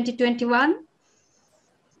in 2021?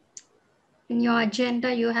 In your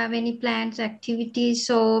agenda, you have any plans, activities,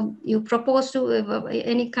 so you propose to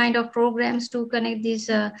any kind of programs to connect these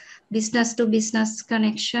business-to-business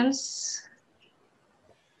connections?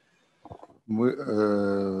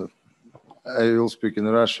 I will speak in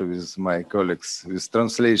Russian with my colleagues, with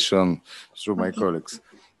translation through my colleagues.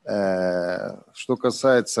 Что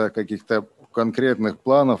касается каких-то конкретных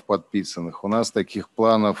планов подписанных, у нас таких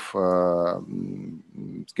планов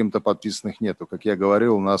с кем-то подписанных нету. Как я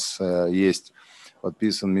говорил, у нас есть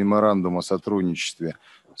подписан меморандум о сотрудничестве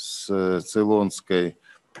с Цейлонской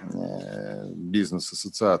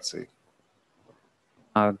бизнес-ассоциацией.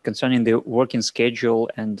 Concerning the working schedule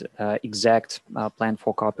and exact plan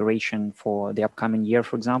for cooperation for the upcoming year,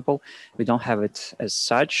 for example, we don't have it as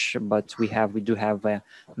such, but we do have a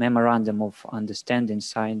memorandum of understanding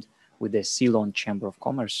signed with the Ceylon Chamber of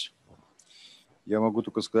Commerce. Я могу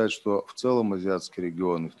только сказать, что в целом азиатский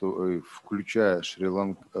регион, включая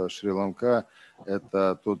Шри-Ланка,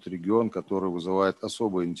 это тот регион, который вызывает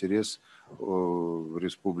особый интерес в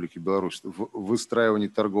Республике Беларусь, в выстраивании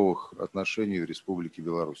торговых отношений в Республике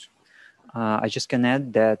Беларусь. I just can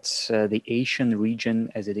add that the Asian region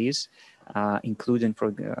as it is, including,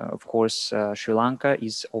 of course, Sri Lanka,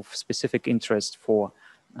 is of specific interest for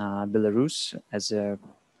Belarus as a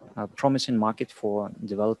promising market for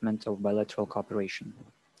development of bilateral cooperation.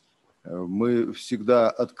 Мы всегда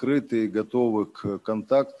открыты и готовы к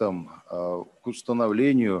контактам, к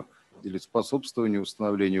установлению или способствованию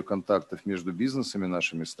установлению контактов между бизнесами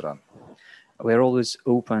нашими стран. we're always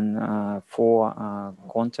open for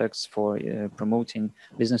contacts, for promoting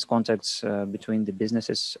business contacts between the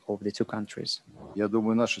businesses of the two countries. Я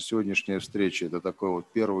думаю, наша сегодняшняя встреча – это такой вот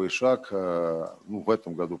первый шаг, ну, в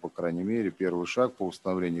этом году, по крайней мере, первый шаг по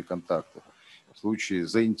установлению контактов. В случае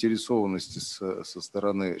заинтересованности со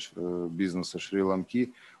стороны бизнеса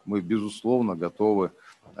Шри-Ланки мы, безусловно, готовы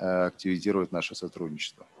активизировать наше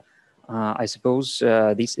сотрудничество. I suppose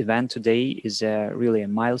this event today is really a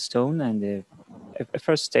milestone and a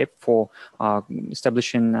first step for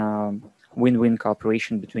establishing win-win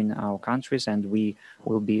cooperation between our countries, and we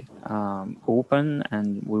will be open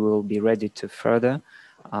and we will be ready to further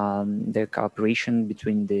the cooperation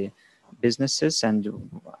between the businesses, and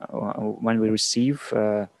when we receive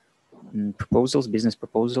proposals, business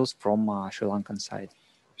proposals from Sri Lankan side.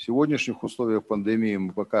 В сегодняшних условиях пандемии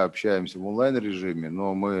мы пока общаемся в онлайн-режиме,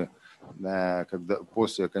 но мы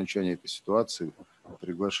после окончания этой ситуации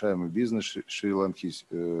приглашаем и бизнес Шри-Ланки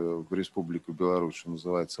в Республику Беларусь, что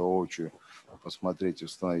называется, воочию, посмотреть и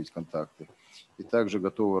установить контакты. И также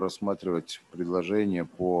готовы рассматривать предложения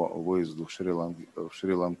по выезду в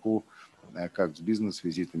Шри-Ланку как с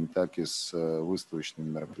бизнес-визитами, так и с выставочными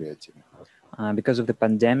мероприятиями. Because of the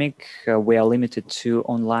pandemic, we are limited to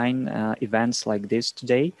online events like this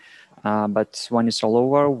today. But when it's all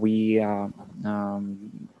over, we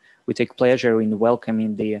take pleasure in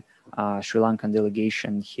welcoming the Sri Lankan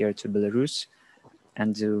delegation here to Belarus.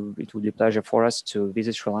 And it would be a pleasure for us to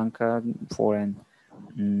visit Sri Lanka for a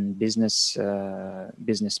business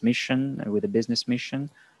mission, with a business mission,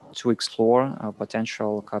 to explore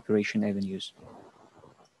potential cooperation avenues.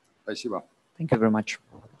 Спасибо. Thank you very much.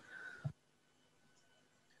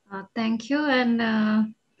 Thank you.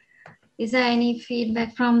 And is there any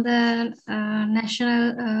feedback from the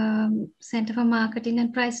National Center for Marketing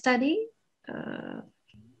and Price Study?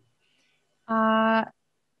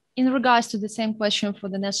 In regards to the same question for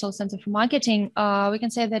the National Center for Marketing, we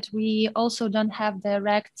can say that we also don't have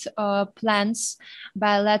direct plans,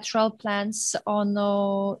 bilateral plans on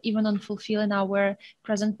even on fulfilling our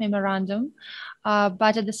present memorandum.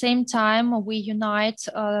 But at the same time, we unite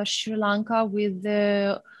Sri Lanka with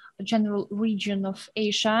the general region of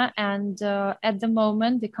Asia. And at the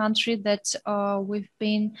moment, the country that we've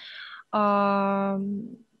been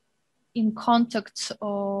in contact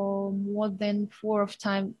more than 4 or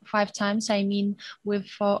 5 times. I mean,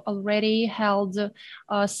 we've already held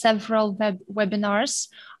several webinars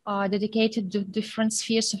dedicated to different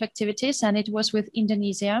spheres of activities, and it was with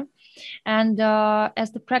Indonesia. And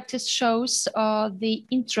as the practice shows, the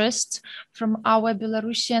interest from our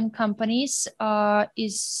Belarusian companies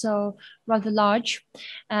is rather large,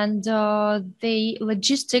 and the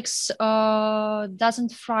logistics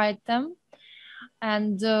doesn't frighten them.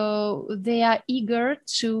 And they are eager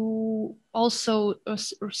to also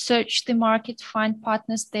search the market, find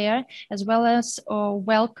partners there, as well as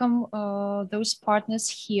welcome those partners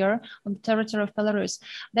here on the territory of Belarus.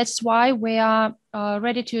 That's why we are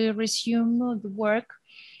ready to resume the work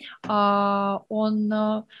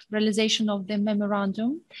on realization of the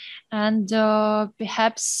memorandum, and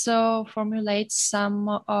perhaps formulate some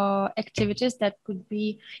activities that could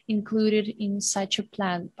be included in such a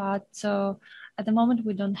plan. But at the moment,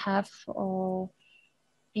 we don't have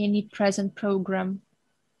any present program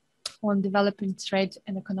on developing trade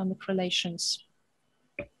and economic relations.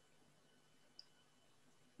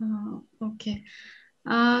 Okay.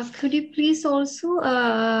 Could you please also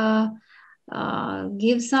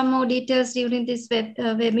give some more details during this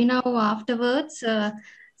webinar or afterwards?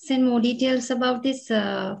 Send more details about this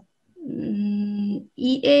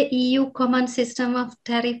EA-EU common system of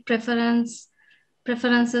tariff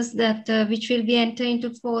preferences that which will be entered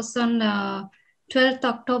into force on 12th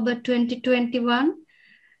October 2021.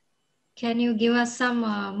 Can you give us some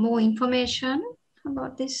more information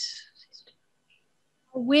about this?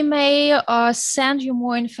 We may send you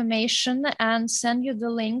more information and send you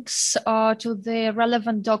the links to the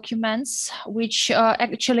relevant documents, which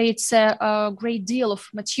actually it's a great deal of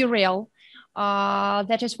material.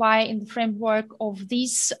 That is why in the framework of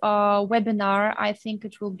this webinar, I think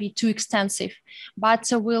it will be too extensive,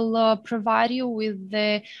 but we'll provide you with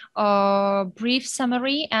the brief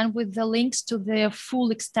summary and with the links to the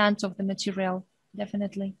full extent of the material,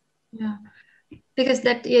 definitely. Yeah, because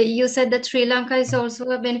that you said that Sri Lanka is also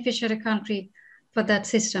a beneficiary country for that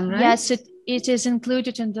system, right? Yes, it is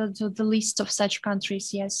included in the list of such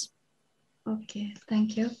countries, yes. Okay,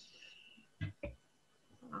 thank you.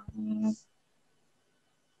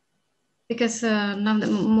 because now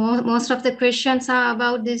most of the questions are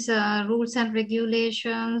about these rules and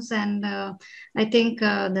regulations, and I think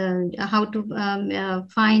how to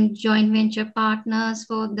find joint venture partners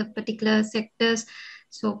for the particular sectors.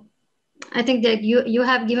 So I think that you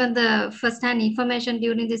have given the first-hand information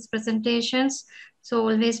during these presentations. So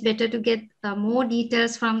always better to get more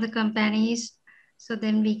details from the companies, so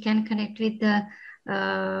then we can connect with the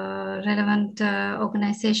relevant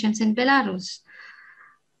organizations in Belarus.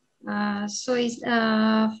 So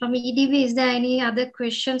from EDB, is there any other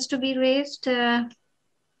questions to be raised?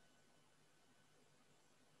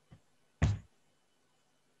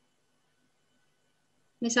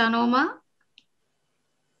 Ms. Anoma?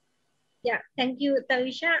 Yeah, thank you,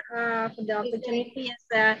 Tavisha, for the opportunity.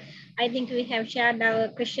 Yes, I think we have shared our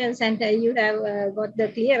questions, and you have got the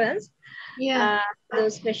clearance. Yeah.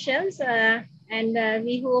 Those questions, and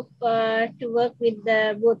we hope to work with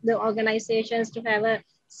both the organizations to have a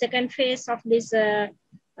second phase of this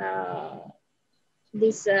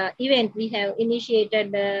event we have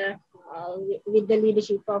initiated with the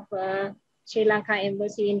leadership of Sri Lanka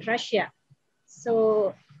Embassy in Russia.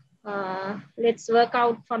 So let's work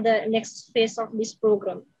out for the next phase of this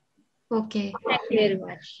program. Okay. Thank you very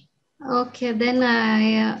much. Okay, then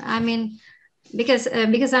I mean, because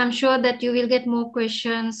I'm sure that you will get more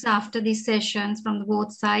questions after these sessions from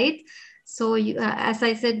both sides. So you, as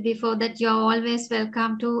I said before, that you're always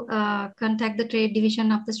welcome to contact the trade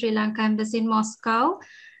division of the Sri Lanka Embassy in Moscow,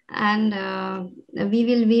 and we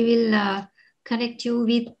will connect you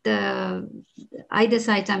with either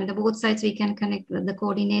side. I mean, the both sides we can connect the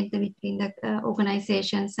coordinate between the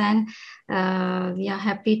organizations, and we are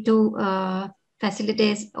happy to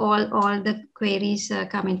facilitates all the queries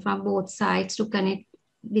coming from both sides to connect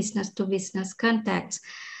business to business contacts.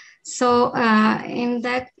 So in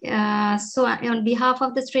that, so on behalf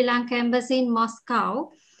of the Sri Lanka Embassy in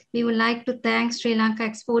Moscow, we would like to thank Sri Lanka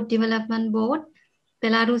Export Development Board,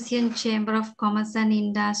 Belarusian Chamber of Commerce and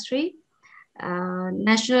Industry,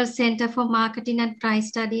 National Center for Marketing and Price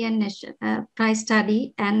Study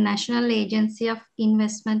and National Agency of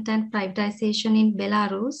Investment and Privatization in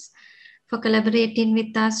Belarus for collaborating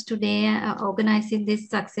with us today, organizing this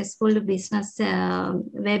successful business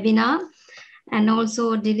webinar, and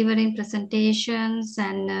also delivering presentations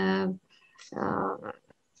and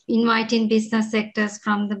inviting business sectors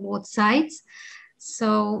from the both sides.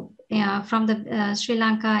 So from the Sri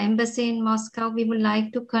Lanka Embassy in Moscow, we would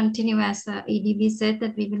like to continue, as EDB said,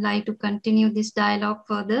 that we would like to continue this dialogue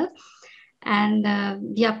further. And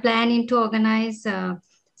we are planning to organize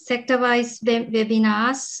sector-wise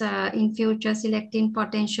webinars in future, selecting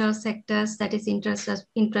potential sectors that is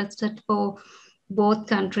interested for both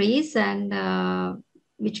countries, and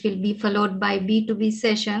which will be followed by B2B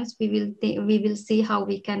sessions. We will see how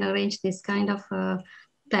we can arrange this kind of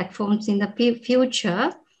platforms in the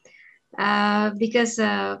future, because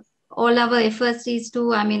all our efforts is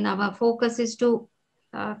to, I mean, our focus is to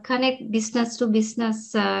connect business to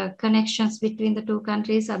business connections between the two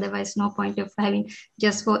countries. Otherwise, no point of having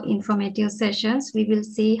just for informative sessions. We will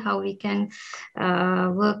see how we can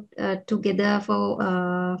work together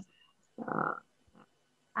for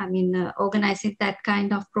organizing that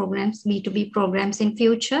kind of programs, B2B programs in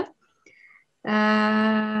future.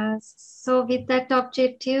 So with that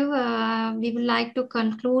objective, we would like to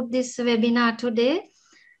conclude this webinar today,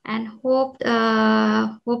 and hope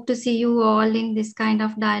to see you all in this kind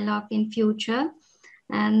of dialogue in future.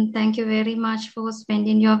 And thank you very much for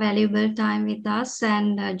spending your valuable time with us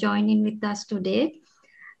and joining with us today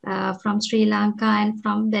from Sri Lanka and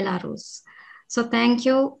from Belarus. So thank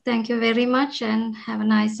you very much, and have a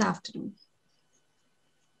nice afternoon.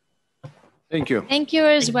 Thank you. Thank you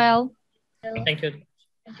as well. Thank you.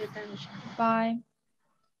 Thank you, Tanisha. Bye.